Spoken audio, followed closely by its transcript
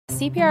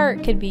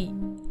CPR could be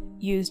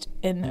used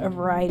in a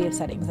variety of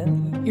settings.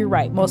 And you're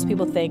right, most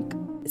people think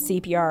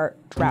CPR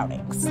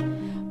drownings.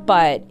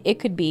 But it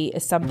could be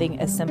something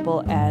as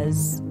simple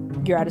as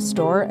you're at a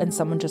store and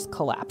someone just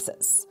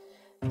collapses.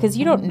 Because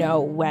you don't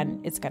know when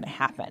it's going to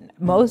happen.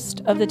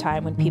 Most of the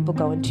time when people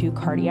go into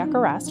cardiac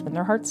arrest, when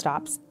their heart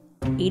stops,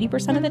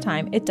 80% of the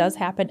time, it does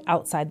happen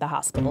outside the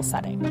hospital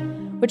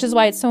setting, which is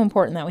why it's so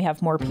important that we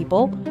have more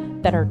people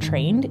that are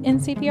trained in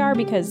CPR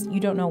because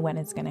you don't know when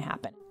it's going to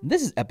happen.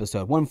 This is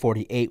episode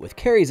 148 with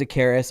Kerrie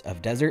Zakaras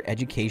of Desert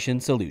Education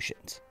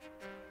Solutions.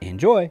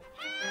 Enjoy.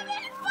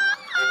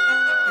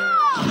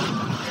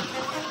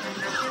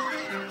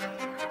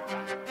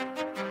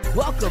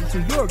 Welcome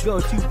to your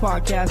go-to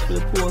podcast for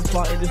the pool and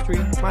spa industry.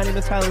 My name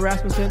is Tyler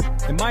Rasmussen.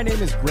 And my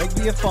name is Greg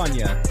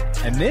Villafania.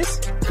 And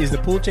this is the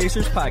Pool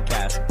Chasers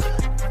Podcast.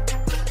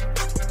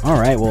 All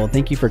right. Well,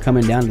 thank you for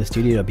coming down to the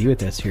studio to be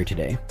with us here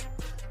today.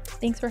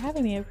 Thanks for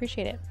having me. I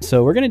appreciate it.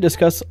 So we're going to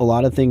discuss a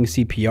lot of things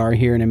CPR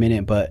here in a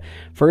minute, but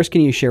first,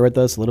 can you share with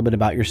us a little bit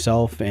about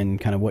yourself and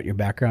kind of what your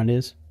background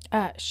is?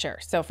 Sure.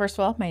 So first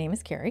of all, my name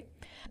is Kerrie,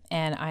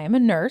 and I am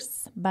a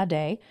nurse by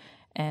day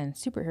and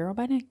superhero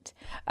by night,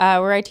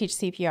 where I teach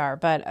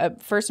CPR.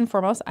 But first and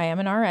foremost, I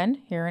am an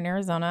RN here in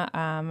Arizona.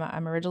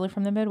 I'm originally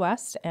from the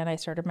Midwest, and I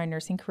started my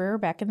nursing career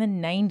back in the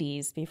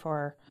 90s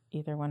before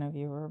either one of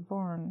you were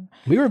born.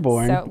 We were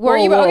born. So, were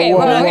you? Okay, all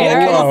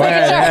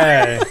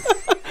right.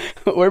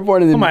 We're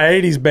born in the... I'm my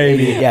 80s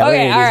baby. Yeah,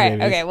 okay, 80s all right.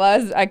 babies. Okay,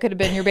 well, I could have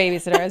been your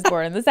babysitter. I was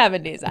born in the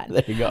 70s then.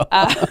 There you go.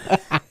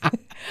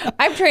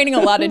 I'm training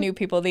a lot of new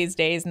people these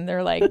days, and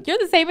they're like, you're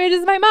the same age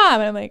as my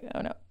mom. And I'm like,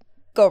 oh, no,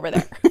 go over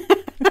there.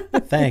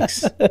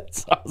 Thanks.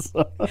 That's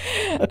awesome.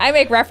 I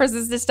make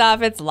references to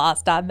stuff. It's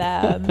lost on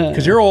them.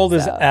 Because you're old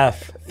as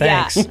F.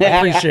 Thanks. Yeah. I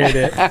appreciate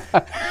it.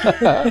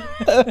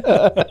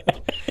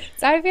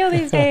 That's how I feel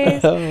these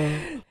days.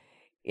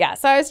 Yeah,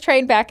 so I was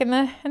trained back in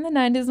the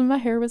 90s when my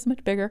hair was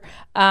much bigger.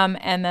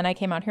 And then I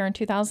came out here in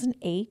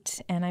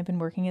 2008, and I've been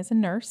working as a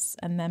nurse.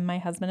 And then my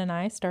husband and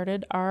I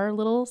started our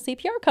little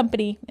CPR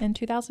company in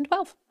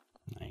 2012.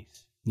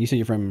 Nice. You said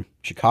you're from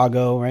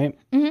Chicago, right?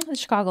 Mm-hmm, the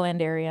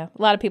Chicagoland area.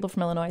 A lot of people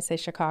from Illinois say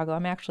Chicago.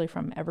 I'm actually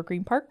from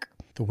Evergreen Park.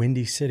 The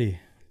Windy City.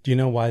 Do you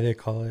know why they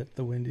call it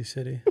the Windy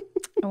City?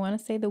 I want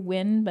to say the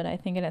wind, but I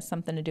think it has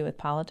something to do with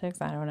politics.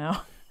 I don't know.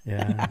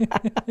 Yeah,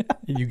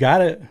 you got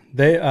it.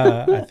 They,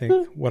 I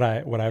think what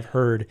I've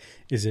heard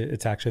is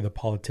it's actually the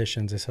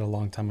politicians. They said a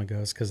long time ago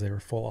it's because they were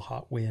full of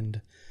hot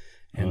wind,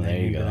 and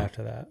they named it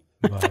after that.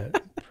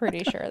 But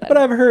pretty sure that. But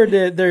I've heard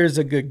that there's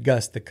a good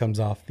gust that comes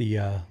off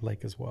the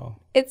lake as well.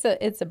 It's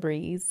a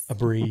breeze. A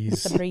breeze.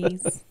 It's a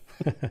breeze.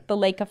 The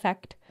lake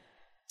effect.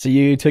 So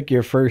you took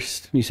your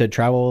first, you said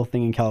travel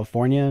thing in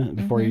California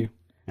before you,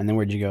 and then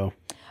where'd you go?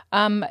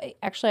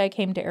 Actually, I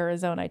came to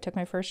Arizona. I took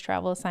my first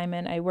travel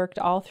assignment. I worked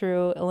all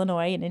through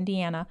Illinois and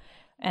Indiana,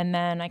 and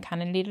then I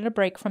kind of needed a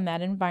break from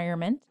that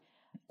environment,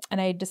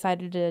 and I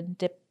decided to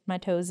dip my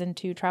toes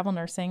into travel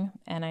nursing,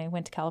 and I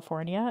went to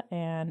California,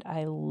 and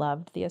I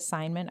loved the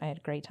assignment. I had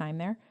a great time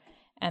there,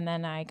 and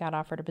then I got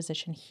offered a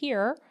position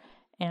here,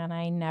 and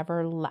I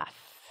never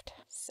left.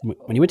 So,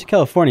 When you went to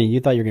California, you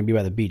thought you were going to be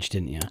by the beach,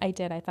 didn't you? I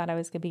did. I thought I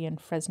was going to be in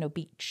Fresno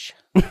Beach.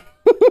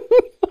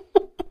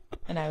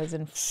 And I was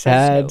in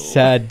Fresno.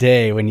 Sad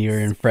day when you were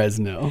in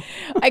Fresno.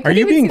 Are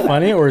you being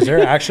funny, or is there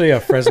actually a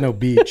Fresno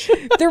Beach?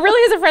 There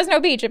really is a Fresno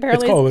Beach.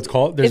 Apparently, it's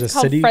called. There's it's a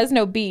called city.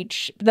 Fresno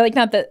Beach. Like,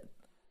 not that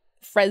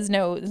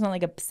Fresno. It's not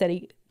like a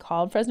city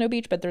called Fresno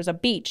Beach, but there's a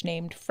beach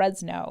named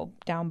Fresno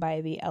down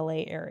by the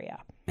LA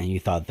area. And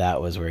you thought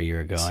that was where you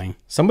were going.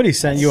 Somebody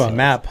sent you a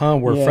map, huh?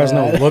 Where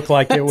Fresno looked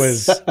like it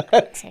was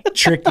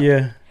trick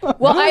you.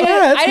 Well,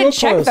 I didn't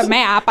check close. the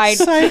map.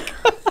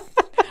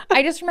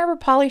 I just remember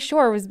Pauly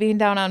Shore was being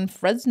down on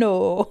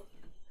Fresno.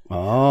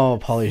 Oh,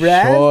 Pauly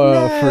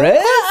Shore.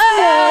 Fresno.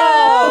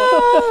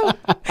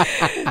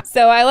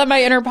 So I let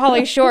my inner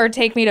Pauly Shore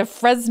take me to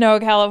Fresno,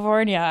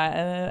 California.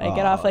 And I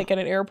get off like at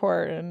an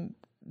airport, and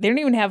they don't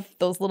even have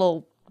those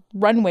little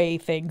runway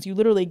things. You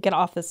literally get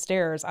off the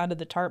stairs onto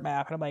the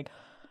tarmac. And I'm like,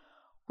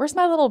 where's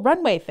my little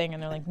runway thing?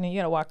 And they're like, no, you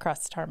got to walk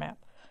across the tarmac.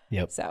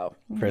 Yep. So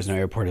Fresno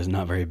Airport is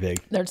not very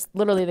big. there's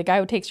literally the guy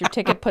who takes your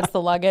ticket, puts the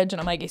luggage, and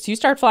I'm like, if you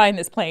start flying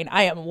this plane,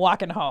 I am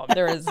walking home.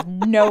 There is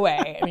no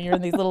way. I mean, you're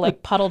in these little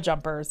like puddle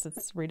jumpers.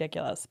 It's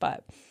ridiculous,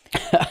 but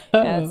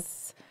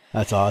That's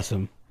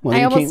awesome. Well,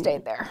 I almost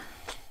stayed there.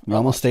 You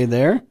almost stayed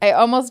there? I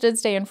almost did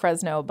stay in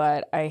Fresno,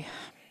 but I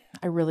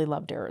really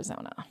loved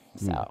Arizona.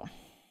 So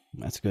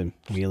That's good.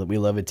 We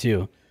love it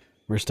too.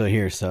 We're still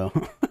here, so.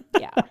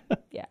 yeah.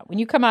 When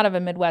you come out of a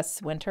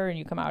Midwest winter and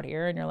you come out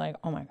here and you're like,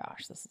 oh my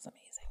gosh, this is amazing.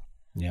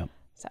 Yeah.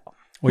 So.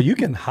 Well, you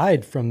can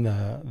hide from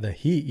the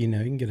heat. You know,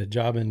 you can get a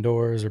job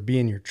indoors or be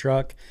in your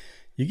truck.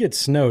 You get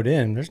snowed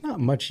in. There's not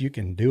much you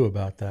can do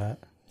about that.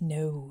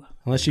 No.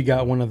 Unless you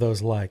got one of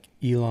those like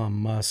Elon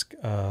Musk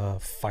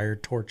fire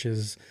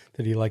torches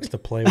that he likes to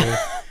play with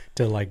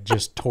to like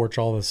just torch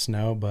all the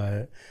snow.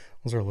 But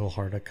Those are a little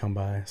hard to come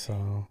by.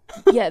 So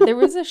Yeah, there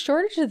was a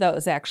shortage of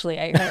those, actually,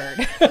 I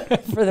heard,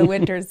 for the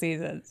winter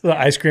season. the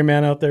ice cream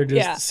man out there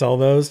just sell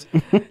those.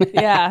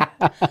 Yeah.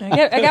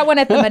 I got one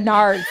at the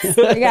Menards.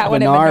 I got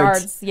one at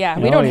Menards. Yeah,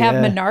 we don't have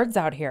Menards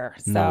out here.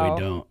 So. No, we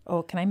don't.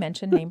 Oh, can I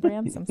mention name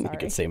brands? I'm sorry. You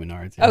can say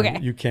Menards. Okay.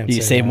 You can't.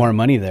 You save more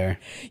money there.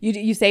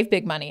 You save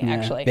big money,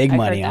 actually. Big I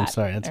money. heard I'm that.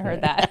 sorry. That's I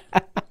heard right.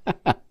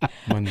 that.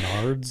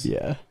 Menards.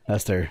 Yeah,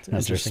 that's their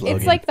slogan.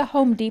 It's like the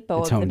Home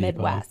Depot It's of Home the Depot.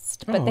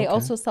 Midwest, but they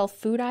also sell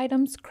food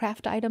items,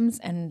 craft items,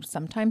 and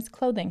sometimes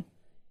clothing.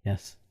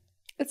 Yes.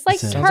 It's like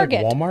Sounds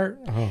Target. like Walmart.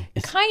 Oh,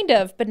 Kind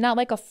of, but not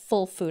like a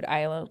full food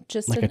aisle.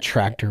 Just Like a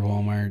tractor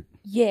Walmart.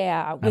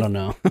 Yeah. I don't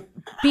know.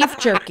 Beef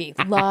jerky.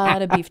 A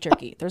lot of beef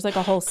jerky. There's like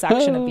a whole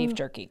section of beef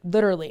jerky.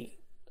 Literally.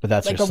 But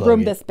that's Like their a slogan.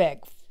 room this big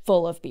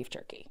full of beef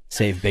jerky.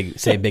 Save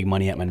big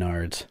money at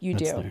Menards. You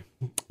do.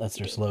 That's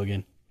their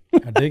slogan.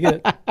 I dig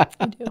it.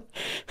 I do.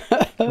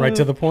 Right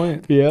to the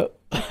point. Yep.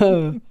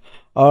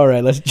 All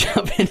right, let's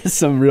jump into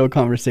some real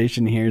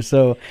conversation here.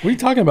 So, What are you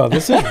talking about?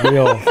 This is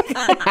real. What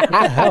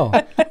the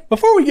hell?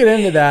 Before we get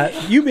into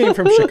that, you being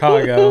from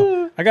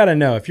Chicago, I got to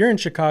know, if you're in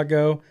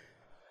Chicago,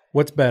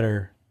 what's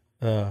better,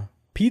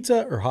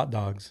 pizza or hot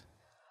dogs?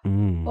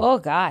 Oh,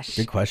 gosh.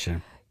 good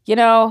question. You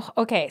know,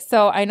 okay,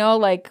 so I know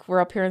like we're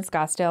up here in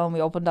Scottsdale and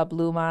we opened up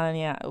Lou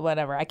Montagna,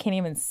 whatever. I can't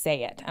even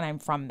say it, and I'm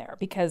from there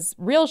because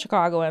real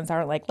Chicagoans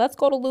aren't like, let's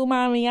go to Lou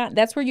Montagna.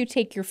 That's where you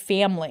take your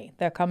family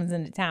that comes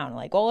into town.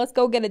 Like, oh, let's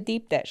go get a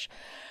deep dish.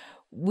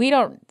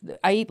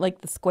 I eat like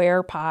the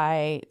square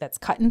pie that's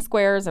cut in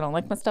squares. I don't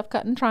like my stuff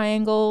cut in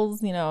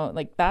triangles. You know,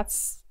 like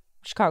that's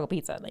Chicago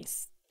pizza.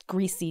 Nice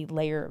greasy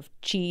layer of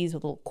cheese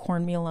with a little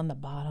cornmeal on the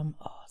bottom.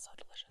 Oh, so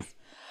delicious.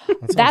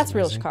 That's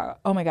real Chicago.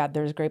 Oh my God,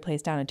 there's a great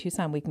place down in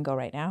Tucson we can go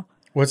right now.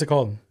 What's it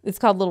called? It's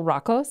called Little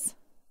Rocco's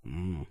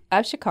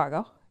of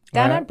Chicago,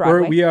 down on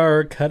Broadway. We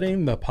are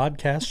cutting the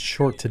podcast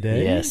short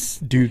today. Yes.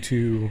 Due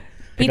to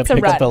Pick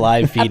up the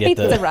live feed at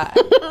the... Pizza Rut.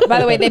 By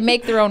the way, they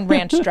make their own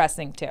ranch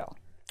dressing too.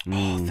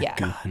 Yeah.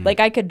 God. Like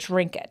I could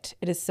drink it.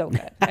 It is so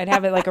good. I'd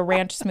have it like a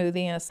ranch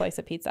smoothie and a slice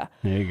of pizza.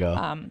 There you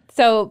go.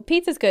 So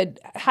pizza's good.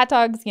 Hot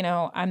dogs, you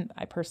know,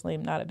 I personally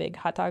am not a big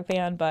hot dog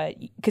fan, but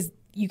because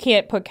you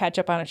can't put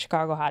ketchup on a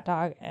Chicago hot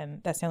dog,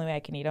 and that's the only way I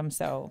can eat them.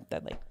 So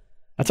that like.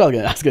 That's all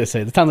I was going to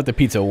say. That sounds like the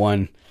pizza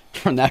won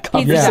from that Pizza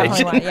conversation.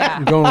 definitely won, yeah.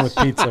 I'm going with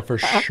pizza for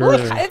sure.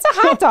 It's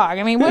a hot dog.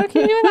 I mean, what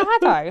can you do with a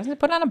hot dog? Just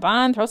put it on a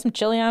bun, throw some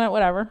chili on it,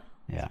 whatever.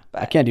 Yeah.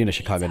 I can't do a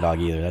Chicago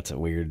dog either. That's a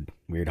weird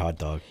hot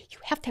dog. You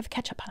have to have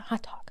ketchup on a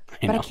hot dog.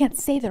 But I can't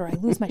say that or I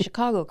lose my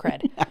Chicago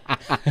cred.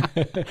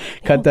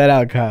 Cut that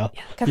out, Kyle.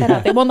 Cut that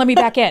out. They won't let me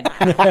back in.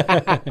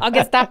 I'll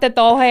get stopped at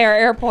the O'Hare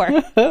airport.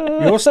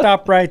 You'll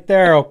stop right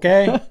there,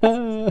 okay?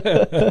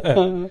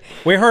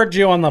 We heard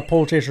you on the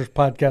Pole Chasers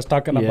podcast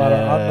talking about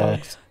our hot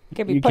dogs.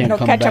 Can't be You putting no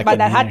can't come ketchup back on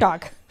that in hot here.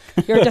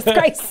 dog. You're a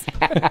disgrace.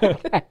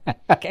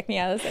 Kick me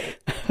out of the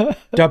city.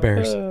 Da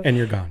Bears, and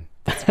you're gone.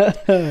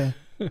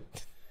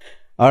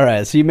 All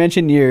right. So you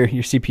mentioned your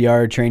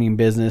CPR training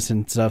business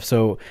and stuff.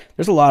 So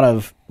there's a lot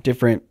of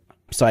different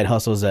side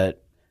hustles that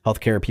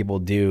healthcare people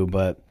do.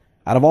 But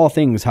out of all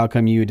things, how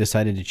come you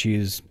decided to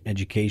choose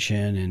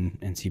education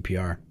and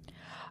CPR?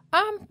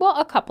 Well,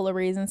 a couple of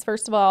reasons.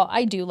 First of all,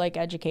 I do like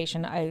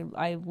education.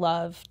 I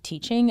love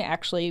teaching.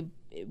 Actually,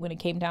 when it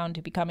came down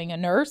to becoming a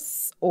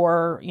nurse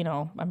or, you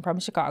know, I'm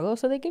from Chicago,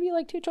 so they give you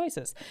like two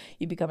choices.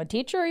 You become a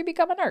teacher or you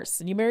become a nurse,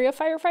 and you marry a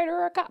firefighter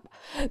or a cop.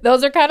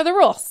 Those are kind of the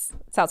rules.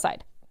 It's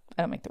outside.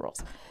 I don't make the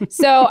rules.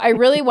 So I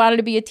really wanted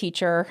to be a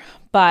teacher,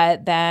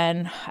 but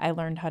then I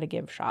learned how to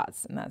give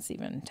shots, and that's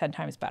even 10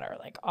 times better,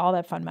 like all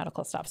that fun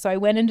medical stuff. So I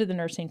went into the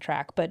nursing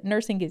track, but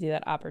nursing gives you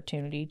that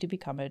opportunity to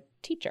become a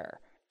teacher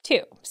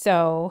too.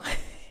 So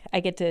I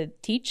get to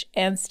teach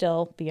and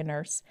still be a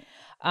nurse.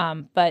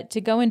 But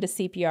to go into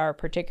CPR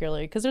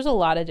particularly, because there's a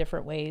lot of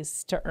different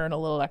ways to earn a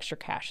little extra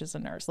cash as a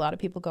nurse. A lot of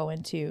people go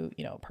into,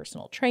 you know,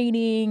 personal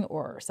training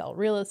or sell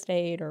real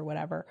estate or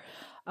whatever.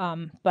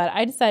 But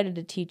I decided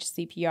to teach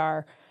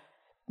CPR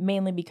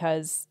mainly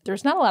because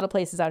there's not a lot of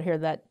places out here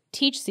that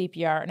teach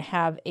CPR and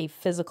have a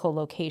physical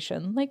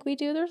location like we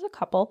do. There's a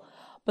couple,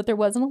 but there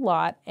wasn't a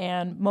lot.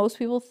 And most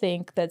people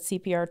think that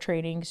CPR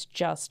training's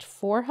just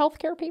for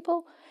healthcare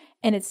people,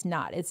 and it's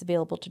not. It's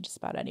available to just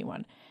about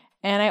anyone.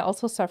 And I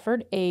also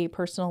suffered a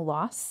personal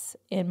loss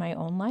in my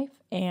own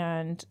life,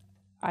 and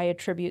I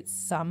attribute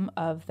some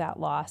of that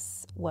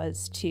loss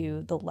was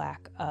to the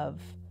lack of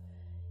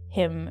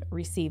him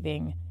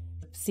receiving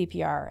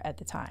CPR at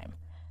the time.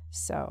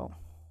 So,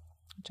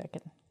 which I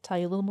can tell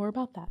you a little more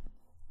about that.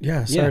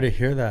 Yeah, sorry to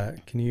hear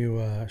that. Can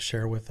you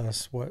share with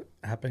us what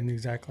happened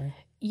exactly?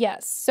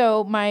 Yes.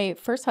 So my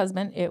first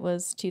husband, it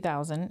was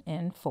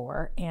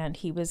 2004, and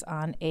he was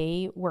on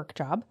a work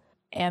job,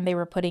 and they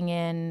were putting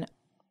in,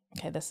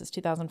 this is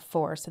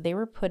 2004, so they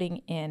were putting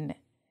in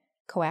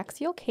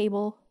coaxial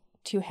cable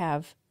to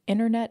have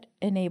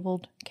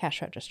internet-enabled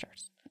cash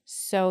registers.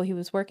 So he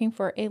was working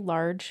for a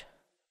large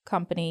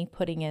company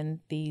putting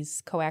in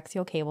these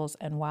coaxial cables,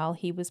 and while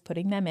he was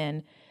putting them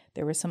in,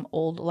 There was some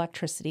old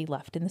electricity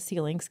left in the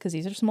ceilings because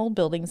these are some old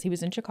buildings. He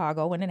was in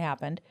Chicago when it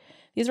happened.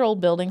 These are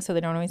old buildings, so they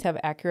don't always have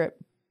accurate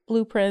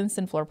blueprints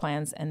and floor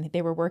plans. And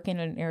they were working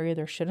in an area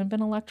there shouldn't have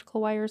been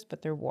electrical wires,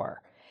 but there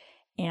were.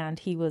 And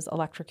he was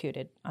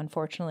electrocuted.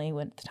 Unfortunately,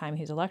 when at the time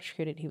he was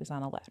electrocuted, he was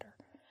on a ladder.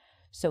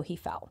 So he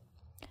fell.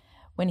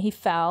 When he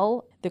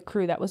fell, the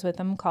crew that was with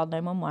him called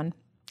 911.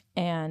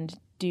 And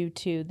due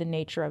to the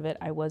nature of it,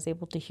 I was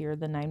able to hear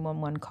the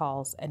 911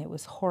 calls, and it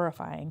was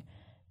horrifying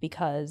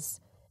because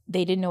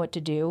they didn't know what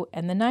to do.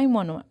 And the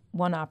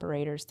 911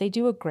 operators, they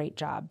do a great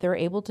job. They're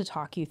able to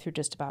talk you through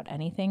just about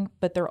anything,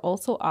 but they're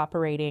also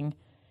operating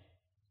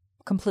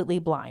completely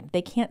blind.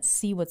 They can't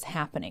see what's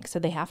happening. So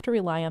they have to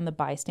rely on the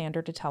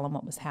bystander to tell them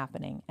what was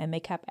happening. And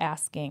they kept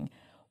asking,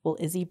 well,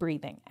 is he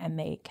breathing? And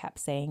they kept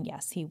saying,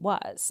 yes, he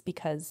was.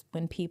 Because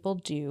when people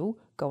do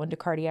go into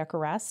cardiac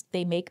arrest,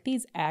 they make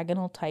these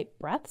agonal type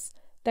breaths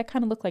that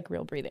kind of look like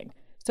real breathing.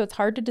 So it's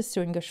hard to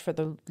distinguish for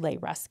the lay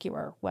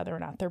rescuer whether or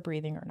not they're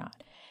breathing or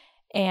not.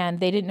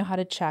 And they didn't know how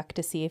to check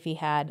to see if he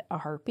had a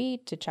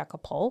heartbeat, to check a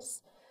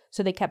pulse.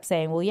 So they kept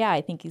saying, well, yeah, I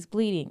think he's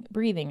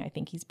breathing. I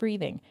think he's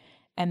breathing.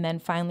 And then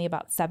finally,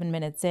 about 7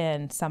 minutes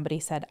in, somebody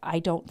said, I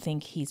don't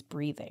think he's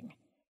breathing.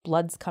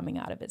 Blood's coming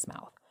out of his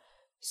mouth.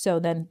 So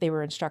then they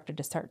were instructed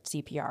to start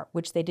CPR,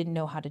 which they didn't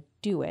know how to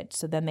do it.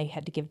 So then they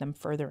had to give them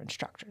further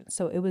instructions.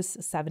 So it was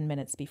 7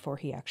 minutes before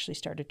he actually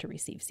started to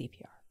receive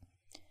CPR.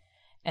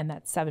 And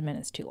that's 7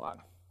 minutes too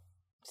long.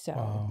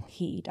 So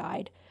He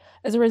died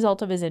as a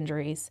result of his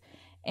injuries.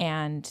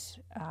 And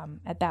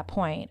at that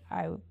point,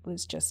 I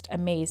was just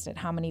amazed at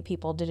how many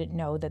people didn't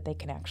know that they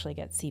can actually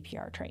get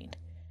CPR trained.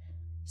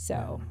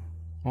 So,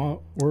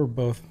 well, we're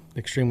both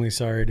extremely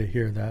sorry to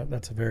hear that.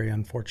 That's a very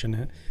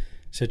unfortunate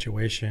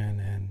situation.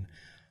 And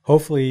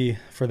hopefully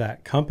for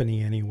that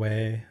company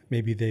anyway,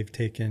 maybe they've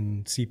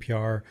taken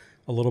CPR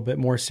a little bit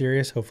more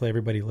serious. Hopefully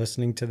everybody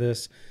listening to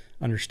this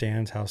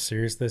understands how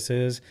serious this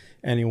is.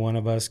 Any one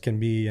of us can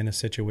be in a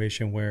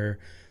situation where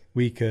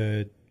we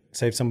could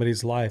save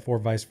somebody's life or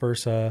vice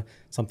versa.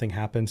 Something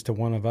happens to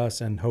one of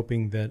us, and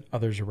hoping that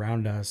others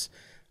around us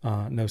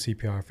know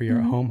CPR. If you're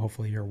at home,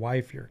 hopefully your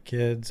wife, your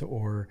kids,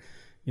 or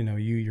you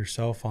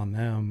yourself on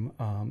them.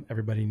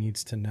 Everybody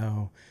needs to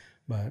know.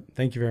 But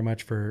thank you very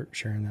much for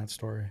sharing that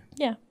story.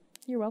 Yeah,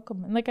 you're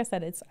welcome. And like I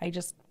said, I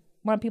just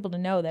want people to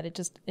know that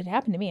it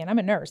happened to me, and I'm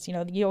a nurse.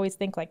 You always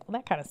think like, well,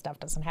 that kind of stuff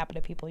doesn't happen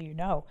to people,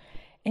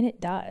 and it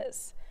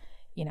does,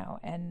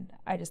 and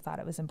I just thought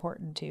it was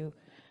important to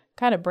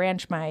kind of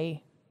branch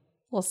my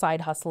little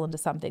side hustle into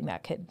something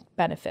that could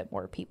benefit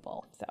more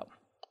people. So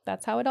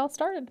that's how it all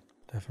started.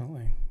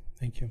 Definitely.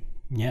 Thank you.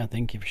 Yeah,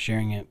 thank you for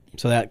sharing it.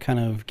 So that kind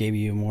of gave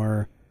you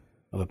more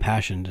of a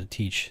passion to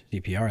teach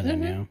CPR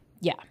then,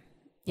 Yeah.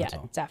 Yeah,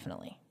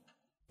 definitely.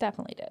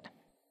 Definitely did.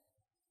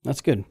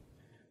 That's good.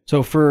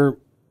 So for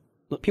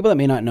people that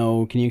may not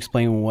know, can you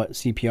explain what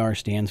CPR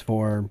stands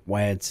for,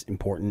 why it's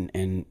important,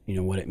 and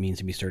what it means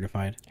to be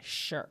certified?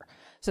 Sure.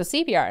 So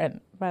CPR,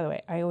 and by the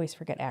way, I always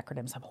forget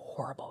acronyms. I'm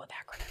horrible with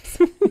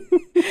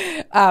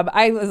acronyms.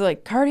 I was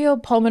like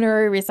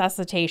cardiopulmonary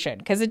resuscitation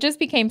because it just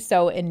became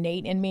so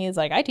innate in me. It's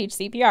like I teach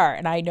CPR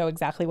and I know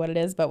exactly what it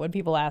is. But when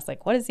people ask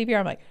like, what is CPR?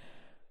 I'm like,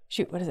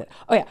 shoot, what is it?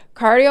 Oh yeah,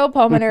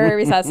 cardiopulmonary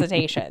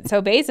resuscitation.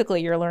 So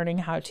basically you're learning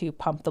how to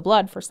pump the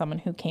blood for someone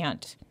who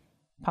can't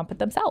pump it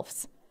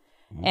themselves.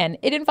 And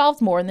it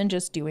involves more than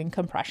just doing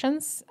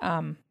compressions.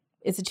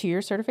 It's a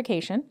 2-year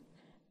certification.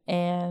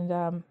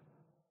 And,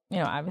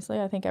 obviously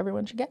I think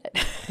everyone should get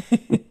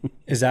it.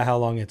 Is that how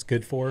long it's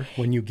good for?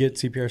 When you get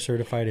CPR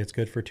certified, it's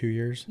good for 2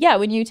 years? Yeah,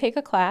 when you take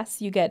a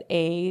class, you get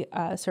a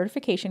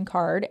certification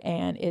card,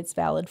 and it's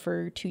valid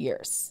for 2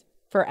 years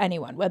for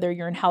anyone, whether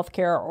you're in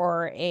healthcare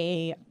or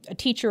a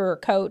teacher or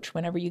coach.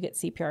 Whenever you get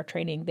CPR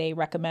training, they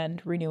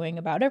recommend renewing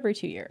about every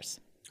 2 years.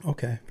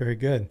 Okay, very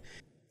good.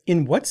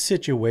 In what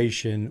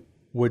situation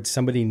would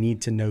somebody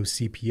need to know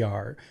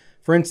CPR?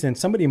 For instance,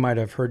 somebody might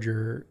have heard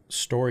your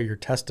story, your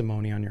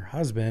testimony on your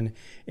husband,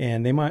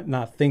 and they might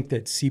not think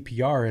that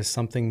CPR is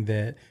something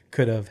that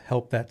could have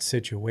helped that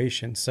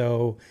situation.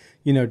 So,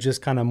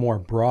 just kind of more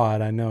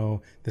broad. I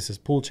know this is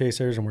Pool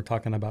Chasers and we're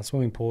talking about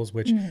swimming pools,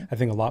 which I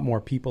think a lot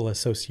more people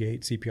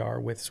associate CPR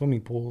with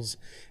swimming pools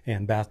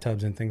and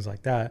bathtubs and things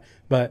like that.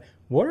 But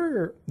what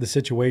are the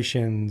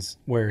situations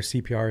where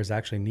CPR is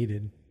actually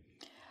needed?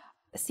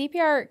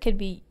 CPR could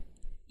be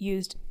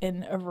used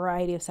in a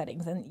variety of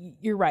settings. And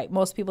you're right.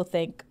 Most people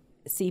think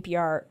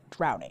CPR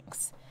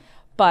drownings,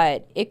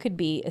 but it could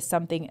be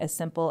something as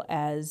simple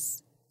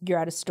as you're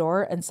at a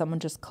store and someone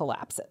just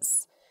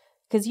collapses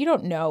because you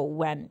don't know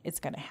when it's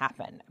going to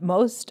happen.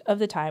 Most of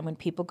the time when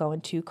people go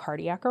into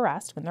cardiac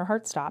arrest, when their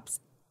heart stops,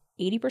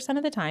 80%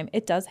 of the time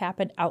it does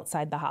happen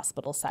outside the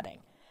hospital setting,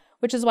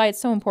 which is why it's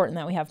so important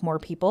that we have more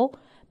people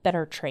that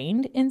are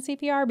trained in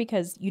CPR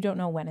because you don't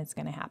know when it's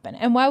going to happen.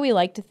 And while we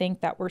like to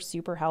think that we're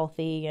super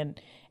healthy and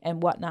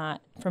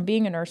whatnot, from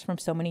being a nurse from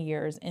so many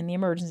years in the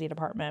emergency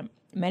department,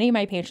 many of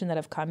my patients that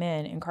have come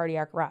in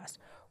cardiac arrest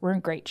were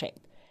in great shape.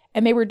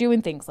 And they were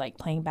doing things like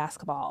playing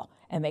basketball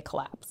and they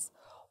collapse.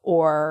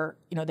 Or,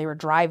 they were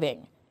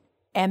driving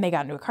and they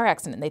got into a car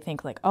accident. They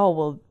think like, oh,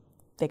 well,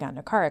 they got in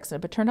a car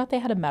accident, but turned out they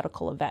had a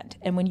medical event.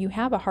 And when you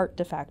have a heart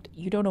defect,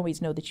 you don't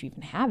always know that you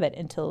even have it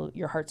until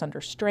your heart's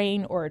under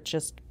strain or it's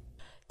just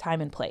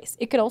time and place.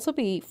 It could also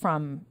be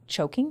from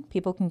choking.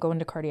 People can go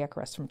into cardiac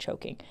arrest from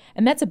choking.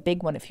 And that's a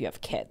big one if you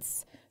have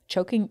kids.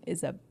 Choking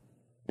is a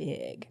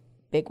big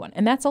one.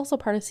 And that's also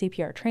part of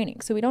CPR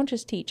training. So we don't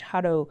just teach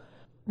how to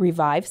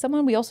revive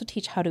someone, we also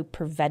teach how to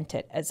prevent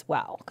it as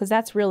well, because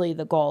that's really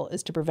the goal,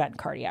 is to prevent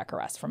cardiac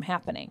arrest from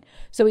happening.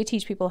 So we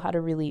teach people how to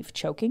relieve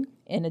choking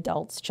in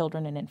adults,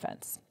 children, and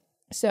infants.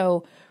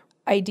 So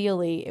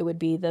ideally, it would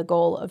be the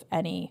goal of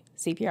any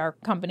CPR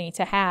company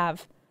to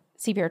have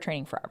CPR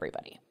training for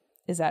everybody.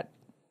 Is that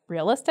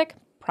realistic?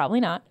 Probably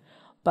not.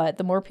 But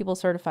the more people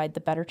certified, the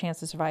better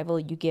chance of survival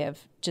you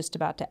give just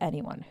about to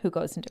anyone who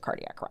goes into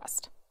cardiac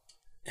arrest.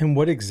 And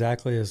what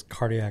exactly is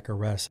cardiac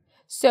arrest?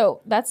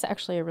 So that's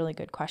actually a really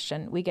good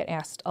question. We get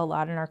asked a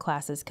lot in our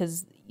classes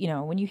because,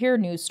 when you hear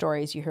news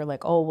stories, you hear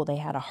like, oh, well, they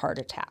had a heart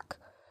attack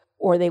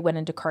or they went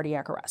into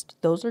cardiac arrest.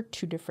 Those are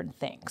two different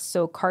things.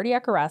 So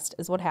cardiac arrest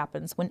is what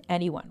happens when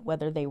anyone,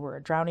 whether they were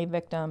a drowning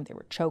victim, they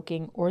were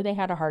choking, or they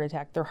had a heart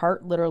attack, their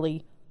heart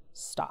literally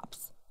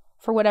stops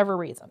for whatever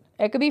reason.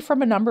 It could be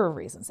from a number of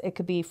reasons. It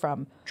could be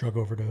from drug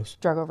overdose.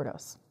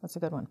 That's a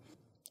good one.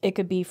 It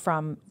could be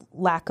from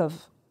lack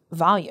of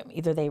volume.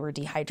 Either they were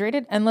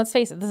dehydrated, and let's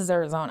face it, this is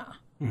Arizona.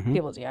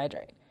 People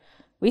dehydrate.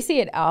 We see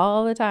it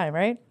all the time,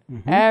 right?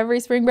 Every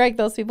spring break,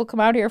 those people come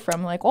out here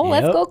from like, oh,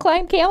 let's go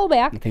climb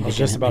Camelback. I was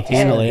just about to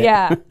handle it.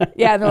 Yeah.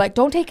 And they're like,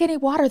 don't take any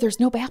water. There's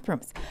no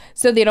bathrooms.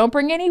 So they don't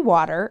bring any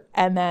water,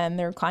 and then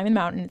they're climbing the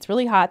mountain. It's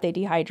really hot. They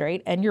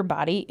dehydrate, and your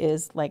body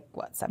is like,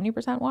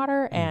 70%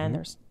 water, and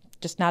there's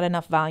just not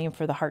enough volume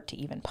for the heart to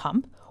even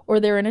pump. Or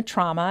they're in a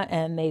trauma,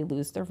 and they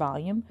lose their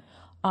volume.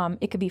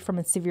 It could be from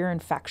a severe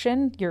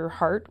infection. Your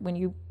heart, when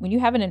you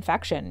have an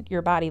infection,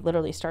 your body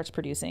literally starts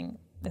producing,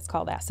 it's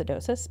called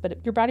acidosis, but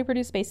your body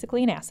produces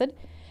basically an acid.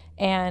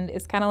 And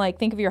it's kind of like,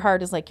 think of your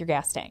heart as like your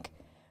gas tank.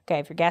 Okay,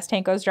 if your gas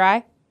tank goes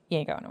dry, you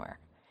ain't going nowhere.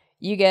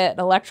 You get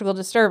electrical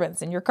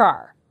disturbance in your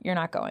car, you're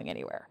not going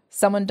anywhere.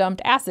 Someone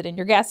dumped acid in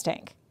your gas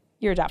tank,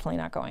 you're definitely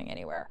not going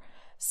anywhere.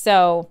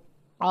 So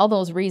all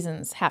those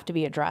reasons have to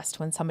be addressed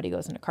when somebody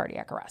goes into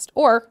cardiac arrest.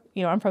 Or,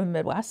 I'm from the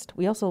Midwest.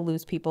 We also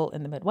lose people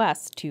in the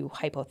Midwest to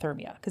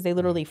hypothermia because they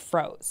literally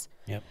froze.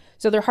 Yep.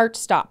 So their heart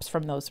stops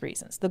from those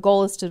reasons. The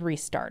goal is to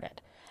restart it.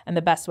 And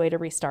the best way to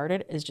restart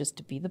it is just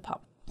to be the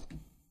pump.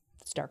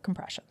 Start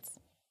compressions.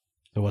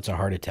 So what's a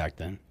heart attack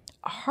then?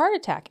 A heart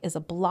attack is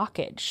a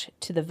blockage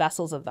to the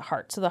vessels of the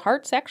heart. So the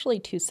heart's actually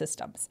two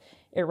systems.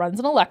 It runs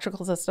an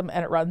electrical system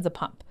and it runs a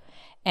pump.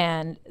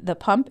 And the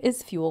pump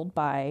is fueled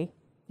by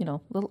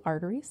little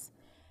arteries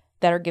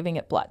that are giving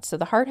it blood. So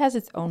the heart has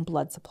its own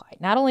blood supply.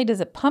 Not only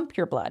does it pump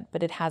your blood,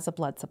 but it has a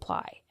blood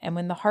supply. And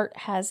when the heart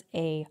has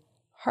a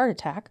heart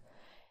attack,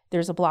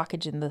 there's a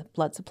blockage in the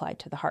blood supply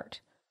to the heart,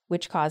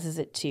 which causes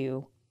it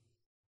to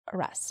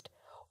arrest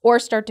or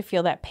start to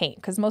feel that pain.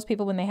 Because most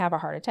people, when they have a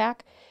heart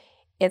attack,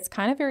 it's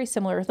kind of very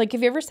similar. Like,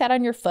 have you ever sat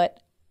on your foot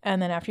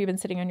and then after you've been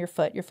sitting on your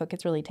foot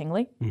gets really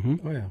tingly?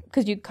 Oh, yeah.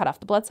 Because you cut off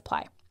the blood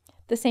supply.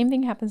 The same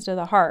thing happens to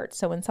the heart.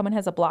 So when someone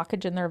has a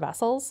blockage in their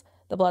vessels,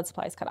 the blood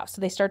supply is cut off. So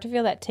they start to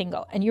feel that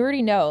tingle. And you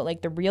already know,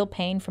 like, the real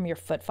pain from your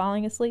foot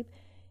falling asleep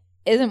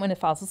isn't when it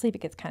falls asleep.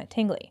 It gets kind of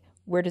tingly.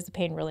 Where does the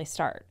pain really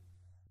start?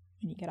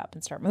 When you get up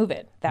and start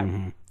moving.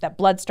 That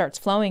blood starts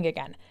flowing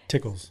again.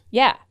 Tickles.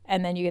 Yeah.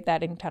 And then you get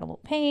that incredible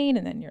pain.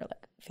 And then you're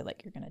like, feel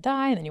like you're going to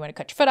die. And then you want to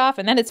cut your foot off.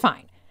 And then it's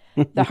fine.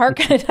 The heart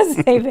kind of does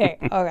the same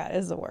thing. Oh, God,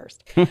 this is the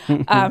worst.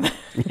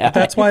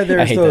 That's why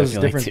there's those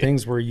different too.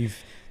 things where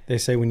they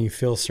say when you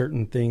feel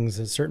certain things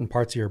in certain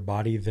parts of your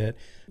body that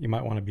you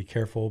might want to be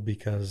careful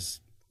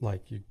because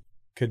like you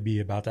could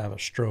be about to have a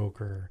stroke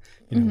or,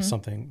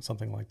 something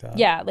like that.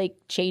 Yeah. Like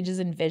changes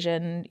in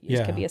vision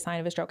could be a sign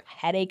of a stroke.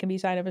 Headache can be a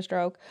sign of a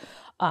stroke.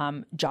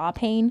 Jaw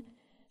pain.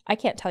 I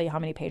can't tell you how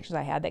many patients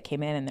I had that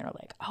came in and they're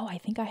like, oh, I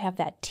think I have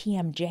that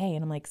TMJ.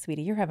 And I'm like,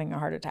 sweetie, you're having a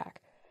heart attack.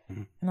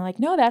 And they're like,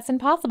 no, that's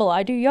impossible.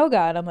 I do yoga.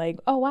 And I'm like,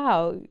 oh,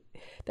 wow,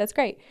 that's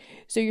great.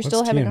 So you're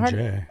still having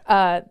TMJ? a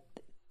heart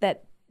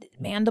that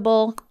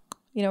mandible,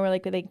 where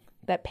like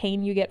that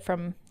pain you get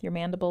from your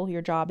mandible,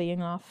 your jaw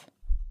being off.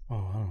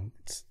 Oh,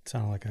 it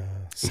sounded like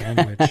a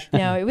sandwich.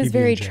 No, it was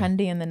very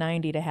trendy in the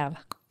 90s to have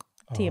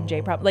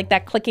TMJ problem, like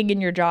that clicking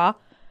in your jaw,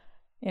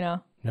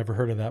 Never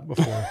heard of that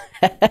before.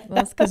 Well,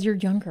 that's because you're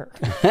younger.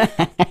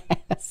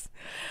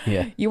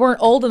 Yeah. You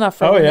weren't old enough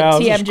for I the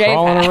was TMJ. just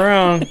crawling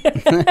around.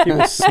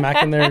 People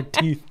smacking their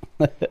teeth.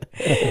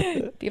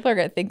 People are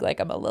going to think like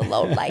I'm a little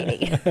old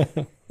lady.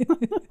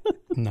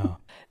 No.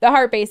 The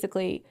heart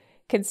basically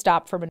can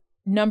stop from a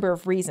number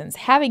of reasons.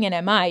 Having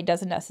an MI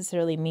doesn't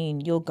necessarily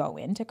mean you'll go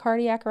into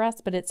cardiac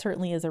arrest, but it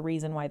certainly is a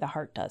reason why the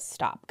heart does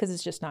stop because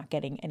it's just not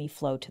getting any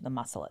flow to the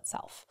muscle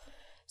itself.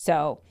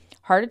 So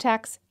heart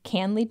attacks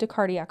can lead to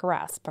cardiac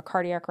arrest, but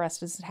cardiac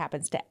arrest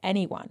happens to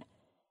anyone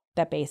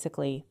that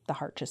basically the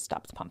heart just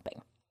stops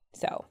pumping.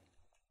 So.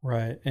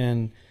 Right.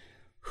 And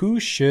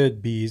who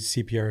should be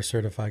CPR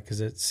certified?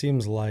 Because it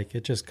seems like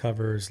it just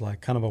covers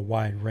like kind of a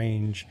wide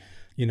range,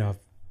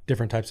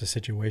 different types of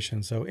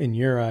situations. So in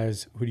your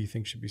eyes, who do you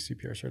think should be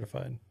CPR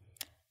certified?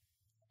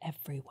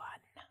 Everyone.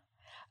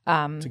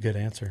 It's a good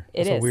answer.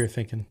 That's what we were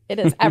thinking. It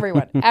is.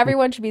 Everyone.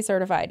 Everyone should be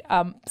certified.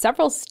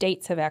 Several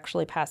states have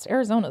actually passed.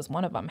 Arizona is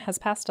one of them, has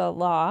passed a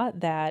law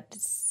that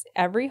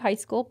every high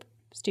school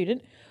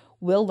student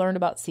will learn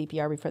about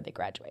CPR before they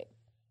graduate.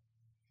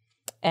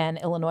 And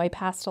Illinois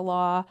passed a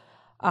law.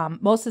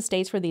 Most of the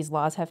states where these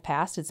laws have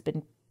passed, it's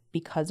been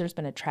because there's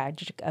been a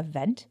tragic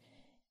event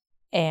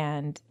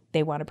and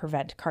they want to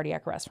prevent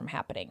cardiac arrest from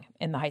happening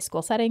in the high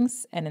school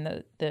settings and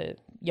in the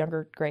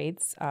younger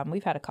grades.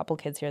 We've had a couple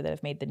kids here that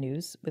have made the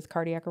news with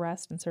cardiac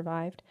arrest and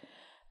survived.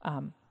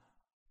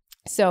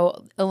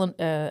 So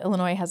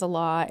Illinois has a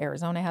law.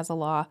 Arizona has a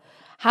law.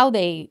 How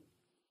they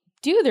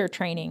do their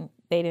training,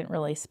 they didn't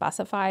really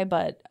specify,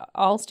 but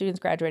all students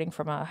graduating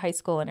from a high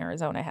school in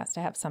Arizona has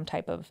to have some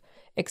type of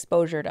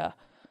exposure to.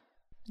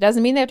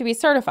 Doesn't mean they have to be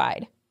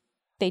certified.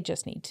 They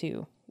just need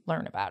to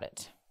learn about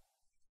it.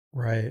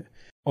 Right.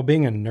 Well,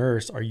 being a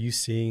nurse, are you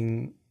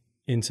seeing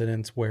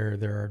incidents where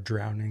there are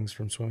drownings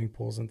from swimming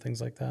pools and things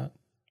like that?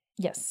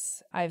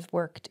 Yes. I've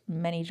worked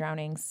many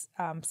drownings.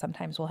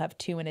 Sometimes we'll have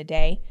 2 in a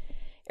day.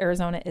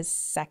 Arizona is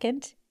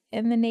second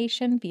in the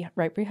nation,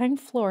 right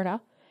behind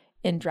Florida,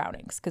 in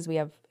drownings. Because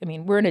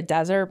we're in a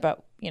desert,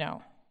 but,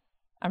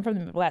 I'm from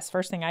the Midwest.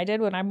 First thing I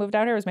did when I moved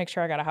out here was make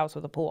sure I got a house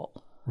with a pool.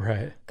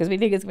 Right. Because we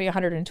think it's going to be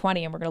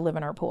 120 and we're going to live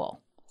in our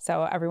pool.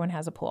 So everyone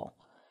has a pool.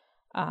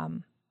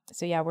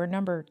 So yeah, we're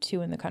number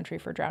 2 in the country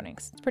for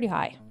drownings. It's pretty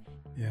high.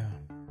 Yeah,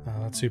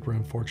 that's super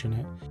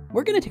unfortunate.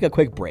 We're going to take a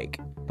quick break,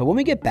 but when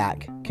we get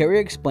back, Kerrie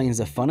explains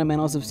the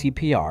fundamentals of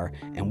CPR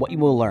and what you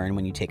will learn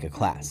when you take a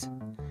class.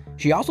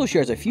 She also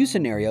shares a few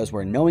scenarios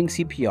where knowing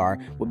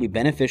CPR would be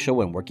beneficial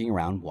when working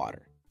around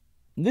water.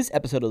 This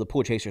episode of the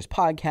Pool Chasers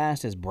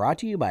podcast is brought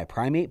to you by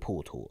Primate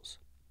Pool Tools.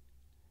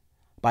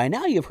 By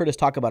now you've heard us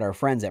talk about our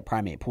friends at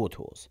Primate Pool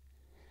Tools.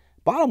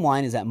 Bottom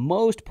line is that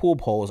most pool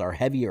poles are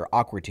heavy or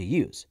awkward to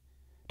use.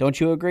 Don't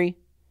you agree?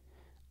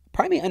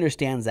 Primate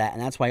understands that,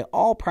 and that's why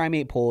all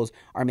Primate poles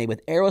are made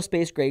with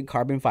aerospace-grade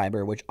carbon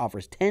fiber, which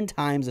offers 10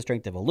 times the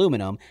strength of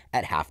aluminum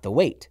at half the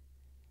weight.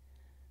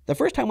 The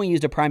first time we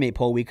used a Primate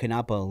pole, we could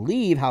not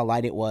believe how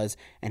light it was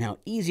and how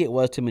easy it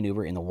was to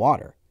maneuver in the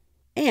water.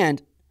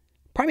 And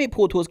Primate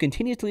Pool Tools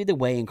continues to lead the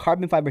way in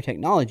carbon fiber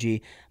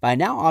technology by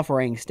now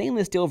offering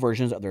stainless steel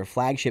versions of their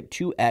flagship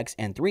 2X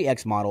and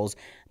 3X models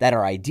that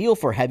are ideal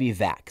for heavy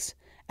vacs,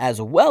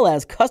 as well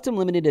as custom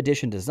limited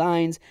edition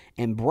designs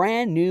and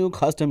brand new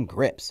custom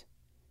grips.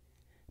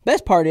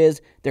 Best part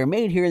is, they're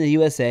made here in the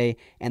USA,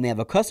 and they have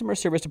a customer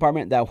service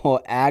department that will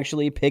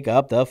actually pick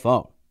up the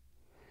phone.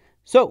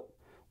 So,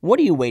 what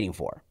are you waiting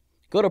for?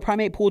 Go to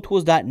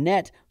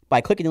primatepooltools.net by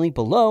clicking the link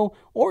below,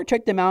 or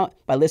check them out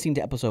by listening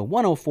to episode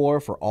 104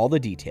 for all the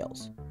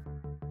details.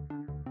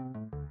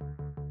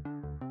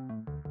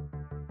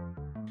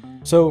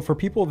 So for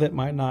people that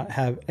might not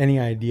have any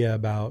idea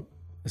about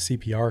a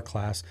CPR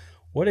class,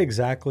 what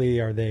exactly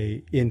are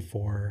they in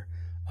for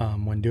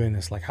when doing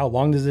this? Like, how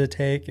long does it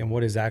take, and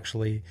what is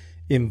actually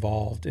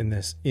involved in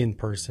this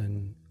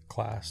in-person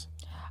class?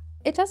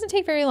 It doesn't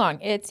take very long.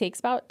 It takes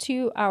about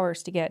 2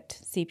 hours to get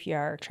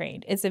CPR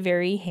trained. It's a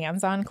very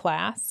hands-on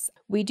class.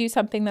 We do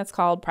something that's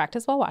called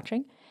practice while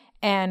watching,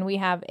 and we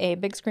have a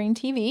big screen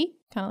TV,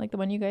 kind of like the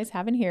one you guys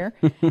have in here,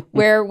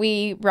 where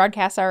we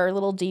broadcast our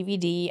little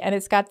DVD, and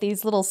it's got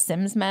these little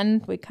Sims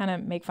men. We kind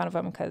of make fun of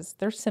them because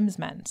they're Sims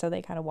men, so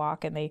they kind of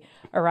walk and they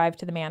arrive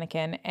to the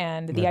mannequin,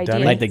 and the idea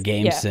like the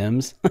game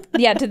Sims?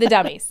 Yeah, to the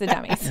dummies, There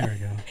we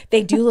go.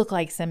 They do look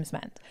like Sims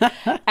men.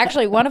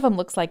 Actually, one of them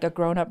looks like a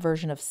grown-up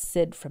version of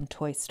Sid from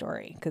Toy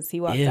Story, because he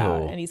walks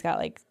out and he's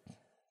got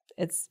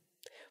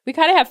we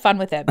kind of have fun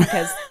with it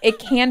because it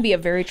can be a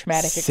very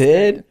traumatic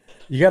experience. Sid?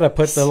 You got to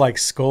put the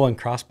skull and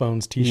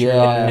crossbones t-shirt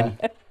on.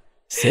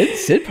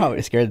 Sid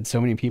probably scared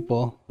so many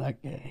people.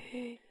 That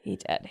guy. He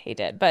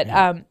did. But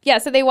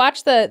so they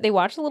watch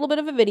a little bit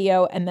of a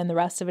video, and then the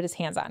rest of it is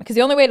hands-on. Because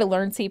the only way to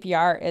learn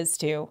CPR is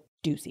to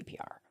do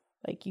CPR.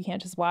 Like, you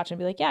can't just watch and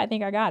be like, yeah, I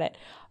think I got it.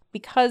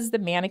 Because the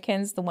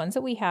mannequins, the ones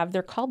that we have,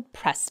 they're called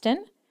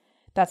Preston.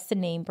 That's the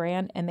name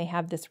brand. And they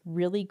have this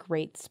really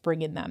great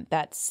spring in them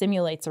that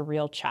simulates a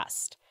real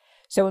chest.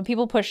 So when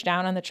people push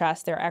down on the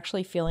chest, they're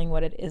actually feeling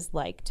what it is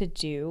like to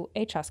do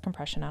a chest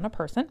compression on a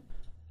person.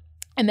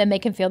 And then they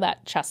can feel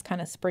that chest kind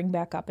of spring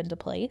back up into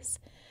place.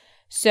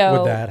 So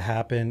would that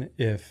happen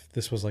if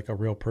this was like a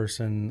real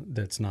person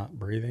that's not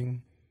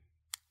breathing?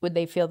 Would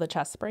they feel the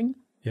chest spring?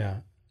 Yeah.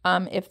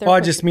 If they're I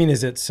just mean,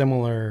 is it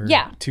similar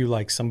Yeah. to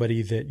like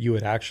somebody that you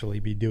would actually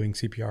be doing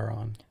CPR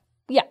on?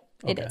 Yeah,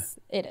 it Okay. is.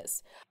 It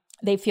is.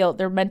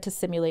 They're meant to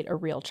simulate a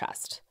real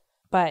chest,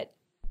 but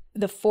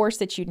the force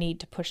that you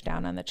need to push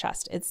down on the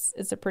chest,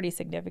 it's a pretty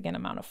significant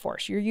amount of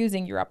force. You're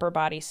using your upper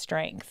body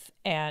strength,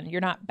 and you're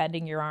not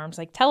bending your arms.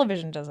 Like,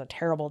 television does a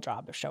terrible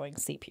job of showing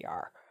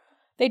CPR.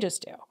 They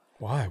just do.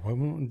 Why? Why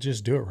wouldn't we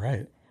just do it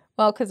right?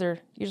 Well, because they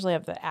usually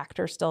have the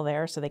actor still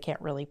there, so they can't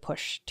really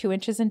push 2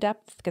 inches in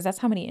depth, because that's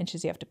how many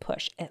inches you have to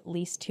push, at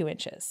least 2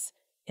 inches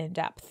in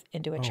depth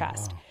into a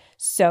chest. Wow.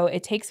 So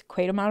it takes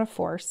quite amount of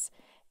force.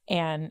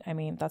 And I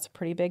mean, that's a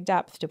pretty big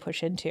depth to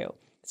push into.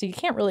 So you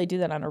can't really do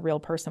that on a real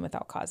person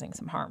without causing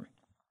some harm.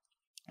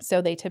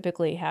 So they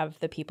typically have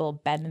the people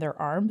bend their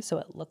arms so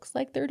it looks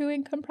like they're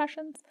doing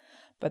compressions,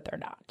 but they're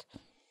not.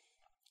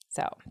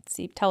 So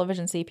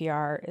television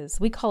CPR is,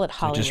 we call it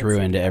Hollywood. So just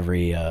ruined CPR.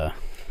 every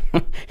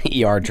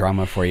ER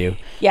drama for you.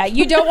 Yeah,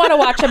 you don't want to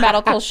watch a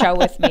medical show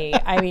with me.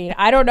 I mean,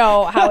 I don't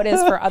know how it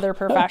is for other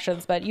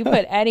professions, but you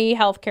put any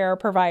healthcare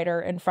provider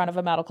in front of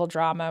a medical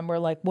drama and we're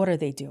like, what are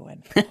they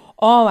doing?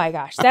 Oh my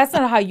gosh, that's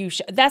not how you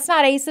that's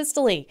not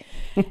asystole.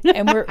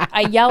 And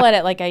I yell at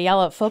it like I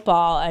yell at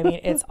football. I mean,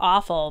 it's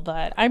awful,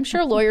 but I'm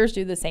sure lawyers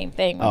do the same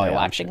thing when they're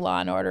watching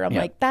Law and Order. I'm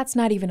like, that's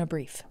not even a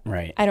brief.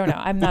 Right. I don't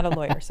know. I'm not a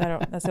lawyer, so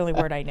that's the only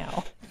word I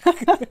know.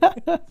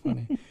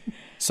 Funny.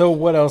 So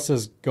what else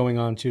is going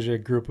on? It's usually a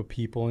group of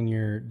people and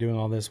you're doing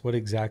all this. What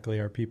exactly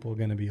are people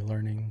going to be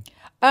learning?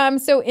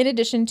 So in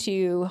addition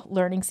to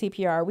learning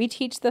CPR, we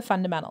teach the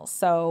fundamentals.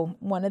 So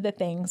one of the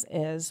things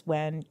is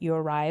when you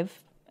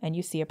arrive and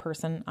you see a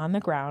person on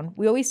the ground,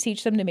 we always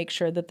teach them to make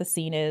sure that the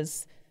scene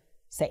is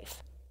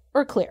safe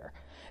or clear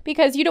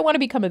because you don't want to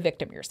become a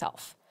victim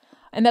yourself.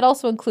 And that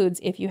also includes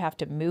if you have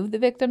to move the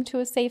victim to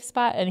a safe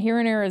spot. And here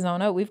in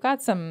Arizona, we've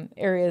got some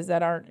areas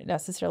that aren't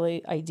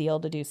necessarily ideal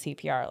to do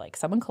CPR. Like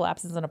someone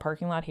collapses in a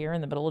parking lot here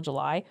in the middle of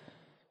July,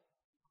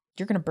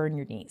 you're going to burn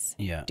your knees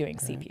doing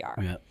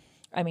CPR. Yeah.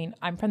 I mean,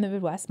 I'm from the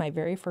Midwest. My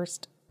very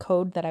first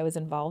code that I was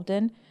involved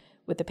in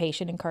with the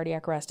patient in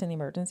cardiac arrest in the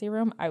emergency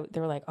room,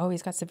 they were like, oh,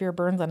 he's got severe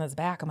burns on his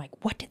back. I'm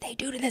like, what did they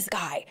do to this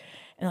guy?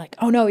 And like,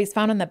 oh no, he's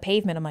found on the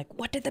pavement. I'm like,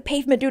 what did the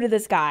pavement do to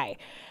this guy?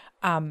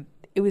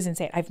 It was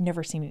insane. I've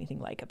never seen anything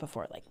like it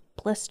before, like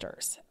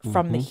blisters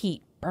from the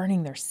heat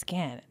burning their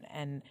skin.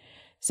 And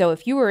so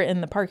if you were in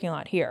the parking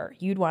lot here,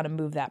 you'd want to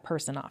move that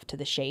person off to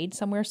the shade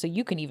somewhere so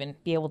you can even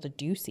be able to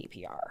do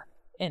CPR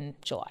in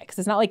July. Because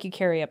it's not like you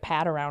carry a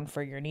pad around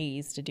for your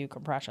knees to do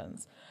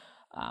compressions.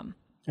 And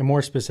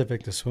more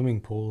specific to swimming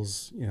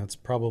pools, it's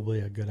probably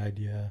a good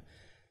idea,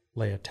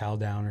 lay a towel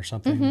down or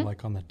something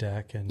like on the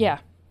deck and,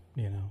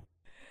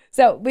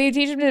 So we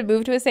teach them to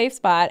move to a safe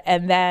spot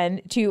and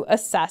then to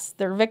assess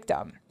their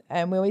victim.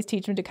 And we always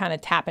teach them to kind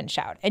of tap and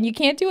shout. And you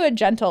can't do a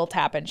gentle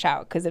tap and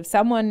shout because if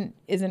someone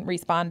isn't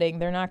responding,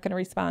 they're not going to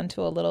respond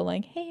to a little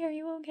like, hey, are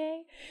you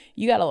okay?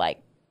 You got to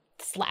like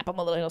slap them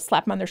a little,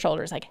 slap them on their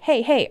shoulders like,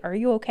 hey, are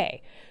you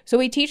okay? So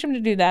we teach them to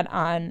do that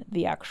on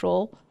the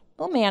actual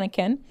little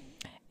mannequin.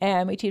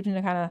 And we teach them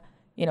to kind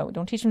of,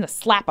 don't teach them to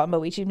slap them, but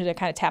we teach them to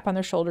kind of tap on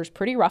their shoulders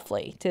pretty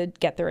roughly to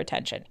get their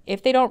attention.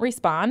 If they don't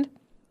respond,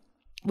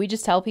 we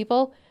just tell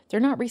people they're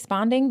not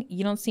responding.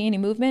 You don't see any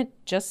movement.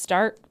 Just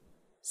start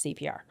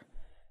CPR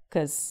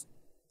because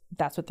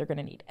that's what they're going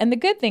to need. And the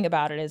good thing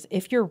about it is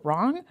if you're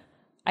wrong,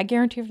 I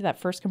guarantee for that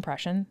first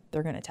compression,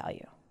 they're going to tell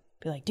you.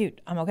 Be like,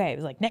 dude, I'm okay. It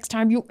was like, next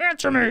time you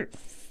answer me.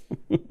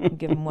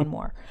 Give them one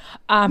more.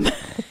 And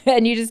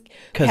you just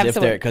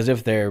because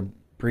if they're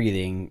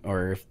breathing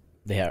or if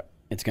they have,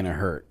 it's going to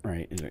hurt,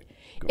 right?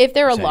 If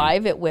they're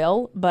alive, it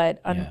will.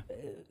 But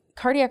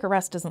cardiac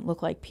arrest doesn't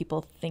look like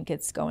people think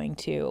it's going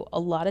to. A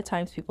lot of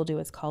times people do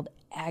what's called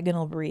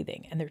agonal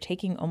breathing, and they're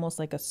taking almost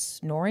like a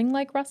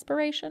snoring-like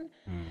respiration.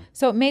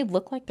 So it may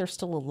look like they're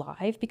still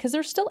alive because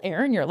there's still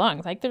air in your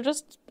lungs. Like they're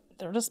just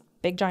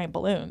big giant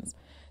balloons.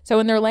 So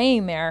when they're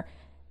laying there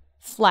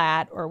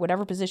flat or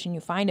whatever position you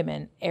find them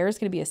in, air is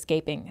going to be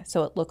escaping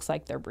so it looks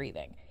like they're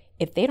breathing.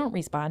 If they don't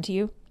respond to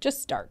you,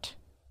 just start.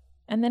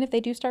 And then if they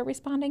do start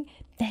responding,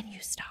 then you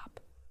stop.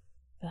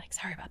 They're like,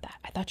 sorry about that.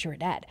 I thought you were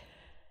dead.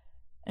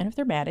 And if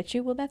they're mad at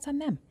you, well, that's on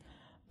them.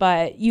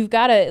 But you've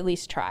got to at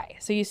least try.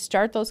 So you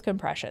start those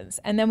compressions.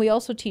 And then we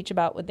also teach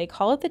about what they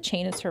call it the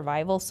chain of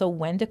survival. So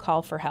when to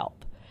call for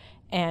help.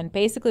 And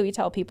basically we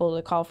tell people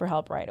to call for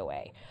help right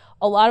away.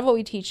 A lot of what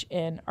we teach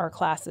in our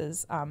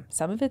classes,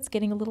 some of it's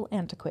getting a little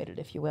antiquated,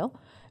 if you will,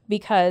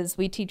 because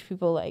we teach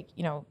people like,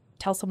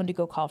 tell someone to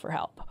go call for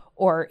help.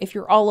 Or if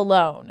you're all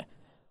alone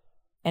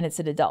and it's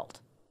an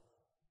adult,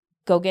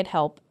 go get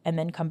help and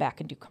then come back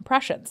and do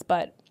compressions.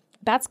 But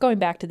that's going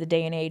back to the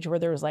day and age where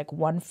there was like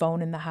one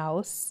phone in the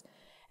house.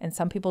 And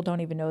some people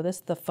don't even know this.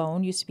 The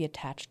phone used to be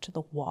attached to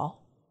the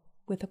wall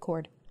with a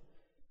cord.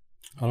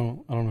 I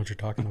don't know what you're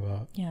talking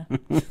about. Yeah.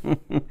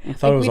 I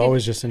thought it was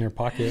always just in your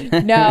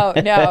pocket. No.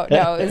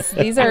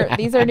 These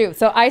are new.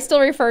 So I still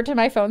refer to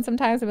my phone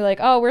sometimes and be like,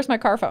 oh, where's my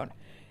car phone?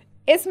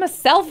 It's my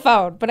cell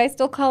phone, but I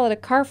still call it a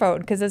car phone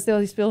because that's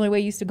the only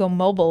way you used to go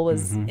mobile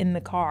was in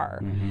the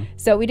car.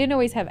 So we didn't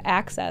always have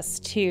access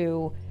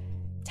to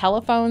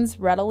telephones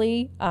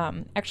readily.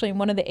 Actually, in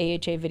one of the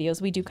AHA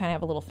videos, we do kind of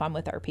have a little fun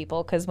with our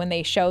people because when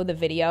they show the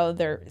video,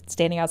 they're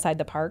standing outside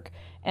the park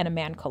and a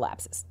man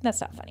collapses.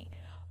 That's not funny.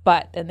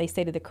 But then they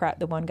say to the crowd,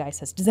 the one guy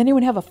says, does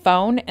anyone have a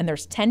phone? And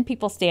there's 10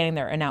 people standing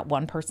there and not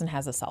one person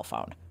has a cell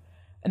phone.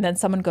 And then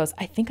someone goes,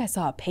 I think I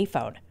saw a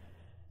payphone.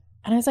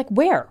 And I was like,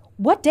 where?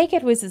 What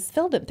decade was this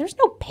filmed in? There's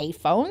no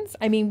payphones.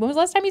 I mean, when was the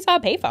last time you saw a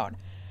payphone?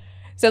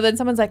 So then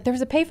someone's like, there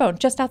was a payphone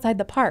just outside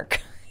the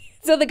park.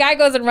 So the guy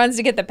goes and runs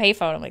to get the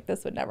payphone. I'm like,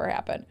 this would never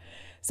happen.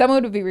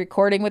 Someone would be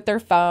recording with their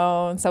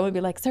phone. Someone would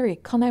be like, Siri,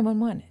 call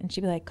 911. And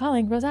she'd be like,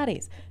 calling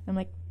Rosati's. I'm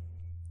like,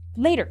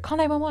 later, call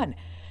 911.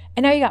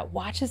 And now you got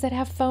watches that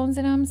have phones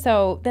in them.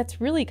 So that's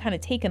really kind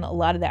of taken a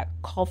lot of that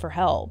call for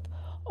help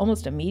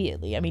almost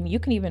immediately. I mean, you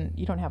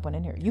don't have one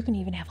in here. You can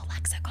even have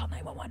Alexa call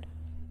 911.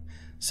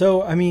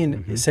 So, I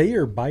mean, say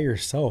you're by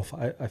yourself.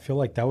 I feel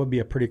like that would be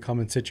a pretty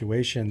common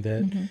situation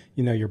that,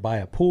 you're by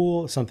a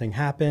pool, something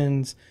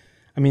happens.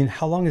 I mean,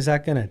 how long is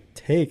that going to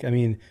take? I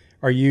mean,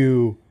 are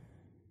you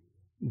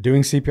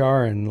doing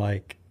CPR and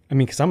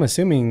because I'm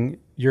assuming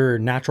your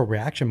natural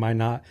reaction might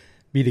not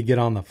be to get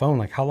on the phone.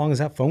 Like, how long is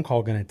that phone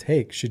call going to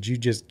take? Should you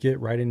just get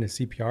right into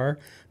CPR?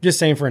 Just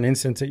saying, for an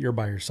instance that you're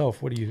by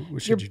yourself, what should you do?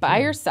 You're by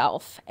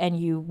yourself and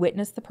you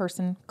witness the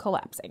person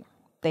collapsing.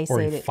 They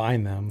say that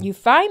find them. You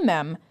find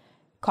them,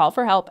 call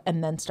for help,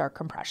 and then start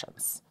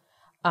compressions.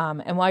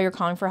 And while you're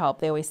calling for help,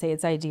 they always say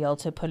it's ideal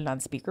to put it on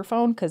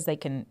speakerphone because they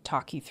can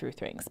talk you through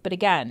things. But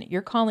again,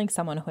 you're calling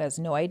someone who has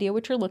no idea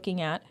what you're looking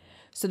at.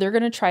 So they're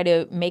going to try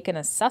to make an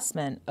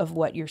assessment of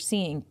what you're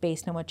seeing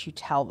based on what you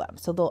tell them.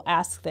 So they'll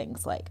ask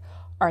things like,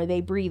 are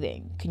they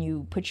breathing? Can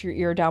you put your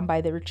ear down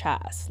by their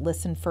chest?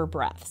 Listen for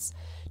breaths.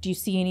 Do you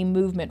see any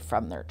movement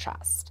from their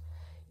chest?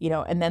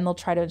 And then they'll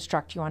try to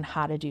instruct you on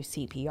how to do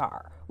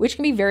CPR, which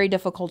can be very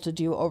difficult to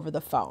do over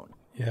the phone.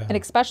 Yeah. And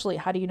especially,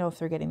 how do you know if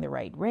they're getting the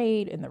right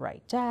rate and the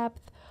right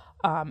depth?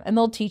 And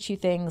they'll teach you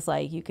things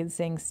like you can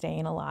sing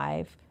Staying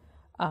Alive,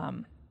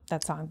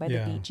 that song by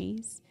the Bee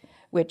Gees,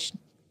 which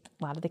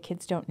a lot of the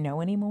kids don't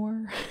know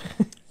anymore.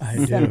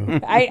 I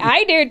do.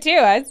 I do too.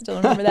 I still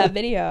remember that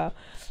video.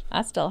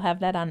 I still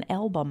have that on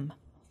album.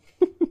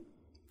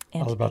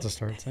 I was about to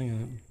start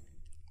singing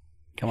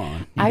it. Come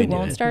on. I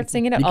won't start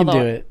singing it. You can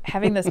although do it.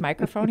 Having this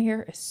microphone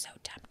here is so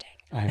tempting.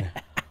 I know.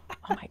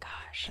 Oh my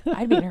gosh.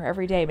 I'd be in here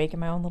every day making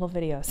my own little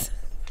videos.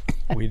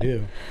 We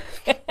do.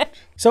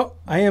 So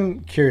I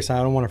am curious. I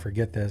don't want to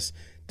forget this.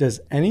 Does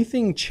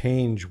anything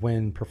change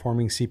when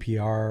performing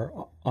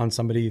CPR on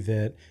somebody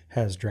that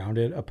has drowned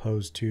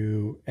opposed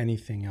to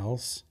anything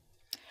else?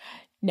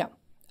 No,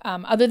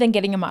 other than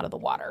getting them out of the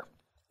water.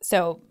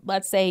 So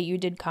let's say you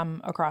did come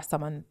across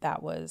someone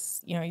that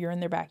was, you're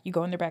in you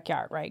go in their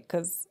backyard, right?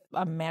 Because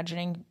I'm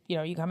imagining,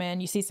 you come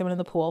in, you see someone in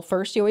the pool.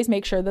 First, you always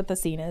make sure that the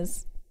scene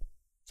is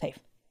safe.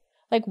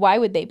 Like, why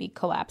would they be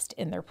collapsed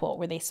in their pool?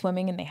 Were they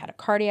swimming and they had a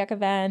cardiac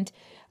event?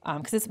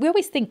 Because we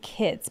always think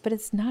kids, but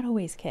it's not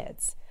always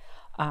kids.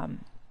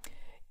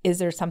 Is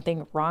there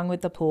something wrong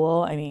with the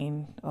pool? I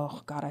mean,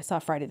 oh God, I saw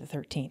Friday the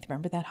 13th.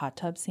 Remember that hot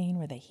tub scene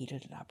where they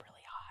heated it up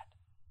really hot?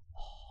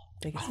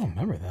 I don't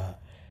remember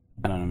that.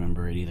 I don't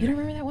remember it either. You don't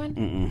remember that one?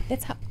 Mm-mm.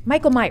 It's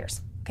Michael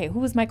Myers. Okay, who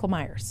was Michael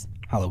Myers?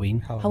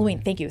 Halloween.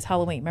 Thank you. It was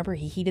Halloween. Remember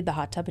he heated the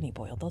hot tub and he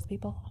boiled those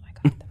people? Oh my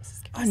God, that was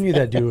scary. I knew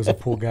that dude was a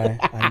pool guy.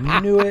 I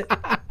knew it.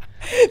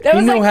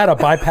 He knew how to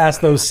bypass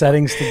those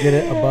settings to get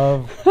it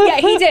above.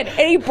 Yeah, he did.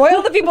 And he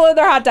boiled the people in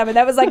their hot tub. And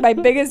that was like my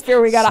biggest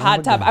fear. We got a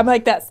hot tub. I'm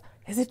like,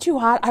 is it too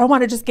hot? I don't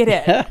want to just get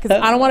in because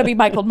I don't want to be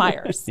Michael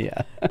Myers.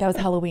 Yeah. That was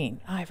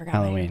Halloween. Oh, I forgot.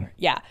 Halloween.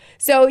 Yeah.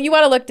 So you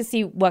want to look to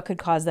see what could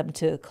cause them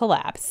to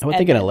collapse. I would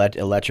think an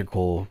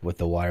electrical with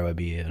the wire would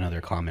be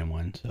another common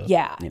one. So,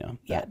 yeah.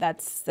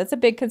 That's a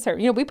big concern.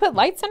 We put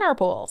lights in our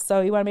pool.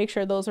 So you want to make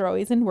sure those are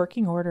always in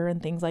working order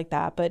and things like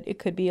that. But it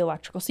could be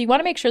electrical. So you want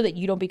to make sure that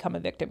you don't become a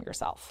victim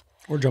yourself.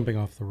 Or jumping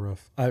off the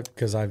roof.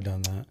 Because I've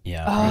done that.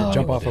 Yeah.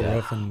 Jump off a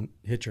roof and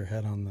hit your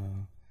head on the...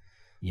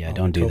 Yeah,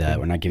 don't do that.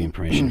 We're not giving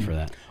permission for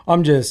that.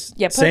 I'm just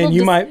saying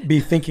you might be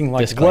thinking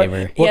like,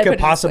 what could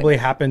possibly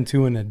happen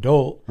to an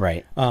adult?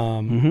 Right.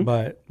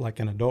 But like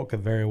an adult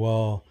could very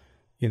well,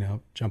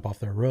 jump off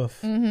their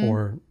roof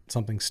or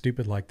something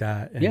stupid like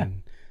that.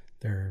 And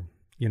they're,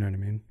 you know what I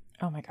mean?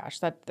 Oh my gosh,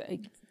 that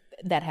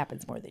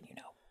happens more than you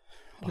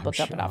know. People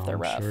jumping off their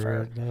roof.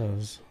 Sure it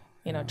does.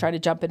 Try to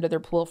jump into their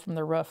pool from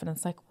the roof. And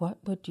it's like, why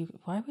would you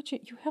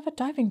have a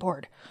diving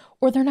board?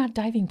 Or they're not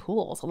diving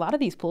pools. A lot of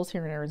these pools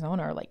here in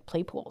Arizona are like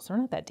play pools. They're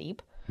not that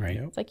deep. Right.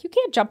 It's like, you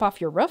can't jump off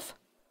your roof.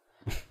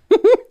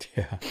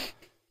 Yeah.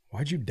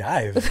 Why'd you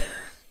dive?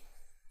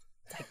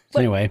 So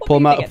anyway, pull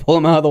them out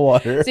of the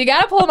water. So you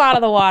got to pull them out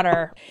of the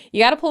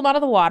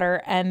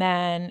water. And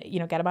then,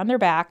 get them on their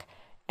back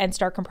and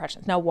start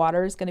compressions. Now,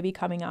 water is going to be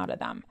coming out of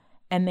them.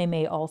 And they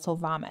may also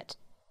vomit.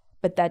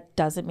 But that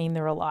doesn't mean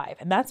they're alive.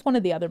 And that's one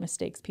of the other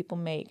mistakes people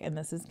make. And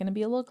this is going to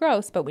be a little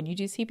gross, but when you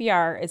do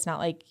CPR, it's not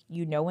like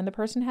when the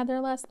person had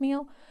their last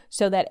meal.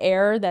 So that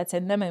air that's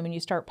in them, and when you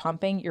start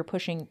pumping, you're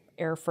pushing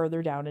air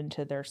further down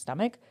into their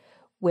stomach,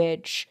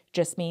 which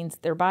just means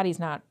their body's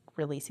not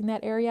releasing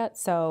that air yet.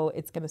 So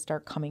it's going to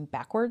start coming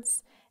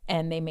backwards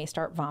and they may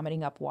start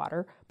vomiting up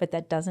water, but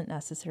that doesn't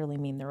necessarily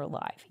mean they're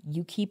alive.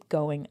 You keep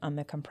going on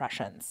the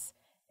compressions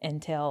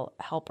until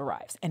help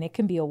arrives. And it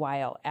can be a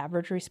while.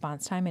 Average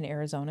response time in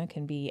Arizona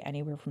can be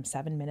anywhere from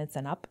 7 minutes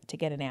and up to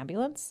get an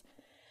ambulance,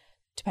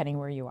 depending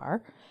where you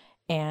are.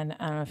 And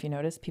I don't know if you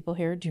notice, people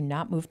here do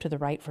not move to the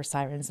right for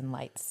sirens and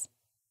lights.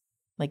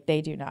 Like,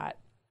 they do not.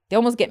 They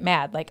almost get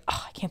mad. Like,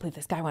 oh, I can't believe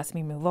this guy wants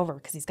me to move over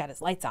because he's got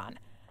his lights on.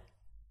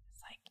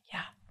 It's like,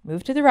 yeah,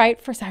 move to the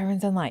right for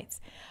sirens and lights.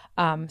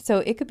 So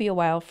it could be a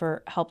while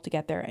for help to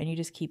get there, and you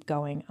just keep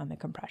going on the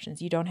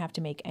compressions. You don't have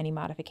to make any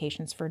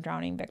modifications for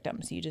drowning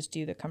victims. You just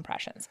do the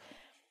compressions.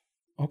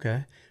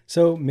 Okay.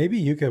 So maybe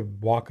you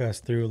could walk us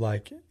through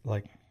like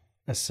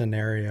a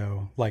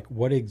scenario, like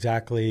what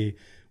exactly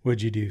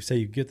would you do? Say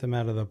you get them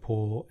out of the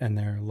pool and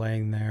they're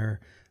laying there.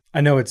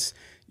 I know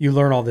you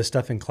learn all this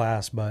stuff in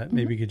class, but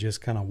maybe you could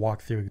just kind of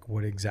walk through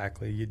what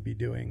exactly you'd be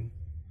doing.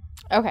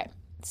 Okay.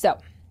 So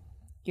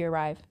you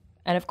arrive.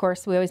 And of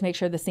course, we always make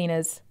sure the scene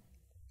is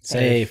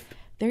Safe.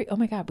 oh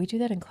my God, we do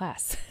that in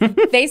class.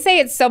 They say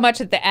it's so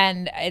much at the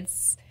end. I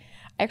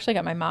actually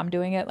got my mom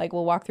doing it. Like,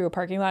 we'll walk through a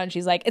parking lot and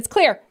she's like, it's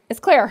clear. It's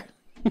clear.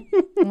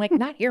 I'm like,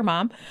 not here,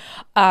 Mom.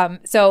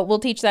 So we'll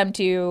teach them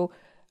to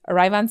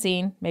arrive on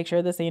scene, make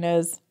sure the scene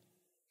is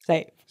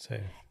safe.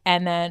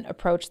 And then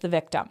approach the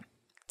victim.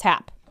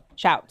 Tap,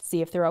 shout,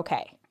 see if they're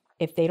okay.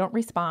 If they don't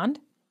respond,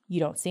 you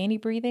don't see any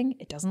breathing,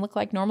 it doesn't look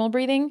like normal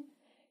breathing,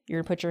 you're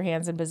going to put your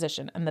hands in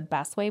position. And the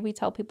best way we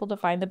tell people to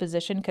find the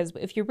position, because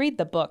if you read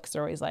the books,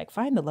 they're always like,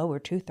 find the lower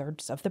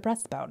 2/3 of the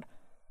breastbone.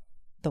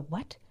 The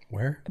what?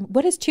 Where?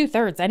 What is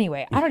 2/3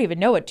 anyway? I don't even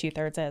know what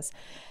 2/3 is.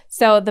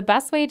 So the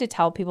best way to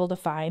tell people to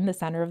find the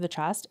center of the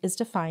chest is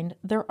to find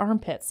their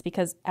armpits,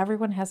 because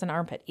everyone has an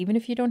armpit. Even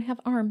if you don't have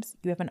arms,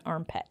 you have an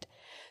armpit.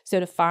 So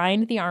to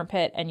find the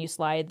armpit, and you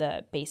slide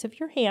the base of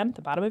your hand,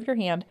 the bottom of your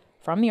hand,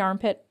 from the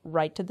armpit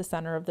right to the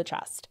center of the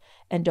chest.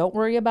 And don't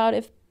worry about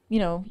if,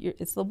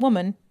 it's the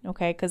woman,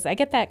 okay? Because I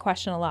get that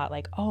question a lot,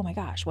 like, oh my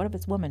gosh, what if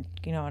it's woman,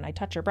 and I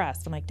touch her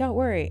breast? I'm like, don't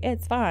worry,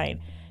 it's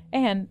fine.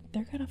 And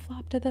they're going to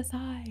flop to the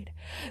side.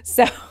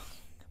 So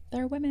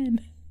they're women.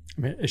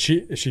 I mean,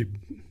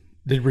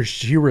 did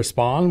she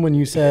respond when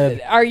you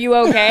said, are you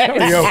okay?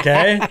 Are you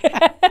okay?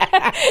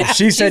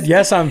 She said,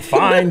 yes, I'm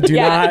fine. Do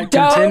not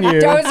continue.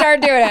 Don't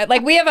start doing it.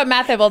 Like, we have a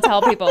method we'll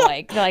tell people,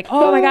 they're like,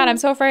 oh my God, I'm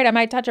so afraid I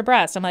might touch a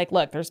breast. I'm like,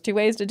 look, there's 2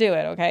 ways to do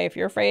it, okay? If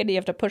you're afraid you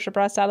have to push a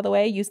breast out of the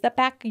way, use the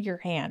back of your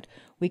hand.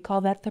 We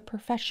call that the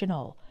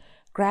professional.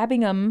 Grabbing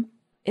them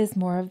is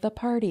more of the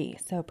party.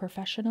 So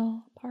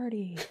professional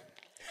party.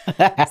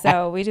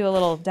 So we do a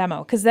little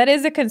demo, because that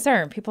is a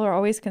concern. People are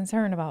always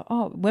concerned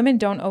about, women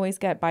don't always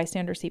get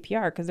bystander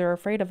CPR because they're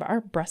afraid of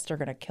our breasts are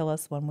going to kill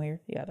us one way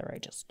or the other. I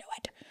just know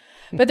it.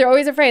 But they're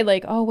always afraid,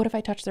 like, what if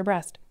I touch their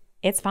breast?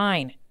 It's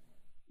fine.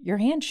 Your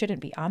hand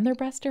shouldn't be on their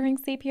breast during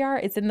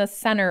CPR. It's in the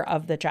center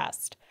of the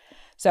chest.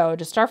 So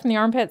just start from the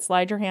armpit,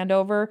 slide your hand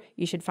over.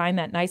 You should find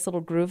that nice little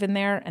groove in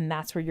there, and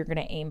that's where you're going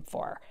to aim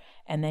for.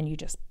 And then you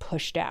just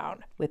push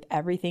down with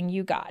everything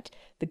you got.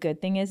 The good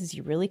thing is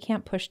you really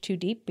can't push too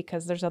deep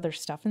because there's other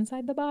stuff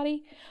inside the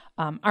body.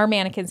 Our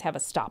mannequins have a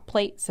stop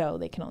plate, so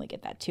they can only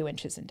get that 2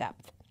 inches in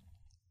depth.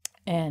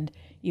 And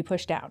you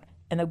push down.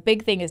 And the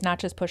big thing is not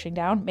just pushing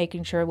down,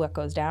 making sure what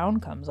goes down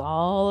comes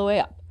all the way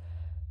up.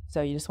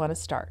 So you just want to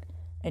start,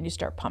 and you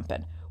start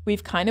pumping.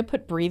 We've kind of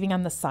put breathing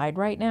on the side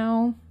right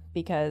now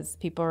because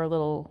people are a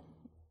little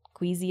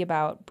queasy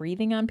about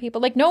breathing on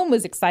people. Like, no one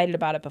was excited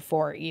about it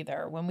before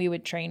either. When we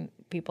would train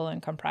people in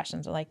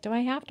compressions, they're like, do I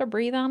have to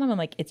breathe on them? I'm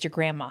like, it's your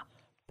grandma.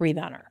 Breathe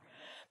on her.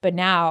 But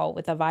now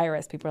with the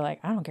virus, people are like,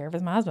 I don't care if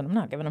it's my husband. I'm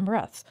not giving him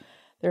breaths.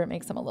 There, it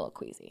makes them a little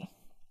queasy.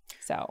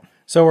 So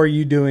are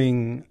you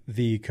doing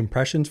the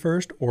compressions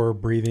first or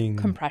breathing?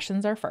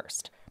 Compressions are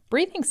first.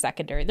 Breathing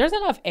secondary. There's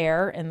enough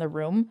air in the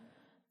room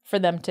for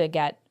them to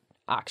get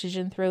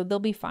oxygen through. They'll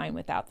be fine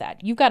without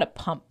that. You've got to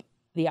pump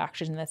the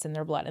oxygen that's in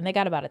their blood, and they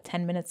got about a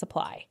 10-minute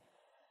supply.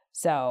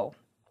 So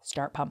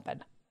start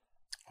pumping.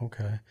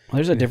 Okay. Well,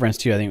 there's a difference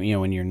too. I think,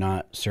 when you're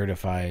not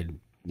certified,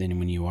 then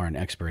when you are an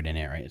expert in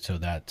it, right? So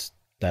that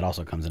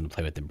also comes into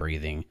play with the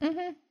breathing.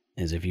 Mm-hmm.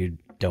 Is if you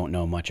don't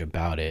know much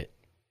about it,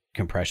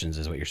 compressions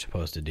is what you're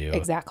supposed to do.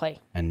 Exactly.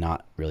 And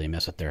not really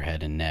mess with their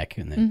head and neck.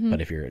 And then, but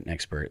if you're an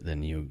expert,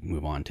 then you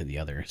move on to the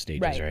other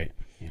stages, right?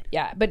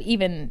 Yeah. But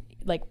even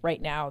like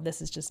right now,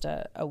 this is just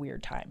a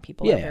weird time.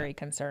 People are very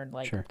concerned.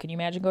 Like, Can you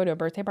imagine going to a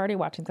birthday party,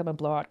 watching someone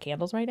blow out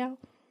candles right now?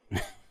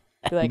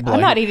 You're like,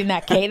 I'm not eating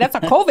that cake. That's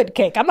a COVID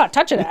cake. I'm not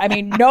touching it. I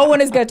mean, no one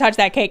is going to touch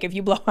that cake if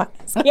you blow out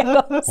these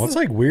candles. Well, it's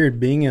like weird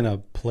being in a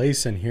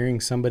place and hearing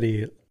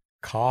somebody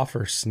cough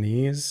or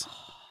sneeze.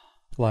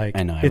 Like,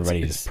 I know,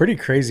 it's pretty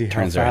crazy how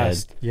turns their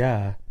fast. head.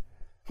 Yeah.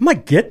 I'm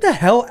like, get the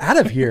hell out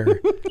of here.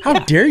 How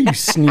dare you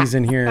sneeze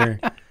in here,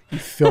 you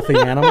filthy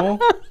animal.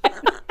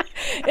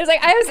 It's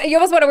like, you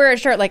almost want to wear a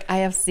shirt like, I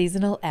have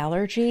seasonal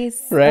allergies.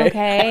 Right.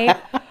 Okay.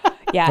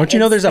 Yeah. Don't you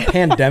know there's a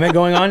pandemic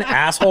going on,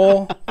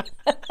 asshole?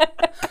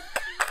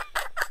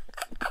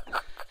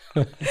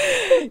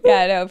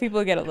 Yeah, no,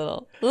 people get a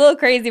little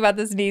crazy about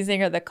the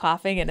sneezing or the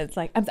coughing, and it's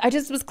like,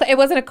 it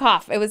wasn't a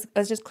cough. I was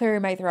just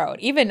clearing my throat.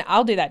 Even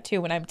I'll do that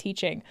too when I'm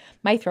teaching.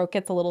 My throat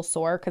gets a little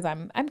sore because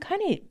I'm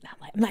kind of,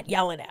 I'm not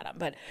yelling at them,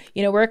 but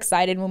we're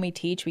excited when we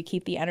teach. We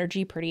keep the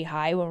energy pretty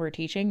high when we're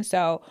teaching,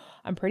 so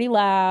I'm pretty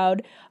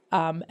loud,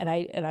 and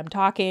I'm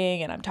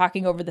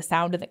talking over the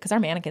sound of it because our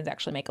mannequins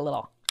actually make a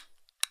little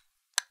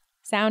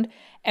sound.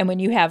 And when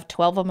you have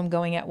 12 of them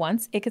going at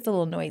once, it gets a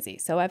little noisy.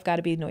 So I've got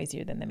to be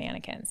noisier than the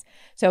mannequins.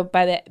 So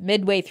by the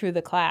midway through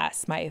the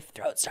class, my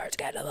throat starts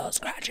getting a little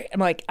scratchy. I'm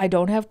like, I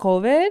don't have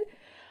COVID.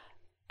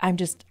 I'm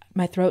just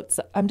going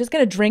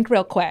to drink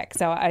real quick.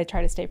 So I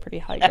try to stay pretty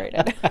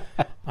hydrated.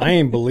 I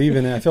ain't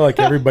believing it. I feel like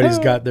everybody's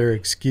got their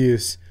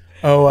excuse.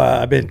 Oh,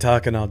 I've been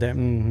talking all day. Yeah,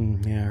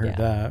 I heard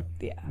that.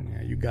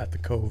 Yeah, you got the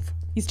cove.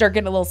 You start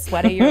getting a little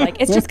sweaty. You're like,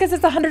 it's just because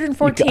it's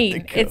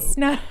 114. It's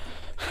not.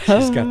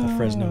 She's got the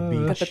Fresno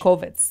Beach. Got the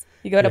COVIDs.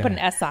 You got to put an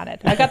S on it.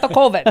 I got the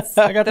COVIDs.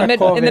 I got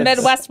COVIDs. In the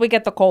Midwest, we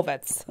get the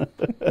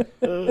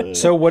COVIDs.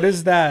 So what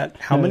is that?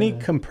 How many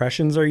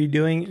compressions are you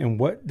doing? And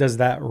what does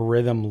that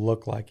rhythm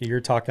look like?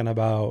 You're talking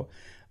about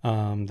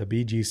the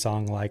Bee Gees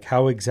song. Like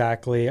how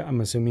exactly,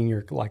 I'm assuming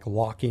you're like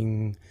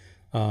locking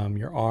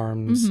your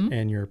arms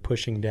and you're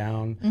pushing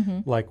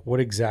down. Like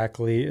what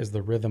exactly is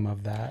the rhythm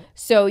of that?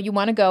 So you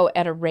want to go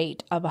at a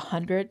rate of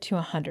 100 to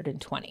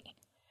 120.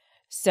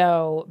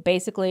 So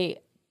basically,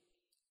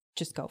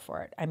 just go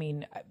for it. I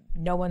mean,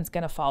 no one's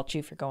going to fault you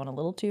if you're going a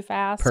little too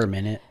fast. Per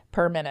minute.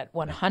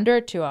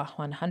 100 to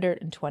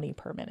 120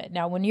 per minute.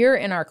 Now, when you're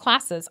in our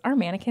classes, our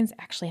mannequins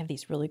actually have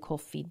these really cool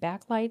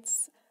feedback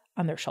lights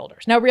on their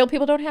shoulders. Now, real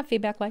people don't have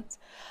feedback lights,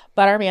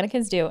 but our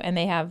mannequins do, and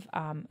they have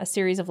a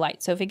series of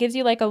lights. So if it gives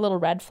you like a little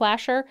red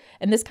flasher,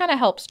 and this kind of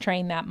helps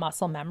train that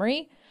muscle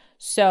memory.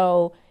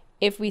 So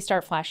if we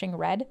start flashing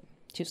red,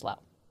 too slow.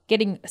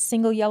 Getting a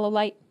single yellow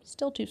light,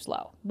 still too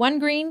slow. 1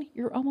 green,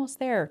 you're almost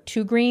there.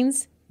 2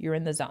 greens, you're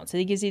in the zone. So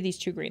he gives you these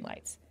 2 green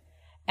lights.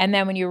 And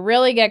then when you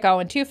really get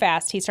going too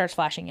fast, he starts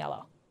flashing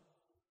yellow.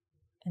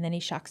 And then he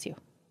shocks you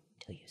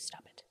until you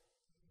stop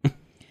it.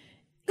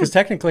 Because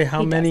technically,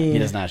 how many He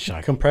does not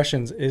shock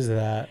compressions is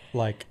that?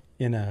 Like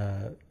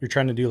you're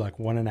trying to do like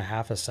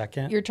 1.5 a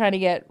second? You're trying to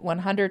get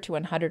 100 to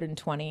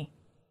 120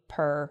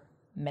 per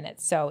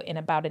minute. So in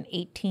about an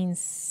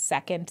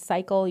 18-second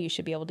cycle, you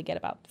should be able to get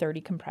about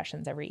 30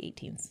 compressions every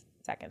 18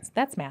 seconds.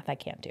 That's math I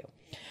can't do.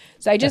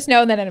 So I just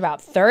know that in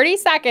about 30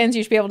 seconds,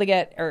 you should be able to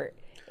get, or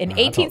in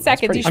 18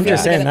 seconds, you should be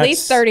able to get at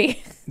least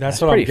 30.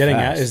 That's what I'm getting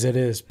at, is it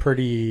is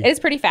pretty... It is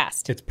pretty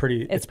fast. It's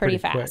pretty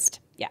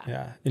fast. Quick. Yeah.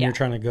 Yeah. And you're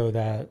trying to go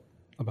that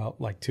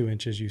about like 2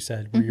 inches, you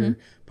said, where you're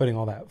putting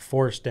all that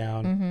force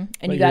down.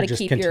 And you got to just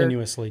keep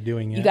continuously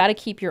doing it. You got to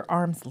keep your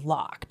arms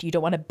locked. You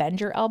don't want to bend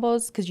your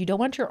elbows because you don't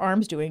want your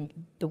arms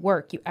doing the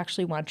work. You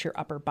actually want your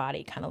upper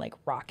body kind of like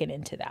rocking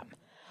into them.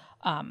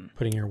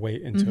 Putting your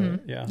weight into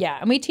it. Yeah. Yeah.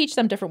 And we teach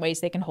them different ways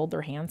they can hold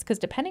their hands because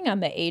depending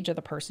on the age of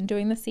the person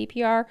doing the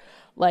CPR,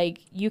 like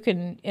you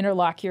can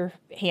interlock your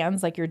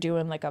hands like you're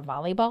doing like a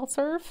volleyball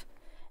serve.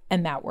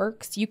 And that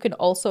works. You can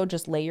also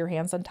just lay your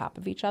hands on top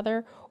of each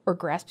other or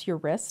grasp your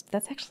wrist.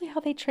 That's actually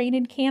how they train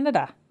in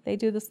Canada. They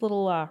do this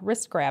little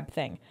wrist grab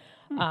thing.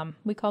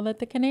 We call that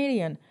the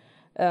Canadian.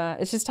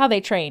 It's just how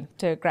they train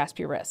to grasp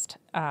your wrist.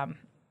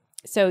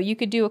 So you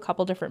could do a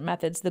couple different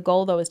methods. The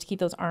goal, though, is to keep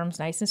those arms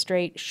nice and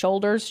straight.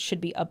 Shoulders should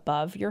be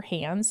above your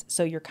hands.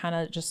 So you're kind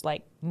of just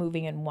like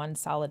moving in one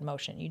solid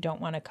motion. You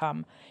don't want to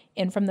come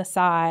in from the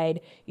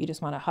side. You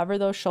just want to hover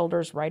those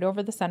shoulders right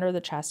over the center of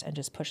the chest and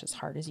just push as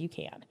hard as you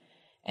can.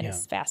 And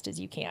as fast as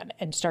you can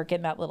and start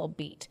getting that little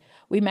beat.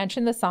 We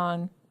mentioned the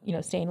song,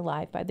 Staying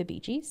Alive by the Bee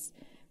Gees,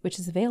 which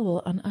is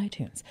available on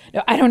iTunes.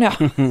 No, I don't know.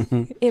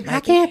 I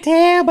can't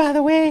tell, by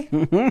the way.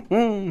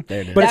 There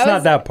it is. But it's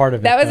not that part of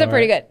it. That was a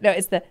pretty good. No,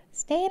 it's the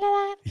Staying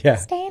Alive. Yeah.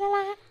 Staying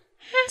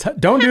Alive.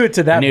 Don't do it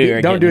to that.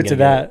 Don't do it to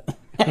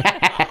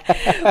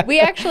that.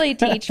 We actually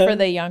teach for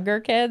the younger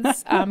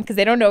kids because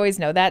they don't always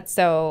know that.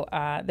 So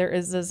there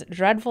is this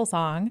dreadful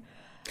song.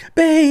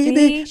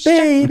 Baby.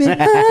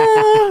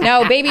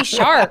 No, Baby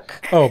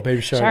Shark. Oh,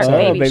 Baby Shark.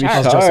 Baby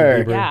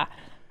Shark. Yeah.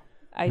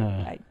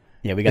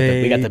 Yeah, we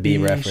got the bee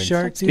reference.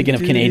 Shark, speaking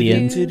of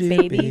Canadians,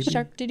 Baby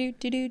Shark,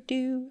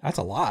 do. That's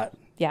a lot.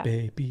 Yeah.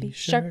 Baby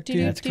Shark,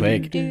 do. That's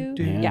quick.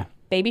 Yeah.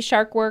 Baby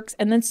Shark works,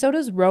 and then so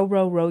does Row,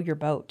 Row, Row Your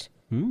Boat.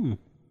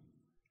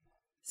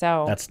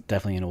 So that's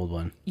definitely an old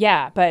one.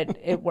 Yeah, but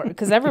it works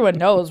because everyone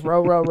knows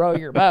Row, Row, Row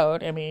Your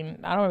Boat. I mean,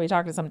 I don't want to be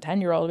talking to some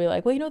 10-year-old and be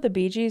like, well, the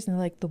Bee Gees, and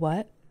they're like, the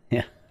what?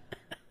 Yeah.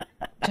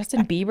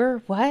 Justin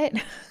Bieber? What?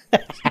 Is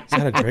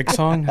that a Drake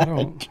song? I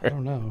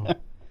don't know.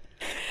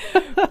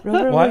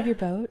 Row your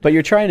boat. But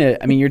you're trying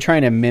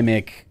to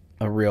mimic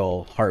a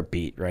real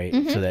heartbeat, right?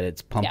 So that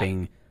it's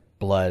pumping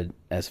blood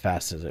as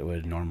fast as it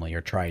would normally,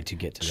 or try to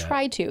get to that.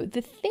 Try to.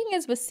 The thing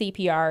is with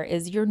CPR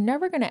is you're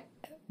never going to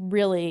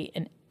really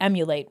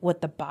emulate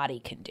what the body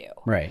can do.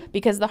 Right.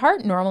 Because the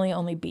heart normally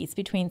only beats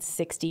between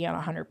 60 and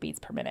 100 beats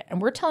per minute.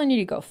 And we're telling you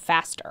to go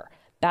faster.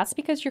 That's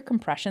because your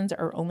compressions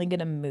are only going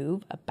to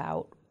move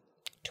about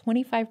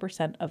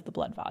 25% of the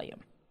blood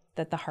volume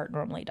that the heart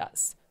normally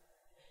does.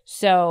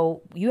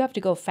 So you have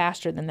to go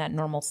faster than that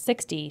normal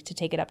 60 to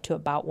take it up to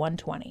about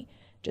 120,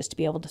 just to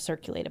be able to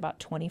circulate about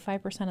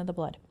 25% of the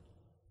blood.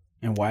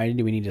 And why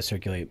do we need to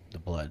circulate the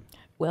blood?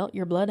 Well,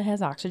 your blood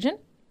has oxygen,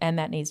 and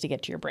that needs to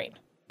get to your brain.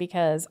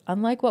 Because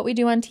unlike what we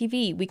do on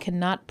TV, we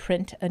cannot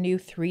print a new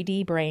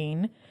 3D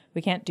brain.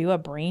 We can't do a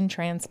brain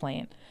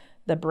transplant.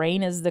 The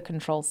brain is the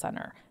control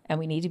center, and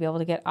we need to be able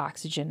to get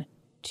oxygen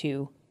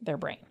to their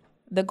brain.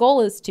 The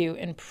goal is to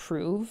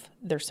improve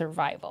their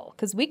survival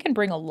because we can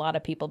bring a lot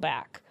of people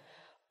back,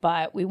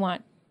 but we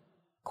want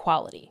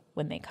quality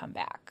when they come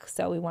back.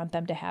 So we want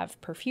them to have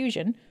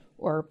perfusion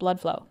or blood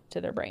flow to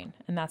their brain.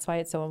 And that's why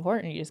it's so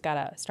important. You just got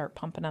to start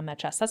pumping on that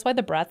chest. That's why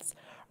the breaths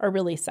are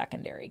really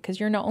secondary, because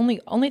you're not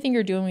only thing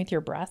you're doing with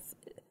your breaths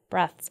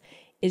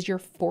is you're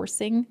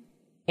forcing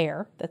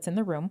air that's in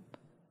the room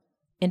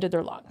into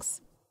their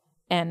lungs.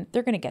 And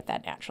they're going to get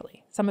that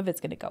naturally. Some of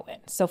it's going to go in.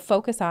 So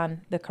focus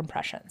on the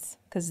compressions,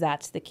 because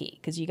that's the key,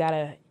 because you got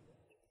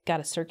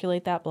to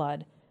circulate that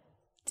blood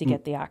to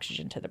get the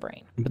oxygen to the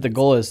brain. But the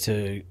goal is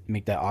to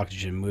make that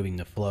oxygen moving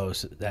the flow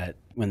so that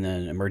when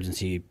the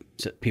emergency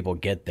people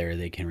get there,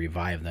 they can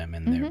revive them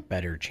and they're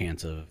better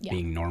chance of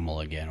being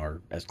normal again,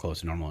 or as close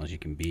to normal as you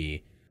can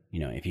be. You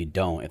know,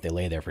 if they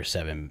lay there for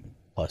 7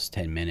 plus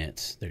 10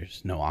 minutes,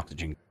 there's no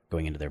oxygen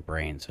going into their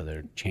brain. So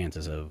their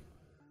chances of,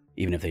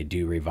 even if they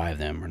do revive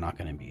them, are not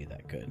going to be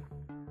that good.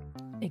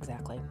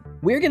 Exactly.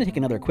 We're going to take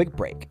another quick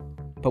break.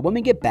 But when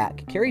we get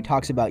back, Kerrie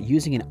talks about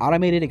using an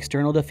automated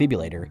external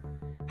defibrillator,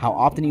 how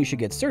often you should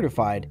get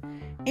certified,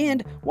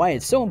 and why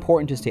it's so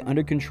important to stay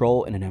under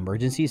control in an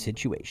emergency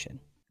situation.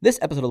 This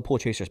episode of the Pool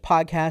Chasers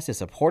podcast is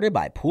supported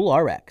by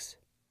PoolRx.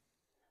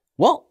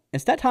 Well,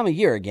 it's that time of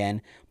year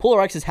again.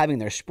 PoolRx is having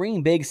their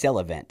Spring Big Sale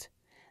event.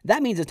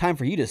 That means it's time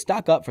for you to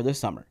stock up for the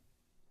summer.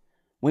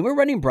 When we're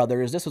running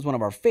Brothers, this was one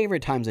of our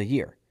favorite times of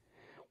year.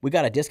 We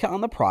got a discount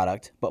on the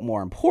product, but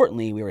more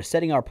importantly, we were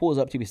setting our pools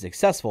up to be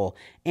successful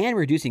and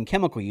reducing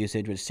chemical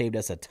usage, which saved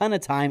us a ton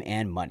of time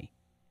and money.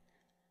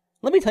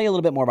 Let me tell you a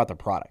little bit more about the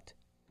product.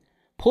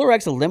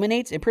 PoolRx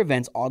eliminates and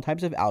prevents all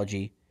types of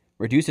algae,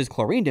 reduces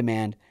chlorine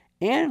demand,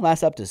 and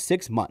lasts up to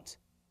 6 months.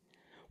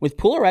 With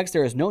PoolRx,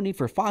 there is no need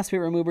for phosphate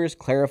removers,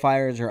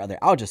 clarifiers, or other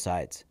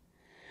algicides.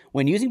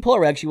 When using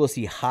PoolRx, you will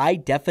see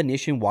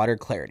high-definition water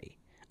clarity.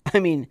 I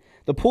mean,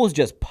 the pools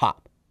just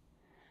pop.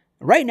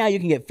 Right now, you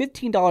can get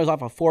 $15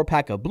 off a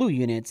 4-pack of blue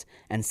units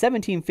and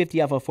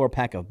 $17.50 off a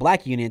 4-pack of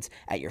black units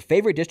at your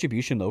favorite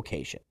distribution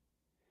location.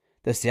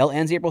 The sale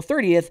ends April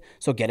 30th,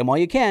 so get them while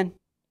you can.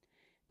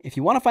 If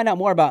you want to find out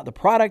more about the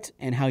product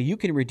and how you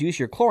can reduce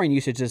your chlorine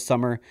usage this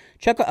summer,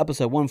 check out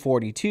episode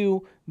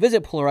 142,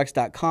 visit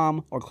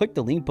PoolRx.com, or click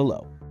the link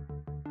below.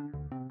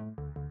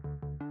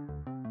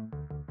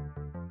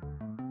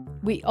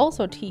 We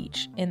also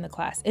teach in the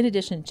class, in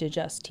addition to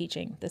just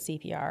teaching the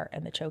CPR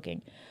and the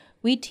choking,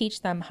 we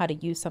teach them how to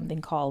use something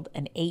called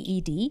an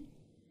AED,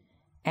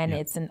 and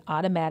it's an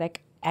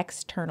automatic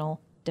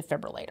external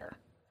defibrillator.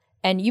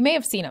 And you may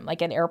have seen them,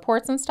 like in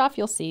airports and stuff,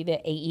 you'll see the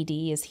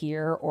AED is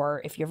here,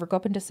 or if you ever go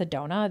up into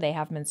Sedona, they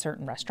have them in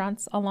certain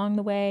restaurants along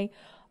the way.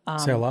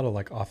 See a lot of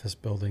like office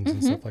buildings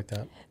and stuff like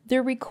that.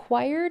 They're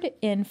required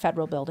in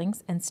federal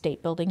buildings and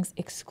state buildings,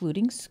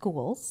 excluding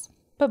schools,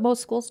 but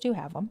most schools do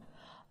have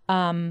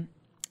them.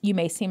 You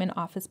may see them in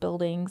office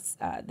buildings.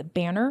 The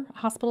Banner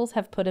hospitals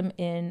have put them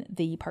in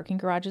the parking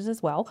garages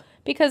as well,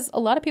 because a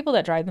lot of people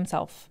that drive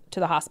themselves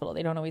to the hospital,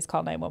 they don't always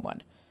call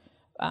 911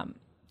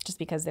 just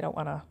because they don't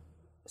want to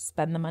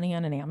spend the money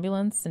on an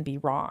ambulance and be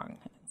wrong.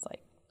 It's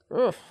like,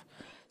 ugh.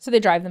 So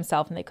they drive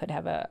themselves, and they could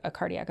have a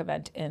cardiac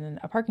event in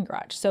a parking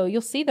garage. So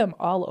you'll see them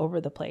all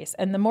over the place.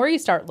 And the more you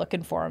start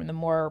looking for them, the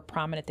more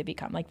prominent they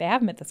become. Like they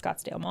have them at the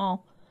Scottsdale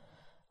Mall.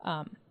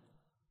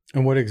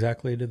 And what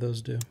exactly do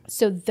those do?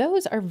 So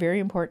those are very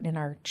important in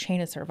our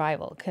chain of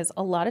survival, because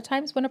a lot of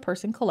times when a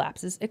person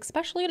collapses,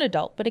 especially an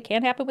adult, but it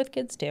can happen with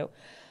kids too,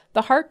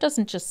 the heart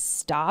doesn't just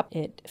stop,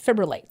 it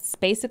fibrillates.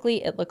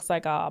 Basically, it looks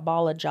like a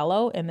ball of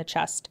jello in the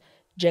chest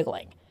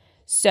jiggling.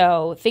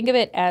 So think of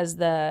it as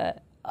the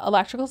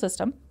electrical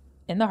system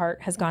in the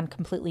heart has gone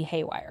completely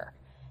haywire.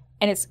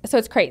 And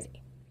it's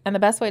crazy. And the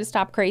best way to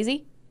stop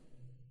crazy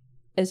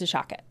is to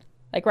shock it.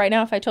 Like right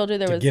now, if I told you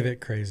to give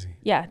it crazy.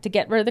 Yeah, to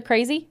get rid of the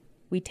crazy,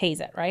 we tase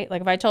it, right?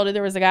 Like if I told you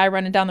there was a guy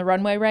running down the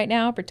runway right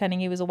now pretending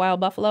he was a wild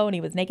buffalo and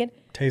he was naked.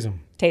 Tase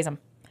him. Tase him.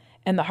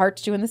 And the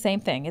heart's doing the same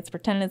thing. It's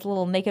pretending it's a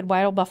little naked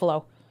wild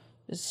buffalo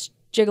just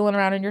jiggling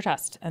around in your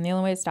chest. And the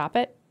only way to stop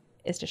it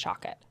is to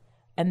shock it.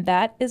 And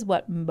that is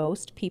what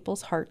most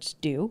people's hearts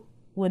do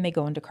when they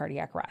go into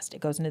cardiac arrest.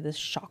 It goes into this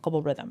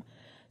shockable rhythm.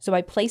 So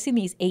by placing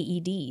these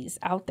AEDs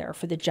out there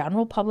for the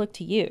general public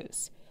to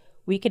use,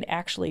 we can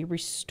actually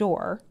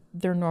restore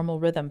their normal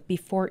rhythm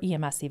before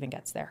EMS even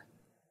gets there.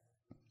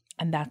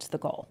 And that's the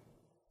goal.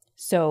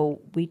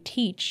 So we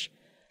teach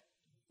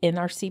in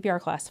our CPR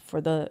class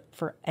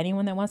for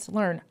anyone that wants to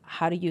learn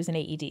how to use an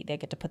AED. They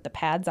get to put the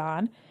pads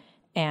on,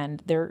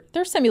 and they're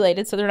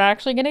simulated, so they're not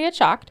actually going to get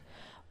shocked.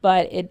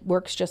 But it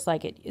works just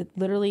like it. It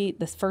literally,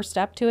 the first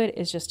step to it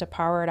is just to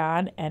power it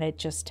on, and it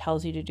just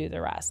tells you to do the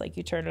rest. Like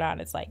you turn it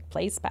on, it's like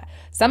place pad.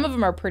 Some of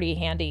them are pretty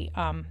handy.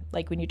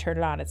 Like when you turn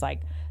it on, it's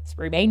like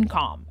remain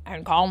calm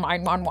and call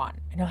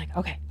 911. And you're like,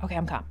 okay,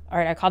 I'm calm. All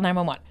right, I called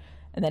 911.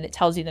 And then it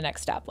tells you the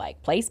next step,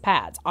 like place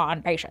pads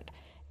on patient.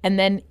 And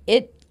then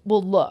it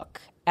will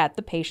look at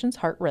the patient's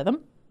heart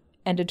rhythm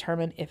and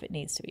determine if it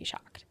needs to be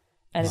shocked.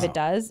 And if it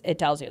does, it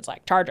tells you it's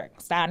like charging,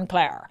 stand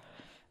clear.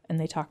 And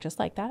they talk just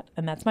like that.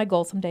 And that's my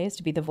goal someday, is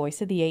to be the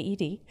voice of the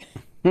AED.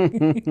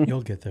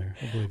 You'll get there.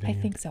 I believe in you.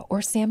 I think so.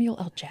 Or Samuel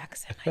L.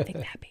 Jackson. I think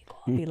that'd be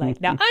cool. I'd be like,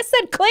 now I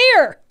said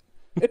clear.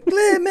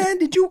 Clear, man.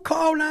 Did you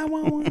call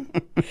 911?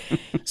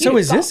 So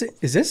is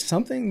this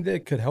something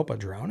that could help a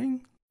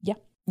drowning? Yeah.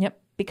 Yep.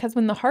 Because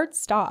when the heart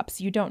stops,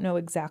 you don't know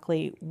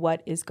exactly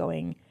what is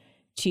going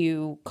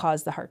to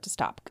cause the heart to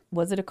stop.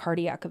 Was it a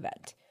cardiac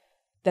event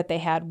that they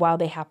had while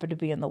they happened to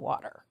be in the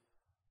water?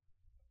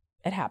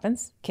 It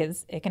happens.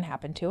 Kids, it can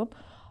happen to them.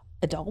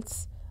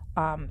 Adults.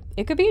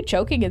 It could be a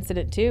choking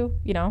incident too.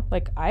 You know,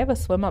 like I have a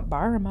swim up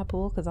bar in my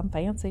pool because I'm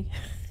fancy.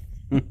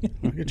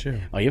 Look at you.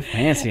 Oh, you're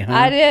fancy, huh?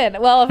 I did.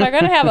 Well, if I'm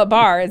going to have a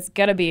bar, it's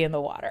going to be in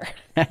the water.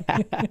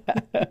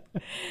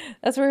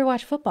 That's where we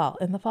watch football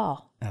in the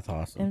fall. That's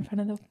awesome. In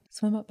front of the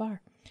swim up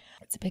bar.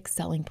 It's a big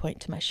selling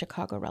point to my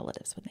Chicago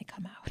relatives when they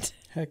come out.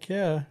 Heck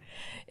yeah.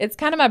 It's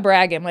kind of my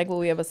bragging. Like, well,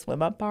 we have a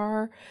swim up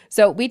bar.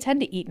 So we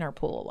tend to eat in our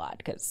pool a lot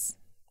because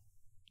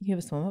you have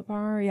a swim up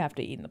bar, you have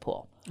to eat in the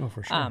pool. Oh,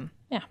 for sure.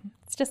 Yeah,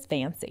 it's just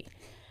fancy.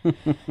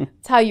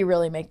 It's how you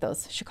really make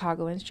those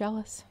Chicagoans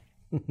jealous.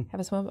 Have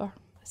a swim up bar.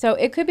 So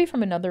it could be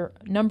from another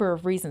number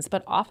of reasons,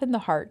 but often the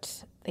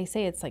heart, they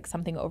say it's like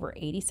something over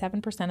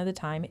 87% of the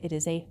time, it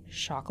is a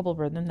shockable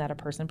rhythm that a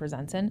person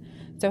presents in.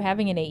 So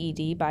having an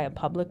AED by a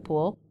public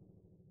pool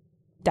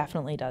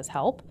definitely does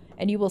help,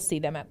 and you will see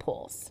them at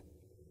pools.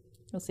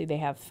 You'll see they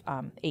have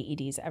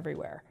AEDs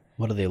everywhere.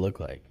 What do they look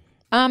like?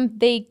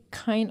 They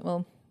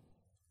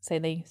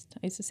I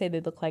used to say they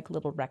look like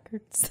little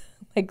records,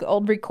 like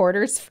old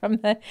recorders from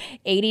the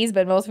 80s,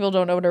 but most people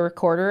don't know what a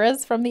recorder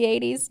is from the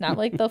 80s. Not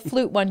like the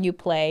flute one you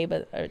play,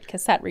 but a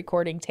cassette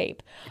recording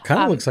tape. It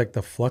kind of looks like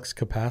the flux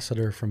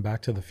capacitor from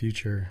Back to the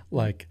Future,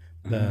 like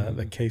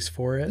the case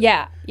for it.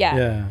 Yeah.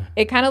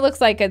 It kind of looks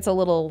like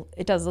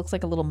looks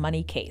like a little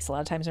money case. A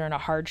lot of times they're in a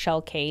hard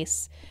shell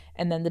case,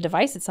 and then the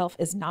device itself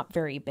is not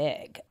very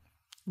big.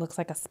 Looks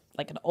like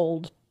an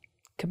old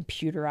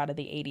computer out of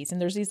the 80s, and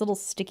there's these little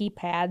sticky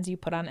pads you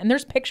put on, and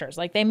there's pictures.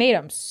 Like, they made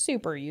them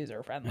super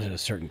user friendly. Is it a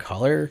certain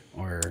color,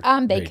 or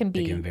they can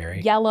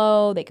vary.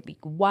 Yellow, they could be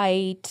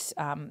white.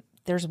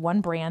 There's one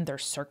brand, they're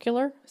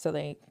circular, so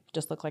they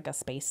just look like a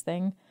space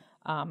thing,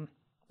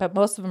 but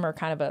most of them are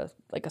kind of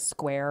a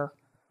square.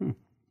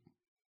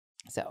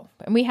 So,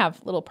 and we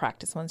have little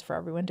practice ones for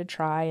everyone to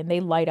try, and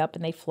they light up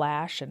and they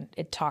flash, and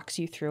it talks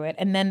you through it.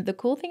 And then the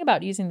cool thing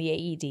about using the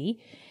AED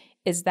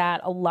is that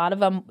a lot of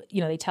them,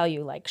 they tell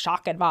you like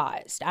shock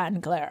advised,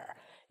 stand clear,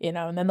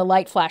 and then the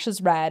light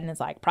flashes red and it's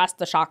like, press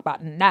the shock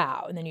button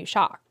now. And then you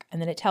shock,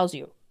 and then it tells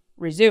you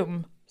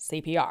resume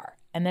CPR.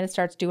 And then it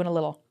starts doing a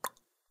little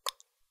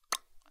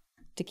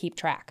to keep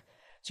track.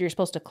 So you're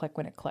supposed to click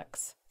when it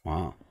clicks.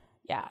 Wow.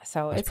 Yeah.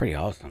 So it's pretty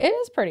awesome. It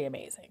is pretty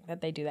amazing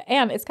that they do that.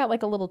 And it's got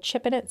like a little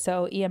chip in it.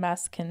 So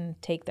EMS can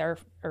take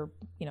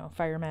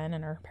firemen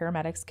and our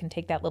paramedics can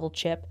take that little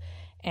chip,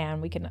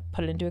 and we can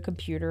put it into a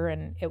computer,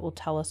 and it will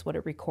tell us what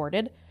it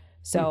recorded.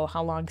 So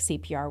how long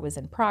CPR was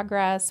in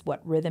progress,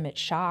 what rhythm it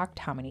shocked,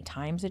 how many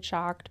times it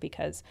shocked,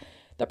 because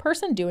the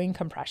person doing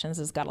compressions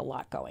has got a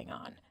lot going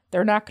on.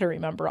 They're not going to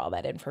remember all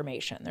that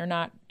information. They're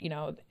not,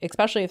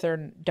 especially if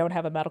they don't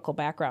have a medical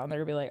background,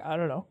 they're going to be like, I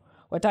don't know,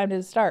 what time did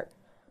it start?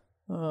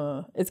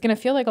 It's going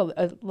to feel like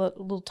a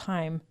little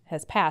time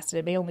has passed.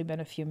 It may only been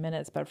a few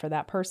minutes, but for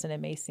that person, it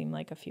may seem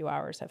like a few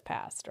hours have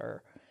passed,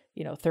 or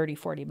 30,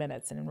 40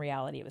 minutes. And in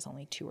reality, it was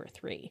only 2 or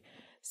 3.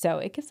 So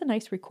it gives a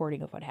nice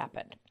recording of what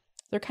happened.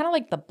 They're kind of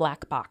like the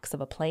black box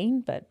of a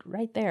plane, but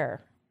right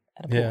there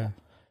at a pool. Yeah.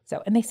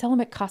 So, and they sell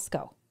them at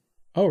Costco.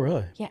 Oh,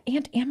 really? Yeah.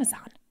 And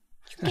Amazon.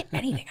 You can get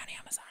anything on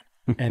Amazon.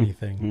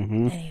 Anything.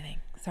 Mm-hmm. Anything.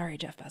 Sorry,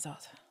 Jeff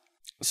Bezos.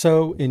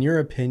 So in your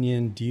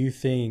opinion, do you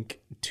think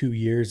 2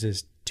 years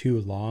is too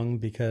long?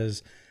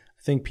 Because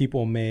I think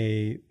people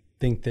may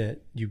think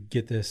that you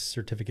get this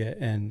certificate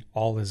and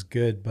all is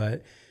good,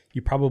 but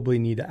you probably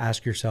need to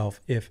ask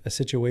yourself, if a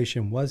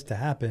situation was to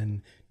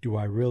happen, do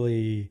I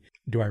really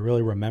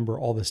remember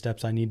all the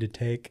steps I need to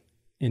take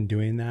in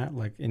doing that?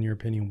 Like, in your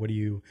opinion,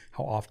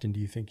 how often do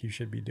you think you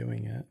should be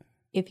doing it?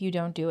 If you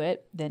don't do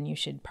it, then you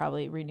should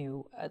probably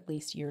renew at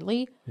least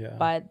yearly. Yeah.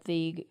 But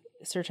the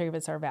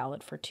certificates are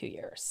valid for 2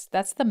 years.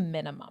 That's the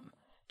minimum.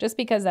 Just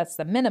because that's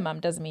the minimum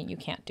doesn't mean you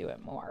can't do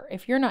it more.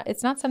 If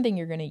it's not something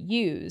you're going to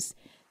use,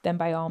 then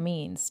by all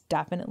means,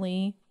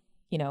 definitely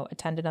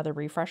attend another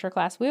refresher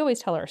class. We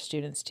always tell our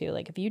students too,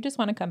 like, if you just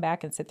want to come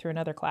back and sit through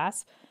another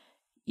class,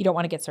 you don't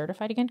want to get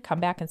certified again, come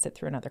back and sit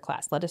through another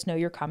class. Let us know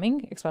you're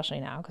coming, especially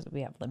now because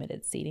we have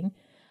limited seating.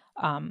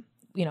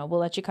 We'll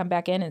let you come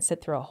back in and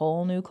sit through a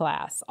whole new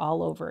class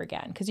all over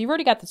again. Because you've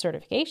already got the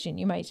certification,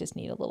 you might just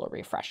need a little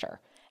refresher.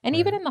 And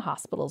even in the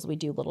hospitals, we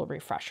do little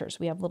refreshers.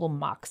 We have little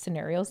mock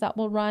scenarios that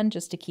we'll run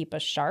just to keep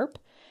us sharp,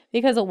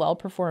 because a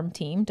well-performed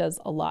team does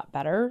a lot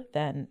better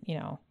than,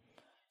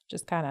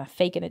 just kind of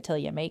faking it till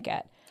you make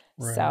it.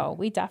 Right. So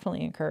we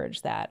definitely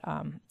encourage that.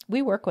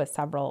 We work with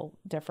several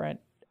different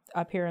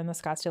up here in the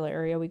Scottsdale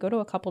area. We go to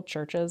a couple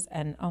churches,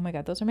 and oh my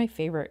God, those are my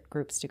favorite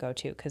groups to go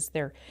to, because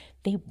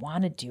they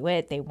want to do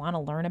it. They want to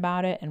learn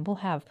about it. And we'll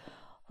have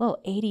little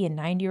 80 and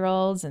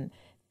 90-year-olds, and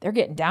they're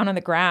getting down on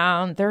the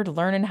ground. They're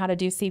learning how to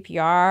do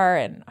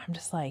CPR. And I'm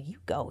just like, you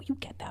go, you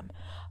get them.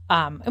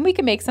 And we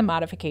can make some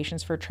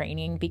modifications for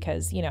training,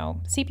 because,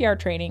 CPR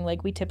training,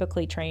 like, we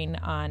typically train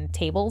on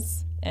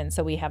tables. And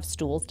so we have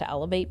stools to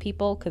elevate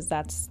people, because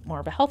that's more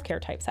of a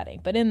healthcare type setting.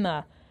 But in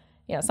the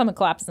someone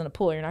collapses in a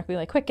pool, you're not gonna be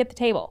like, quick, get the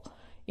table.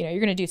 You're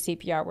going to do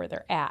CPR where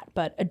they're at,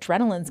 but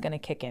adrenaline's going to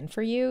kick in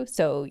for you.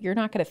 So you're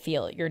not going to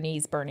feel your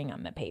knees burning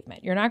on the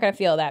pavement. You're not going to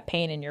feel that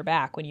pain in your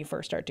back when you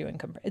first start doing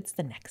it's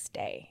the next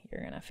day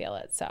you're going to feel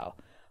it. So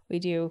we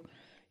do,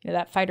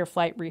 that fight or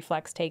flight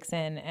reflex takes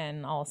in,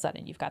 and all of a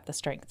sudden you've got the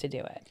strength to do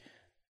it.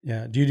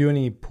 Yeah. Do you do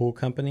any pool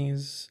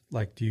companies?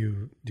 Like, do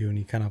you do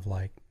any kind of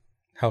like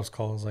house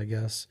calls, I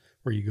guess,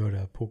 where you go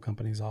to a pool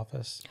company's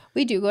office?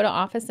 We do go to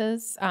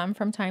offices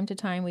from time to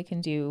time. We can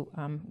do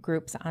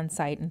groups on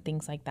site and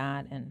things like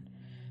that, and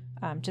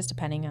just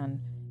depending on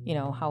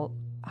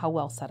how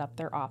well set up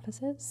their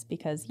office is,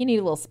 because you need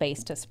a little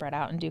space to spread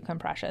out and do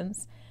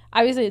compressions.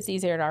 Obviously, it's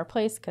easier at our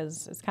place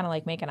because it's kind of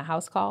like making a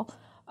house call.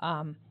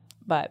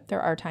 But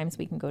there are times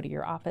we can go to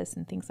your office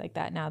and things like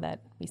that. Now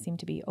that we seem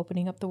to be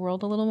opening up the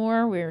world a little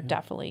more, we're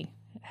definitely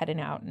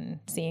heading out and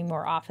seeing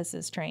more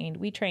offices trained.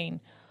 We train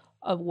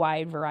a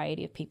wide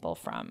variety of people,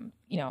 from,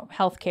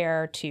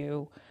 healthcare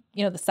to,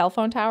 the cell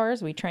phone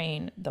towers. We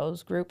train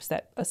those groups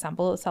that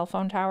assemble the cell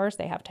phone towers.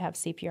 They have to have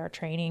CPR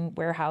training.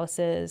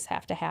 Warehouses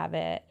have to have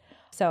it.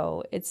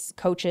 So it's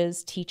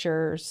coaches,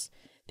 teachers,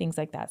 things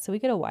like that. So we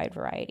get a wide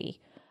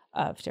variety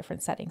of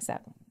different settings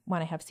that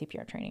want to have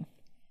CPR training.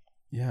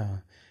 Yeah.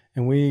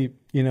 And we,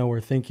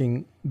 we're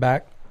thinking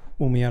back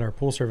when we had our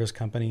pool service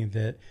company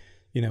that,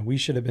 we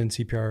should have been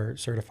CPR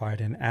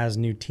certified. And as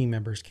new team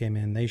members came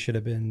in, they should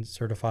have been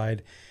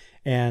certified.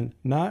 And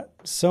not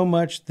so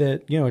much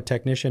that, a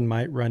technician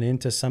might run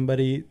into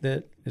somebody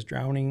that is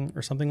drowning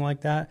or something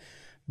like that,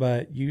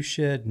 but you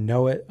should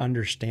know it,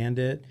 understand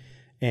it,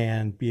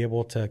 and be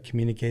able to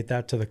communicate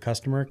that to the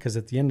customer. Because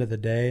at the end of the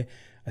day,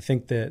 I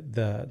think that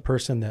the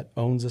person that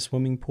owns a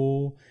swimming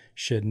pool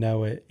should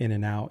know it in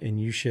and out, and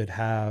you should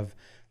have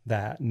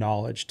that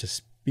knowledge to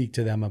speak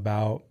to them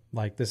about,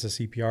 like, this is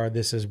CPR,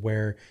 this is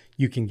where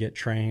you can get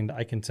trained.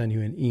 I can send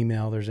you an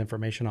email. There's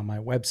information on my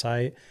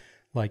website.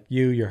 Like,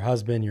 you, your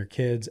husband, your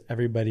kids,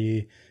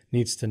 everybody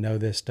needs to know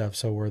this stuff,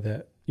 so we're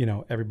that,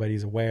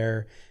 everybody's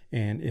aware.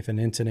 And if an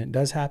incident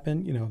does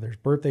happen, there's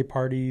birthday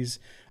parties,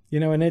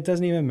 and it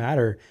doesn't even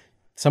matter.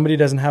 Somebody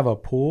doesn't have a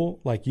pool,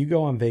 like, you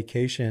go on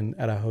vacation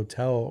at a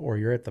hotel or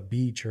you're at the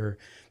beach, or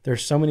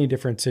there's so many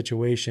different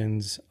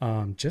situations,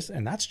 and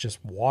that's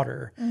just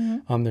water.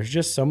 Mm-hmm. There's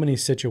just so many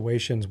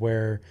situations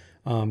where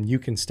you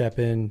can step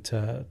in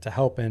to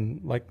help.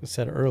 And like I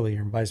said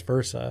earlier, and vice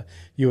versa,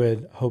 you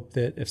would hope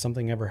that if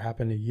something ever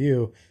happened to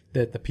you,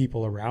 that the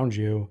people around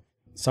you,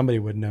 somebody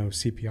would know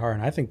CPR.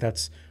 And I think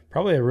that's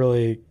probably a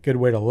really good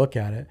way to look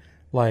at it.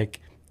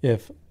 Like,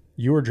 if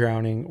you were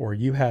drowning or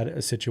you had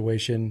a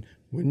situation,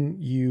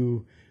 wouldn't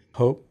you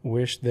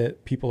wish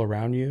that people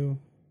around you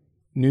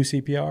knew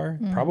CPR?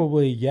 Mm-hmm.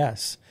 Probably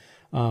yes.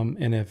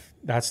 And if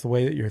that's the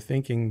way that you're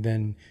thinking,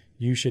 then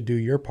you should do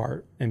your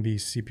part and be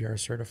CPR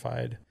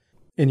certified.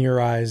 In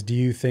your eyes, do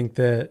you think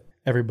that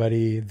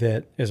everybody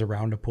that is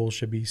around a pool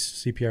should be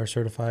CPR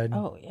certified?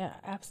 Oh, yeah,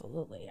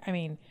 absolutely. I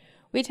mean,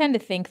 we tend to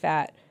think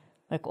that,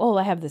 like, oh,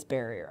 I have this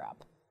barrier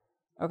up.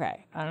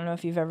 Okay, I don't know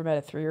if you've ever met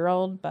a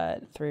 3-year-old,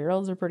 but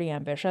 3-year-olds are pretty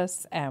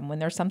ambitious. And when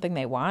there's something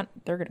they want,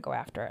 they're going to go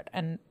after it.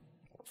 And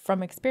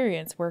from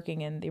experience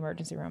working in the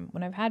emergency room,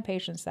 when I've had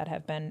patients that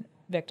have been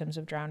victims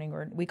of drowning,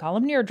 or we call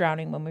them near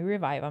drowning when we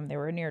revive them, they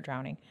were near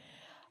drowning.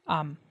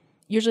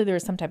 Usually there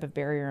is some type of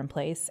barrier in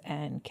place,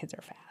 and kids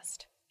are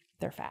fast.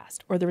 They're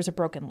fast. Or there was a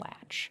broken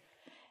latch.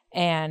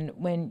 And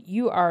when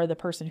you are the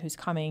person who's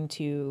coming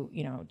to,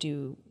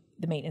 do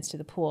the maintenance to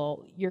the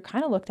pool, you're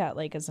kind of looked at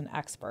like as an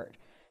expert.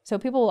 So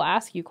people will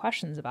ask you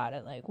questions about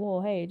it, like,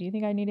 well, hey, do you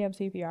think I need to have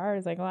CPR?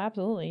 It's like, well,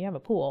 absolutely. You have a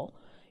pool.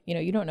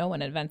 You don't know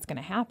when an event's going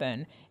to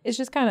happen. It's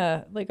just kind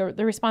of like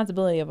the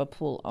responsibility of a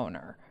pool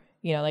owner.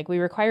 Like, we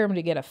require them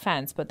to get a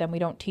fence, but then we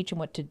don't teach them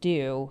what to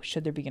do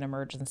should there be an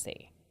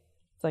emergency.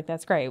 It's like,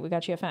 that's great. We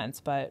got you a fence,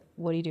 but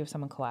what do you do if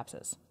someone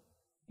collapses?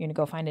 You're going to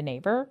go find a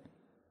neighbor?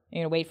 You're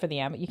going to wait for the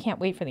ambulance? You can't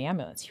wait for the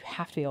ambulance. You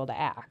have to be able to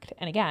act.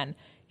 And again,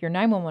 your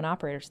 911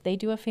 operators, they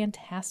do a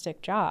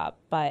fantastic job,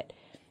 but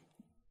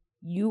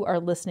you are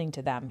listening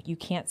to them. You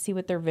can't see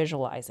what they're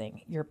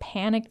visualizing. You're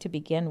panicked to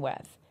begin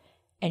with,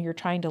 and you're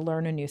trying to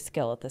learn a new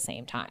skill at the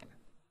same time.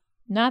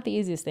 Not the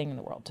easiest thing in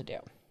the world to do.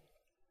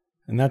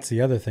 And that's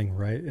the other thing,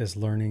 right, is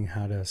learning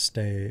how to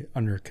stay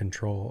under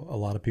control. A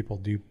lot of people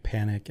do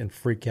panic and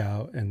freak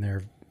out, and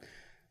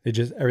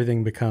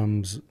everything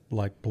becomes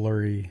like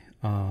blurry.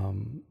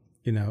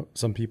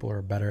 Some people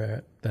are better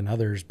at than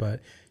others,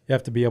 but you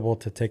have to be able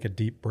to take a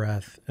deep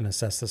breath and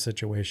assess the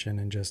situation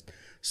and just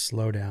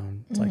slow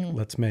down. It's like,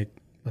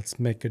 let's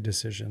make good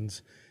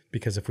decisions,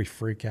 because if we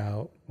freak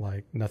out,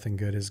 like, nothing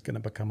good is going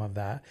to become of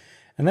that.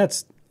 And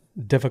that's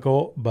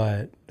difficult,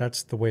 but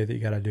that's the way that you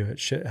got to do it.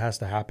 Shit has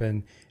to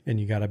happen, and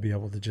you got to be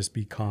able to just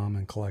be calm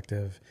and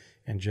collective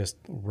and just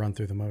run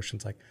through the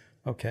motions. Like,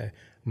 okay,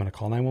 I'm going to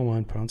call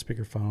 911, put on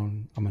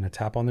speakerphone. I'm going to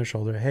tap on their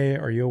shoulder. Hey,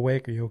 are you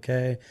awake? Are you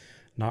okay?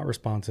 Not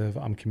responsive.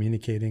 I'm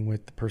communicating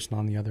with the person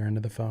on the other end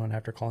of the phone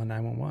after calling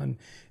 911,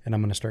 and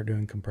I'm going to start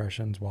doing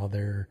compressions while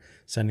they're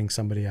sending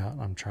somebody out.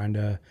 I'm trying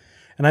to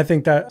And I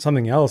think that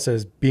something else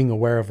is being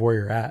aware of where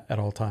you're at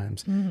all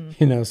times,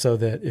 you know, so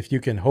that if you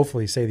can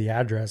hopefully say the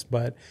address,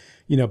 but,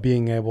 you know,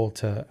 being able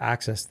to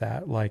access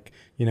that, like,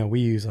 you know, we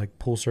use like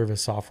pool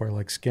service software,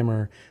 like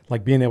Skimmer,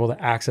 like being able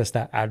to access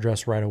that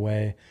address right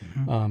away,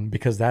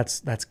 because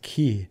that's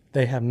key.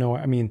 They have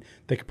I mean,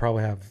 they could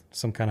probably have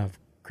some kind of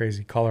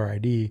crazy caller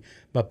ID,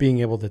 but being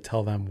able to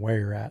tell them where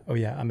you're at. Oh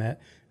yeah, I'm at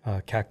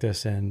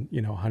Cactus and,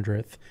 you know,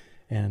 100th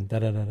and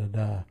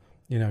da-da-da-da-da.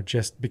 You know,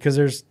 just because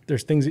there's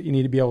things that you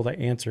need to be able to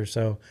answer.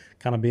 So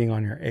kind of being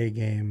on your A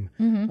game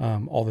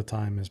all the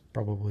time is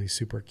probably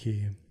super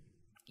key.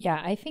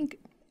 Yeah, I think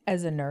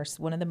as a nurse,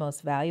 one of the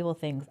most valuable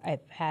things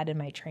I've had in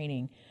my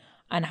training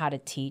on how to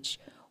teach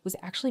was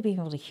actually being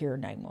able to hear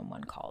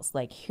 911 calls,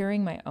 like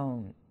hearing my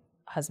own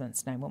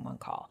husband's 911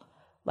 call,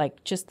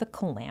 like just the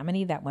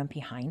calamity that went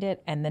behind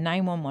it. And the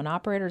 911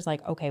 operator's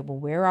like, okay, well,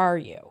 where are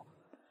you?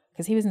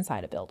 Because he was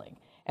inside a building.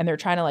 And they're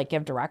trying to like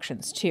give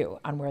directions too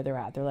on where they're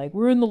at. They're like,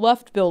 we're in the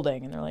left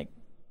building. And they're like,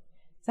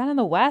 is that on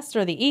the west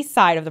or the east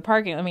side of the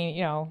parking? I mean,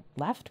 you know,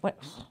 left, what?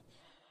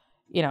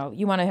 You know,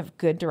 you want to have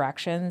good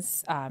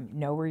directions,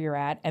 know where you're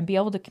at, and be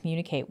able to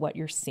communicate what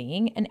you're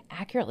seeing and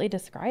accurately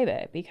describe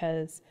it.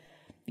 Because,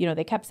 you know,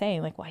 they kept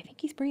saying like, well, I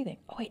think he's breathing.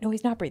 Oh, wait, no,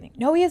 he's not breathing.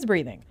 No, he is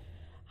breathing.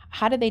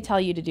 How did they tell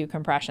you to do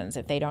compressions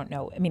if they don't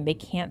know? I mean, they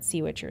can't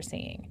see what you're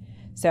seeing.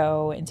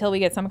 So until we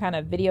get some kind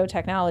of video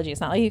technology,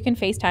 it's not like you can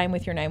FaceTime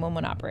with your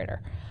 911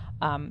 operator.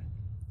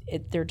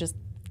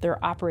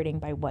 They're operating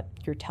by what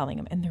you're telling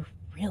them, and they're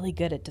really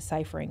good at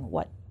deciphering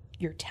what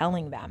you're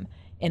telling them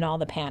in all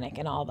the panic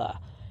and all the,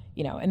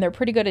 you know, and they're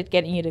pretty good at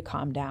getting you to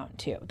calm down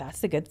too.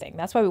 That's the good thing.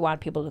 That's why we want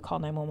people to call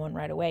 911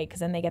 right away, because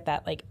then they get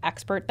that like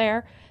expert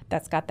there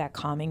that's got that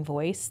calming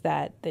voice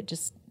that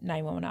just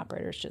 911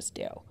 operators just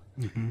do.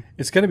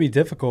 It's going to be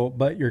difficult,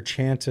 but your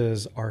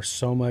chances are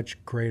so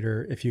much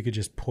greater if you could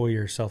just pull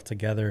yourself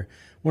together.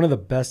 One of the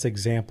best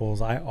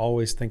examples, I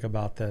always think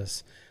about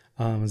this,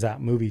 is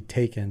that movie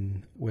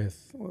Taken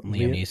with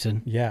Liam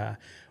Neeson. Yeah,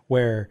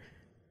 where,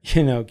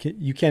 you know,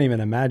 you can't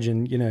even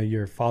imagine, you know,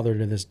 your father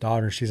to this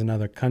daughter, she's in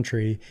another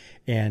country,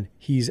 and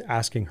he's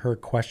asking her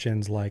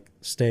questions like,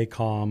 stay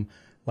calm,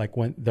 like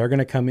when they're going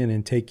to come in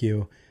and take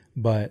you,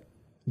 but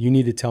you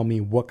need to tell me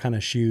what kind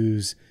of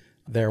shoes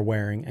they're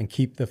wearing and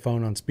keep the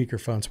phone on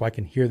speakerphone so I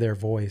can hear their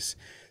voice.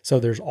 So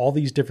there's all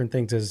these different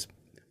things. As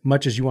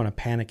much as you want to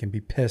panic and be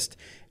pissed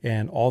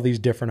and all these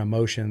different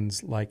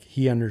emotions, like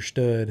he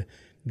understood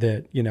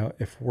that, you know,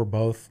 if we're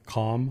both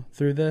calm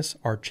through this,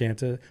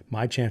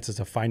 my chances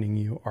of finding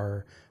you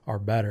are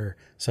better.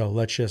 So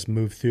let's just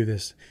move through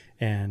this.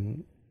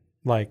 And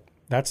like,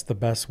 that's the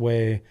best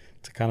way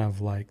to kind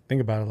of like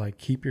think about it. Like,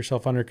 keep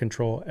yourself under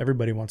control.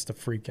 Everybody wants to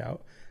freak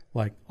out.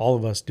 Like all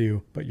of us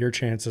do, but your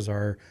chances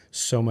are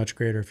so much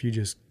greater if you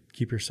just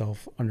keep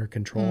yourself under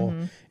control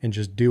and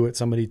just do what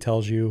somebody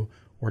tells you,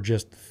 or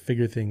just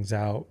figure things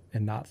out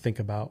and not think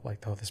about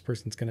like, oh, this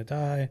person's going to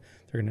die.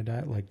 They're going to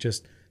die. Like,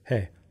 just,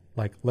 hey,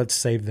 like, let's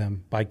save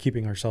them by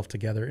keeping ourselves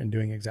together and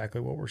doing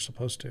exactly what we're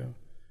supposed to.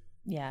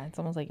 Yeah. It's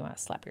almost like you want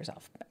to slap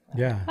yourself.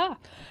 Yeah.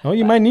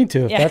 You might need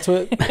to, if that's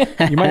what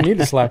you might need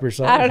to slap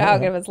yourself. I don't know how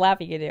good of a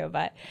slap you can do,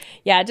 but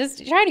yeah,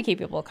 just trying to keep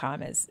people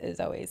calm is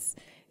always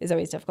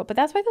difficult. But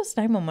that's why those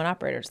 911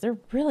 operators, they're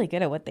really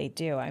good at what they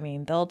do. I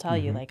mean, they'll tell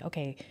you like,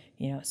 okay,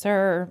 you know,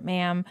 sir,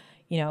 ma'am,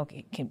 you know,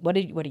 what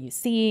are you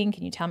seeing?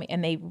 Can you tell me?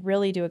 And they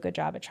really do a good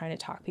job at trying to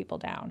talk people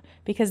down,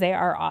 because they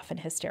are often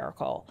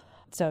hysterical.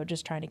 So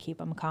just trying to keep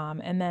them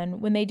calm. And then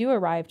when they do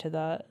arrive to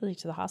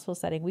the hospital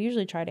setting, we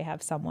usually try to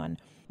have someone,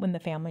 when the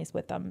family's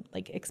with them,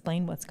 like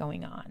explain what's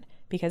going on,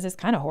 because it's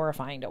kind of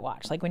horrifying to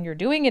watch. Like when you're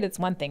doing it, it's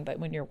one thing, but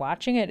when you're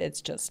watching it,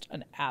 it's just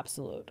an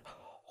absolute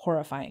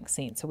horrifying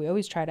scene. So we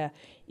always try to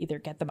either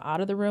get them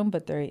out of the room,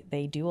 but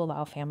they do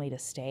allow family to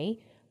stay.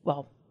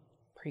 Well,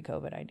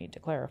 pre-COVID, I need to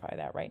clarify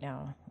that right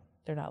now.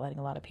 They're not letting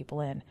a lot of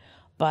people in,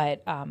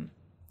 but,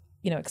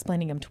 you know,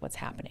 explaining them to what's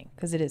happening,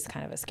 because it is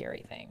kind of a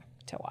scary thing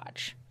to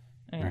watch.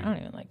 I mean, right. I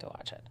don't even like to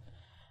watch it.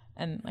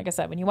 And like I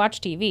said, when you watch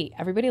TV,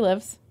 everybody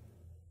lives.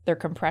 Their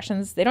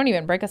compressions, they don't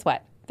even break a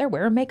sweat. They're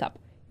wearing makeup.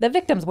 The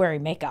victim's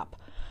wearing makeup.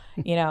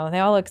 You know, they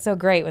all look so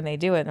great when they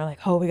do it. And they're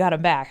like, oh, we got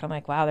them back. And I'm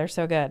like, wow, they're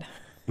so good.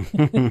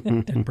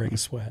 Didn't break a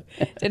sweat.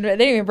 They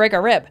didn't even break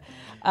a rib.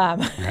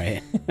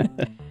 Right.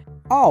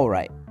 All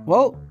right.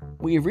 Well,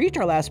 we've reached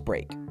our last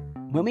break.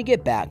 When we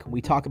get back,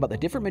 we talk about the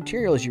different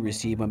materials you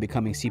receive when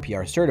becoming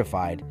CPR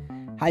certified,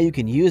 how you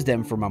can use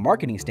them from a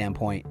marketing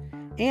standpoint,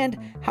 and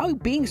how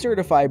being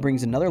certified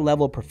brings another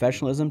level of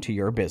professionalism to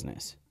your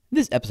business.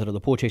 This episode of the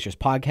Pool Chasers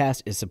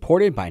podcast is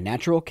supported by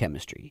Natural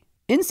Chemistry.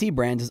 NC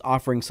Brands is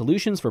offering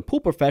solutions for pool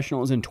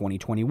professionals in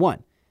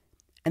 2021.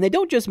 And they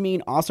don't just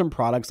mean awesome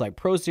products like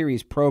Pro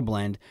Series Pro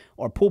Blend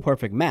or Pool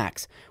Perfect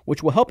Max,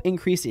 which will help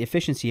increase the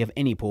efficiency of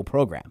any pool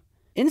program.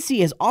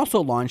 NC has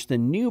also launched the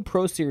new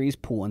Pro Series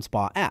Pool and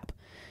Spa app,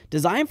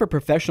 designed for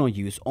professional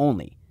use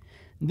only.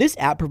 This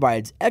app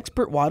provides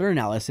expert water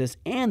analysis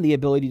and the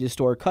ability to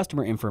store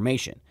customer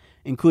information,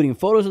 including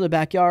photos of the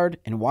backyard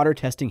and water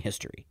testing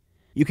history.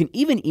 You can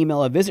even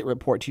email a visit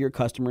report to your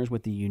customers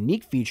with the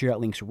unique feature that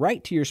links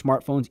right to your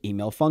smartphone's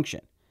email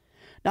function.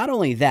 Not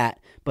only that,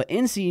 but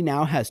NC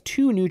now has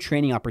 2 new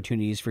training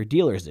opportunities for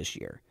dealers this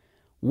year.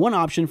 One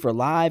option for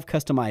live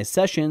customized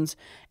sessions,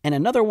 and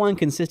another one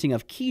consisting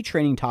of key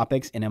training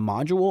topics in a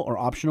module or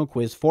optional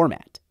quiz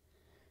format.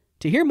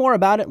 To hear more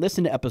about it,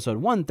 listen to episode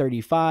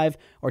 135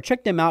 or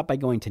check them out by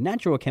going to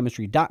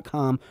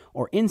naturalchemistry.com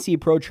or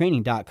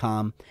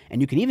ncprotraining.com,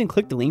 and you can even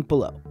click the link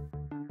below.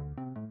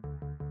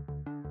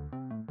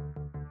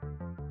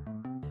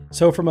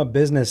 So from a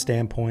business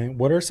standpoint,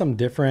 what are some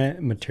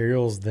different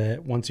materials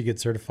that once you get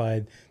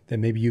certified that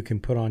maybe you can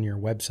put on your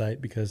website?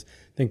 Because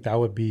I think that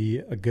would be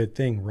a good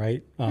thing,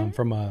 right?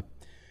 From a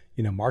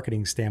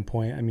marketing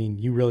standpoint, I mean,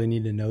 you really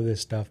need to know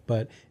this stuff,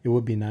 but it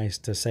would be nice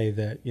to say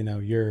that,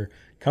 your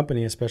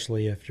company,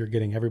 especially if you're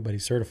getting everybody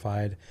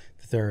certified,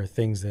 that there are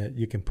things that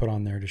you can put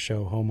on there to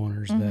show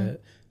homeowners that,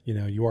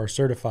 you are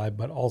certified,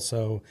 but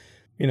also,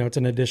 it's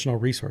an additional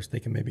resource. They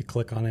can maybe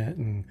click on it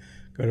and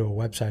go to a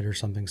website or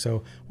something.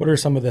 So what are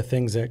some of the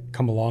things that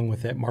come along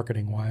with it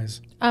marketing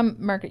wise?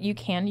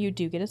 You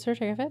do get a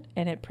certificate,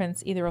 and it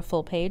prints either a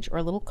full page or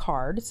a little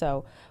card.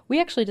 So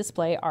we actually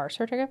display our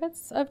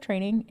certificates of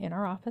training in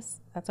our office.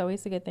 That's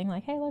always a good thing.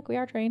 Like, hey, look, we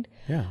are trained.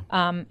 Yeah.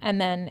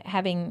 And then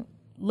having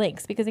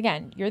links, because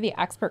again, you're the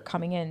expert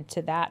coming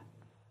into that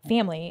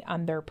family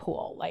on their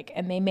pool.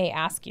 And they may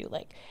ask you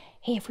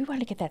hey, if we want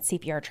to get that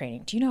CPR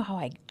training, do you know how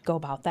I go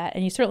about that?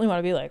 And you certainly want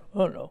to be like,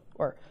 oh no,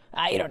 or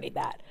you don't need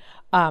that.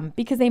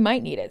 Because they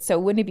might need it. So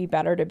wouldn't it be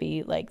better to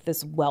be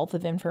this wealth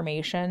of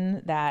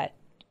information that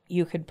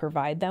you could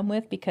provide them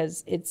with?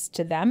 Because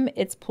to them,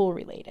 it's pool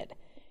related.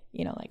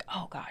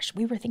 Oh gosh,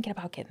 we were thinking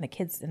about getting the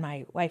kids and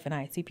my wife and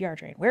I CPR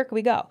trained. Where could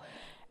we go?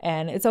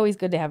 And it's always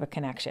good to have a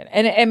connection.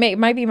 And it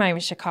might be my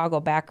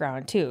Chicago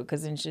background too,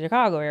 because in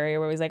Chicago area,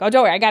 we're always like, oh,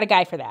 don't worry, I got a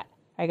guy for that.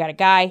 I got a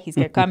guy. He's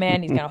going to come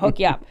in. He's going to hook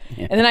you up.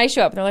 Yeah. And then I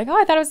show up and they're like, oh,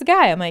 I thought it was the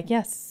guy. I'm like,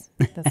 yes,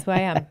 that's who I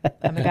am.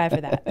 I'm the guy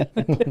for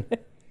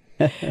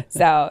that.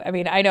 So, I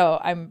mean,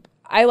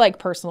 I like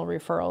personal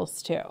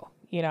referrals too,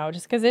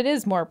 just because it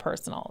is more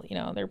personal.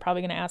 They're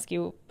probably going to ask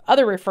you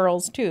other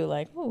referrals too,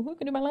 like, oh, who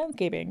can do my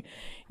landscaping?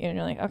 And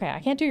you're like, okay, I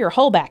can't do your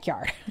whole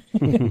backyard.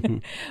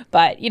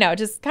 But,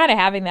 just kind of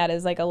having that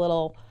as a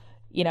little,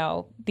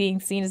 being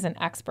seen as an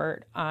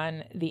expert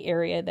on the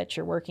area that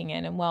you're working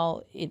in. And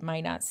while it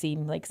might not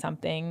seem like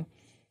something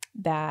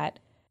that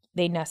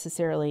they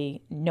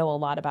necessarily know a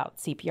lot about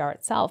CPR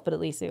itself, but at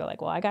least they go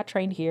well, I got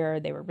trained here.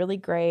 They were really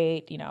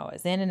great. I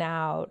was in and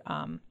out.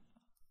 And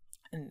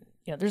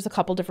there's a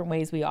couple different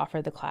ways we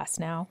offer the class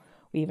now.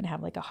 We even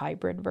have a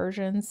hybrid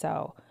version.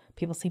 So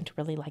people seem to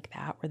really like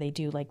that, where they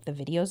do the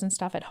videos and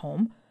stuff at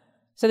home.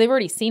 So they've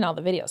already seen all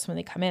the videos. So when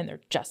they come in, they're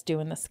just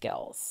doing the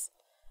skills.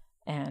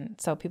 And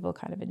so people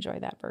kind of enjoy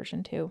that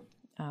version too.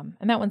 And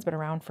that one's been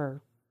around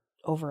for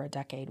over a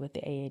decade with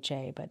the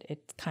AHA, but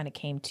it kind of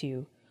came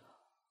to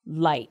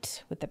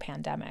light with the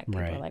pandemic.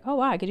 People were like, oh,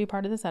 wow, I could do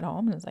part of this at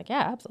home. And it's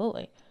yeah,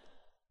 absolutely.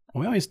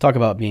 We always talk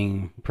about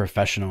being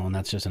professional, and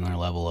that's just another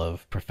level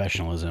of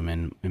professionalism,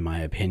 in my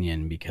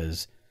opinion,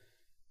 because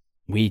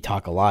we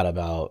talk a lot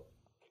about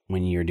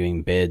when you're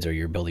doing bids or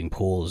you're building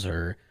pools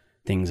or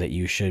things that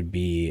you should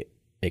be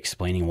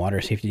explaining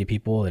water safety to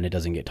people, and it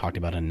doesn't get talked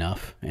about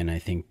enough. And I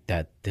think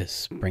that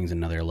this brings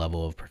another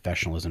level of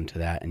professionalism to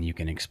that. And you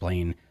can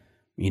explain,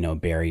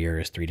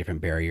 barriers, 3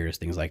 different barriers,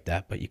 things like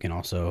that. But you can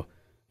also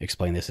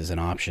explain this as an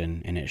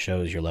option, and it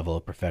shows your level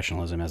of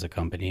professionalism as a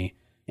company.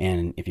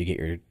 And if you get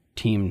your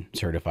team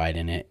certified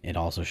in it, it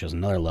also shows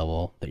another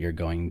level that you're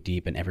going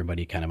deep and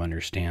everybody kind of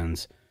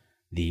understands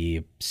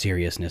the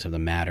seriousness of the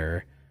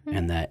matter.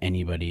 And that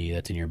anybody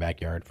that's in your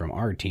backyard from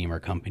our team or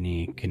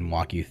company can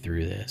walk you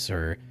through this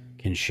or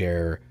can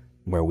share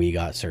where we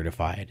got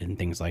certified and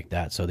things like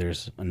that. So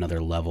there's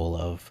another level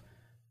of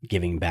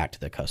giving back to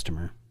the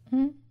customer.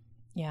 Mm-hmm.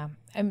 Yeah.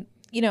 And,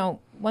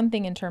 one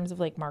thing in terms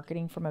of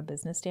marketing from a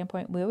business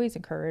standpoint, we always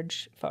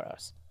encourage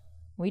photos.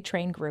 We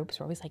train groups.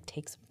 We're always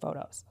take some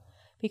photos,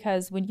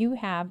 because when you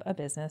have a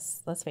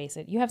business, let's face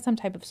it, you have some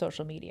type of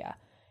social media.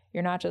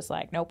 You're not just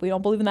nope, we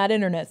don't believe in that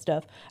internet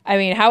stuff. I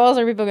mean, how else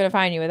are people going to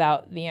find you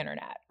without the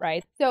internet,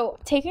 right? So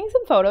taking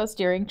some photos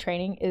during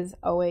training is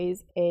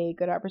always a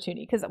good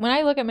opportunity, because when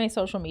I look at my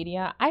social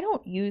media, I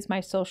don't use my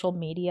social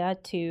media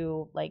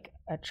to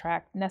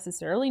attract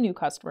necessarily new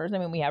customers. I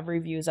mean, we have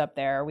reviews up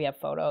there, we have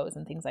photos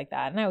and things like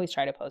that. And I always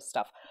try to post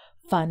stuff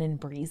fun and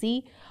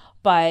breezy,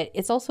 but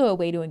it's also a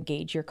way to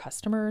engage your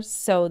customers.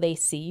 So they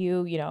see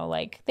you,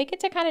 they get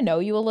to kind of know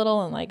you a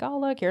little and oh,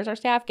 look, here's our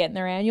staff getting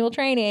their annual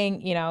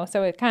training,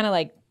 so it kind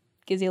of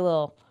gives you a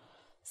little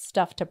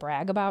stuff to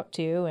brag about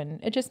too.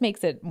 And it just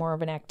makes it more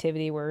of an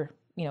activity where,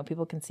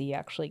 people can see you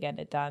actually getting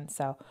it done.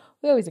 So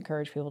we always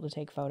encourage people to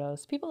take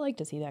photos. People like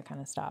to see that kind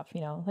of stuff,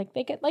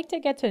 they like to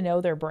get to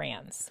know their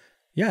brands.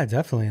 Yeah,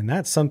 definitely. And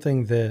that's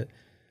something that,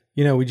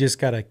 we just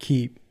got to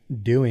keep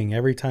doing.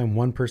 Every time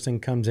one person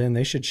comes in,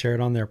 they should share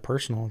it on their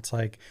personal. It's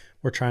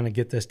we're trying to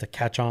get this to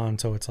catch on.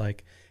 So it's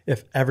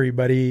if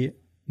everybody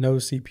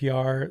knows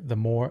CPR,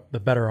 the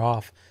better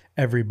off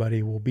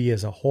everybody will be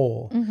as a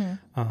whole.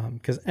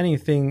 Because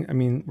anything, I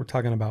mean, we're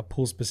talking about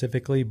pool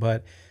specifically,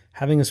 but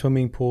having a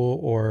swimming pool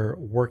or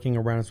working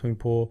around a swimming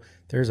pool,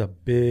 there's a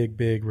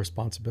big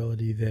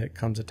responsibility that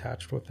comes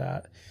attached with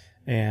that.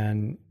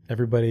 And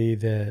everybody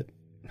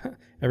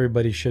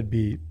should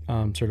be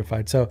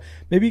certified. So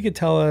maybe you could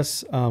tell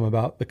us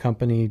about the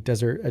company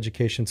Desert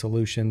Education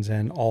Solutions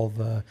and all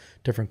the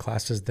different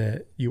classes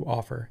that you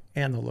offer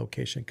and the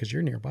location, because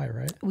you're nearby,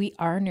 right? We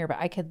are nearby.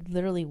 I could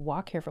literally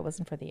walk here if it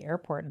wasn't for the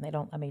airport, and they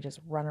don't let me just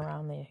run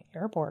around the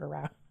airport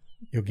around.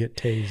 You'll get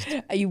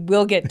tased. You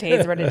will get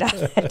tased running down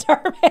that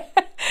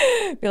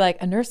doorway. Be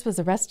like, a nurse was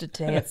arrested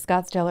today at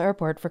Scottsdale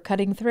Airport for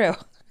cutting through.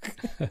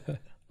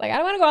 Like, I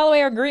don't want to go all the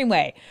way on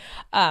Greenway.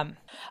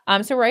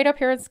 So right up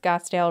here in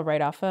Scottsdale,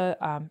 right off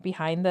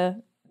behind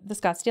the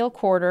Scottsdale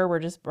quarter, we're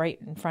just right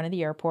in front of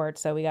the airport.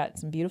 So we got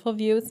some beautiful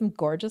views, some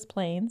gorgeous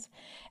planes.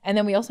 And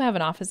then we also have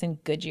an office in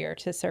Goodyear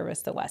to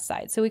service the west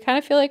side. So we kind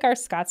of feel like our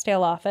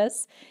Scottsdale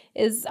office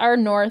is our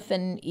North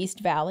and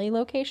East Valley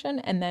location.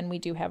 And then we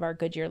do have our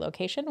Goodyear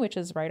location, which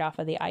is right off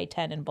of the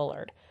I-10 in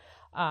Bullard,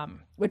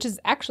 which is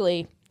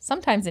actually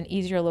sometimes an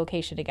easier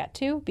location to get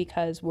to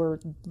because we're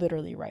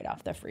literally right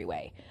off the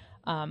freeway.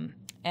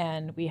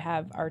 And we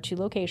have our 2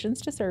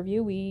 locations to serve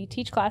you. We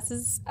teach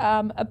classes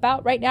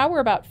right now we're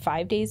about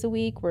 5 days a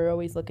week. We're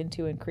always looking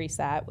to increase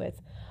that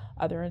with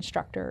other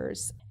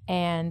instructors.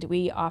 And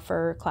we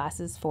offer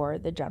classes for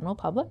the general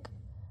public.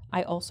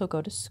 I also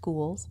go to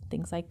schools,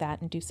 things like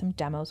that, and do some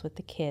demos with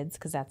the kids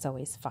because that's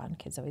always fun.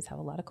 Kids always have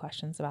a lot of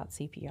questions about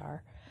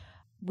CPR.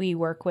 We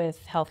work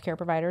with healthcare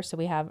providers. So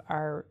we have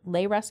our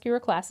lay rescuer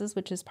classes,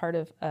 which is part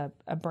of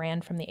a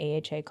brand from the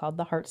AHA called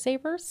the Heart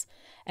Savers.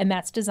 And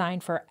that's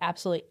designed for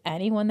absolutely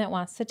anyone that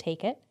wants to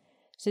take it.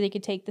 So they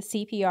could take the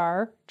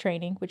CPR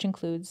training, which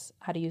includes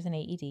how to use an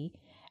AED.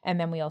 And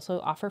then we also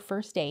offer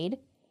first aid,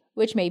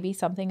 which may be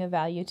something of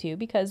value too,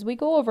 because we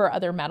go over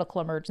other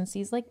medical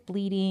emergencies like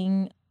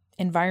bleeding,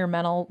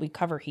 environmental. We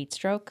cover heat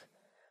stroke.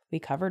 We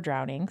cover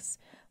drownings.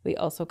 We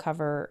also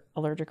cover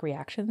allergic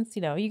reactions.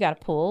 You know, you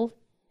got a pool.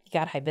 You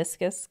got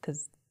hibiscus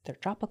because they're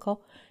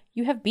tropical.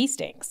 You have bee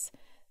stings.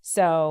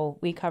 So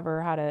we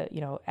cover how to,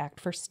 act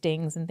for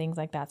stings and things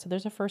like that. So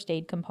there's a first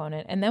aid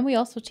component. And then we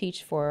also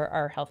teach for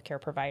our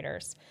healthcare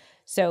providers.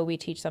 So we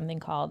teach something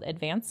called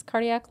Advanced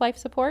Cardiac Life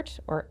Support,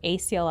 or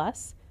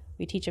ACLS.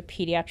 We teach a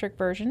pediatric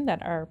version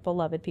that our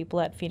beloved people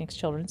at Phoenix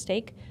Children's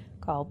take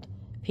called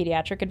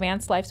Pediatric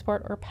Advanced Life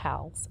Support, or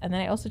PALS. And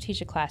then I also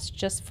teach a class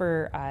just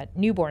for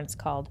newborns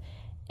called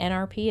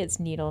NRP. It's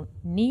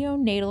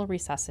neonatal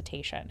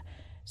resuscitation.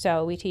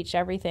 So we teach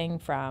everything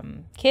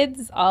from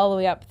kids all the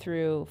way up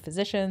through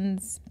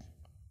physicians,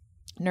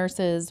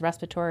 nurses,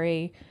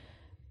 respiratory,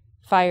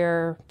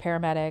 fire,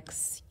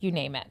 paramedics, you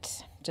name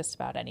it, just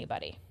about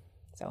anybody.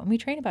 So, and we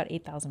train about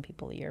 8,000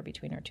 people a year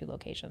between our 2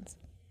 locations.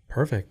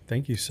 Perfect.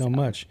 Thank you so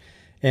much.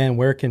 And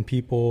where can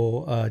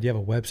people, do you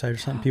have a website or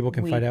something people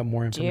can find out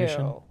more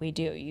information? We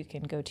do. You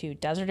can go to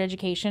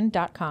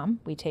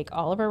deserteducation.com. We take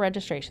all of our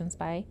registrations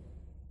by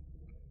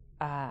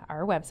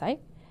our website,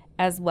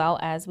 as well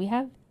as we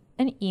have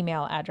an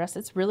email address.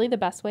 It's really the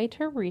best way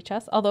to reach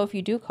us. Although if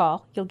you do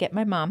call, you'll get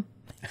my mom.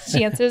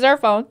 She answers our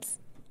phones.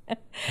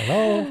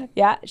 Hello.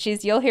 Yeah,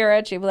 you'll hear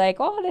it. She'll be like,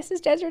 "Oh, this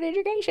is Desert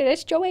Education.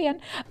 It's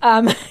Joanne."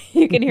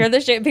 You can hear the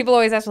shit. People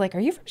always ask, like,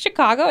 "Are you from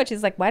Chicago?" And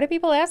she's like, "Why do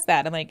people ask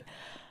that?" I'm like,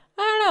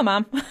 "I don't know,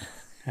 Mom."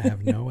 I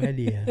have no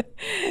idea.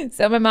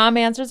 So my mom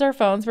answers our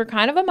phones. We're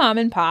kind of a mom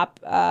and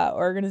pop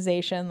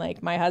organization.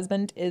 Like, my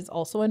husband is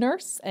also a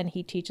nurse and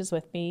he teaches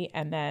with me.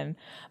 And then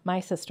my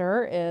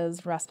sister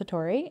is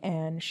respiratory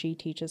and she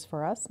teaches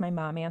for us. My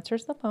mom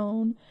answers the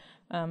phone.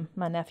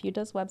 My nephew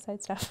does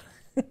website stuff.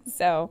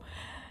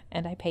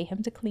 And I pay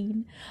him to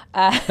clean.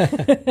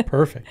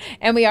 Perfect.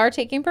 And we are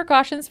taking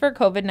precautions for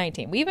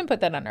COVID-19. We even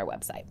put that on our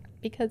website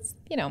because,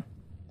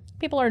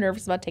 people are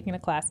nervous about taking a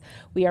class.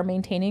 We are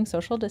maintaining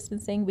social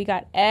distancing. We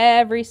got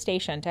every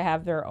station to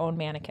have their own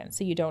mannequin.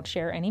 So you don't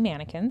share any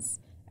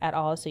mannequins at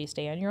all. So you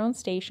stay on your own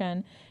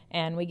station.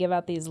 And we give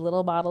out these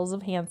little bottles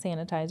of hand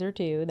sanitizer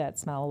too that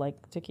smell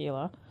like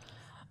tequila.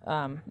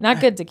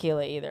 Not good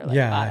tequila either. Like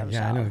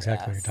I know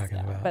exactly what you're talking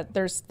about. But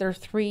they're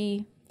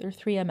 3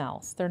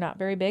 mLs. They're not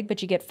very big,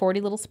 but you get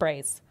 40 little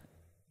sprays.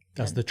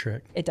 That's the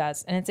trick. It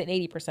does. And it's an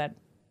 80%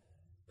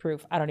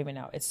 proof. I don't even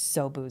know. It's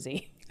so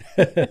boozy.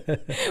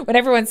 When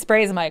everyone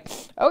sprays, I'm like,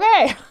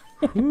 okay,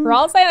 we're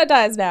all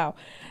sanitized now.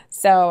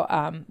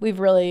 So we've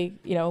really,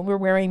 we're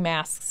wearing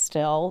masks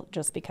still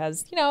just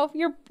because,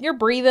 you're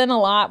breathing a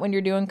lot when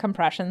you're doing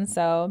compression.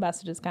 So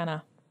best to just kind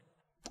of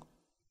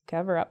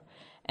cover up.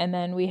 And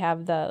then we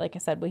have like I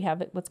said, we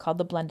have what's called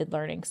the blended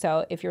learning.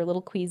 So if you're a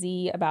little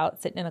queasy about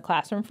sitting in a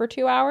classroom for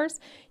 2 hours,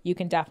 you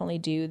can definitely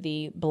do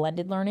the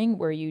blended learning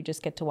where you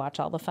just get to watch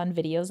all the fun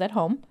videos at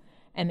home.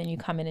 And then you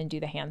come in and do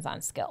the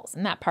hands-on skills.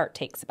 And that part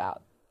takes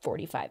about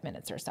 45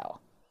 minutes or so.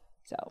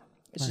 So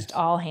it's just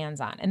all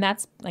hands-on. And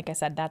that's, like I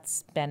said,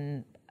 that's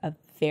been a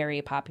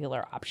very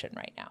popular option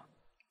right now.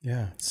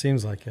 Yeah,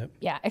 seems like it.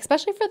 Yeah,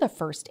 especially for the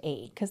first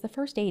aid, because the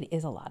first aid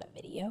is a lot of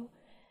video.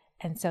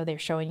 And so they're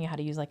showing you how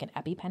to use like an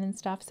EpiPen and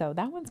stuff. So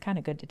that one's kind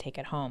of good to take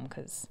at home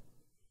because...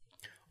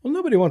 Well,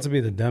 nobody wants to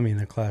be the dummy in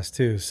the class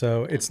too.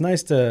 So it's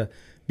nice to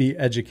be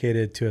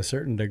educated to a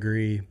certain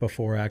degree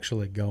before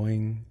actually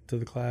going to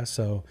the class.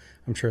 So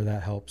I'm sure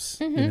that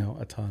helps,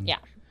 a ton. Yeah.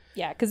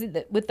 Yeah. Because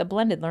with the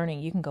blended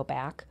learning, you can go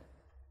back.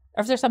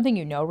 Or if there's something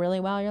you know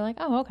really well, you're like,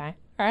 oh, okay.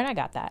 All right, I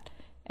got that.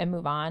 And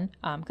move on.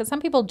 Because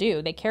some people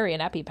do. They carry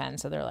an EpiPen.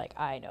 So they're like,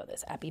 I know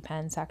this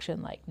EpiPen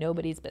section like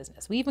nobody's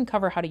business. We even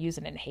cover how to use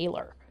an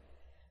inhaler.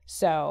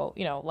 So,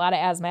 a lot of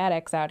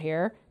asthmatics out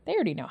here, they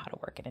already know how to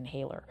work an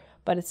inhaler.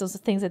 But it's those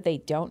things that they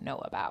don't know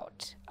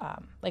about.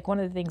 Like one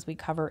of the things we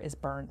cover is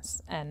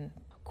burns and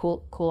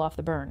cool off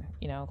the burn.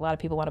 A lot of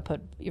people want to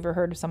put, you ever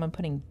heard of someone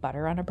putting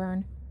butter on a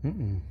burn?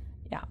 Mm-mm.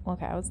 Yeah,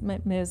 okay. It was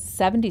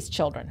 70s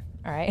children,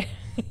 all right?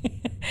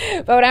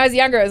 But when I was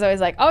younger, I was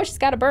always like, oh, she's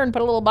got a burn,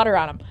 put a little butter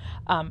on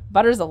them.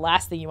 Butter's the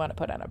last thing you want to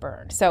put on a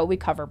burn. So we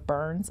cover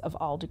burns of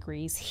all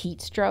degrees,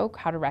 heat stroke,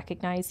 how to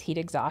recognize heat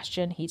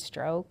exhaustion, heat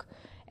stroke,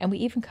 and we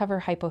even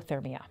cover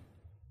hypothermia,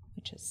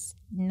 which is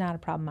not a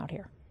problem out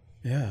here.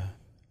 Yeah.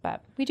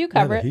 But we do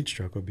cover it. Heat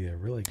stroke would be a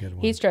really good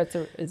one. Heat stroke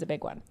is a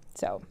big one.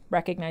 So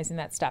recognizing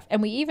that stuff.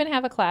 And we even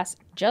have a class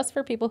just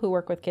for people who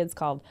work with kids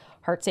called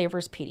Heart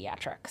Savers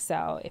Pediatric.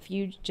 So if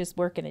you just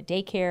work in a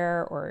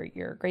daycare or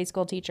you're a grade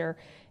school teacher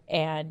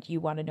and you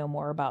want to know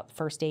more about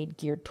first aid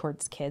geared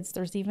towards kids,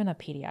 there's even a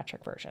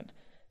pediatric version.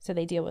 So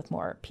they deal with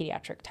more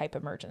pediatric type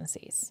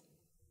emergencies.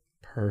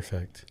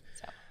 Perfect.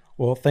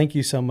 Well, thank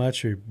you so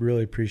much. We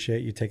really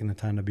appreciate you taking the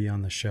time to be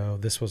on the show.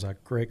 This was a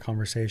great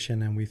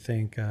conversation, and we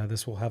think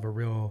this will have a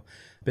real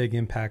big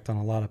impact on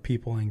a lot of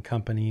people and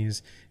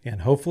companies.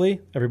 And hopefully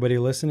everybody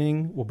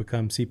listening will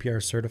become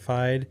CPR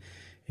certified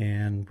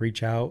and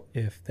reach out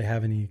if they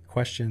have any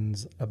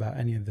questions about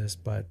any of this.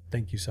 But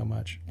thank you so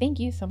much. Thank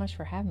you so much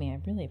for having me. I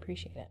really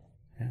appreciate it.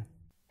 Yeah.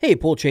 Hey,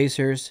 Pool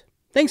Chasers.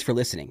 Thanks for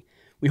listening.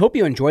 We hope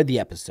you enjoyed the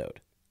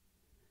episode.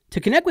 To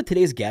connect with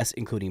today's guests,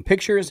 including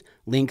pictures,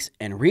 links,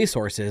 and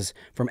resources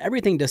from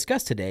everything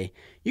discussed today,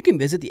 you can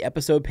visit the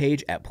episode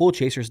page at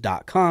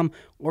poolchasers.com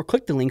or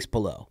click the links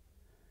below.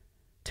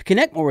 To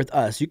connect more with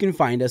us, you can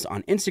find us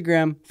on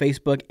Instagram,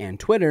 Facebook, and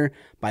Twitter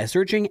by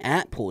searching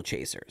at Pool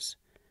Chasers.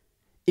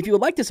 If you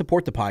would like to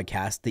support the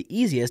podcast, the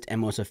easiest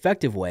and most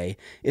effective way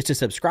is to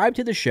subscribe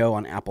to the show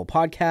on Apple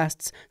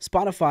Podcasts,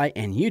 Spotify,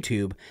 and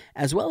YouTube,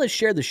 as well as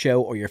share the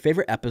show or your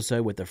favorite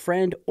episode with a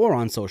friend or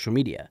on social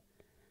media.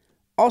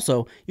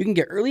 Also, you can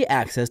get early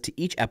access to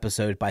each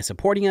episode by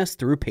supporting us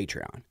through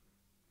Patreon.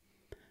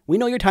 We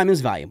know your time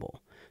is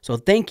valuable, so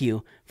thank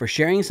you for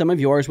sharing some of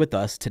yours with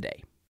us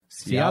today.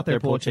 See you out there,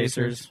 Pool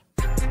Chasers.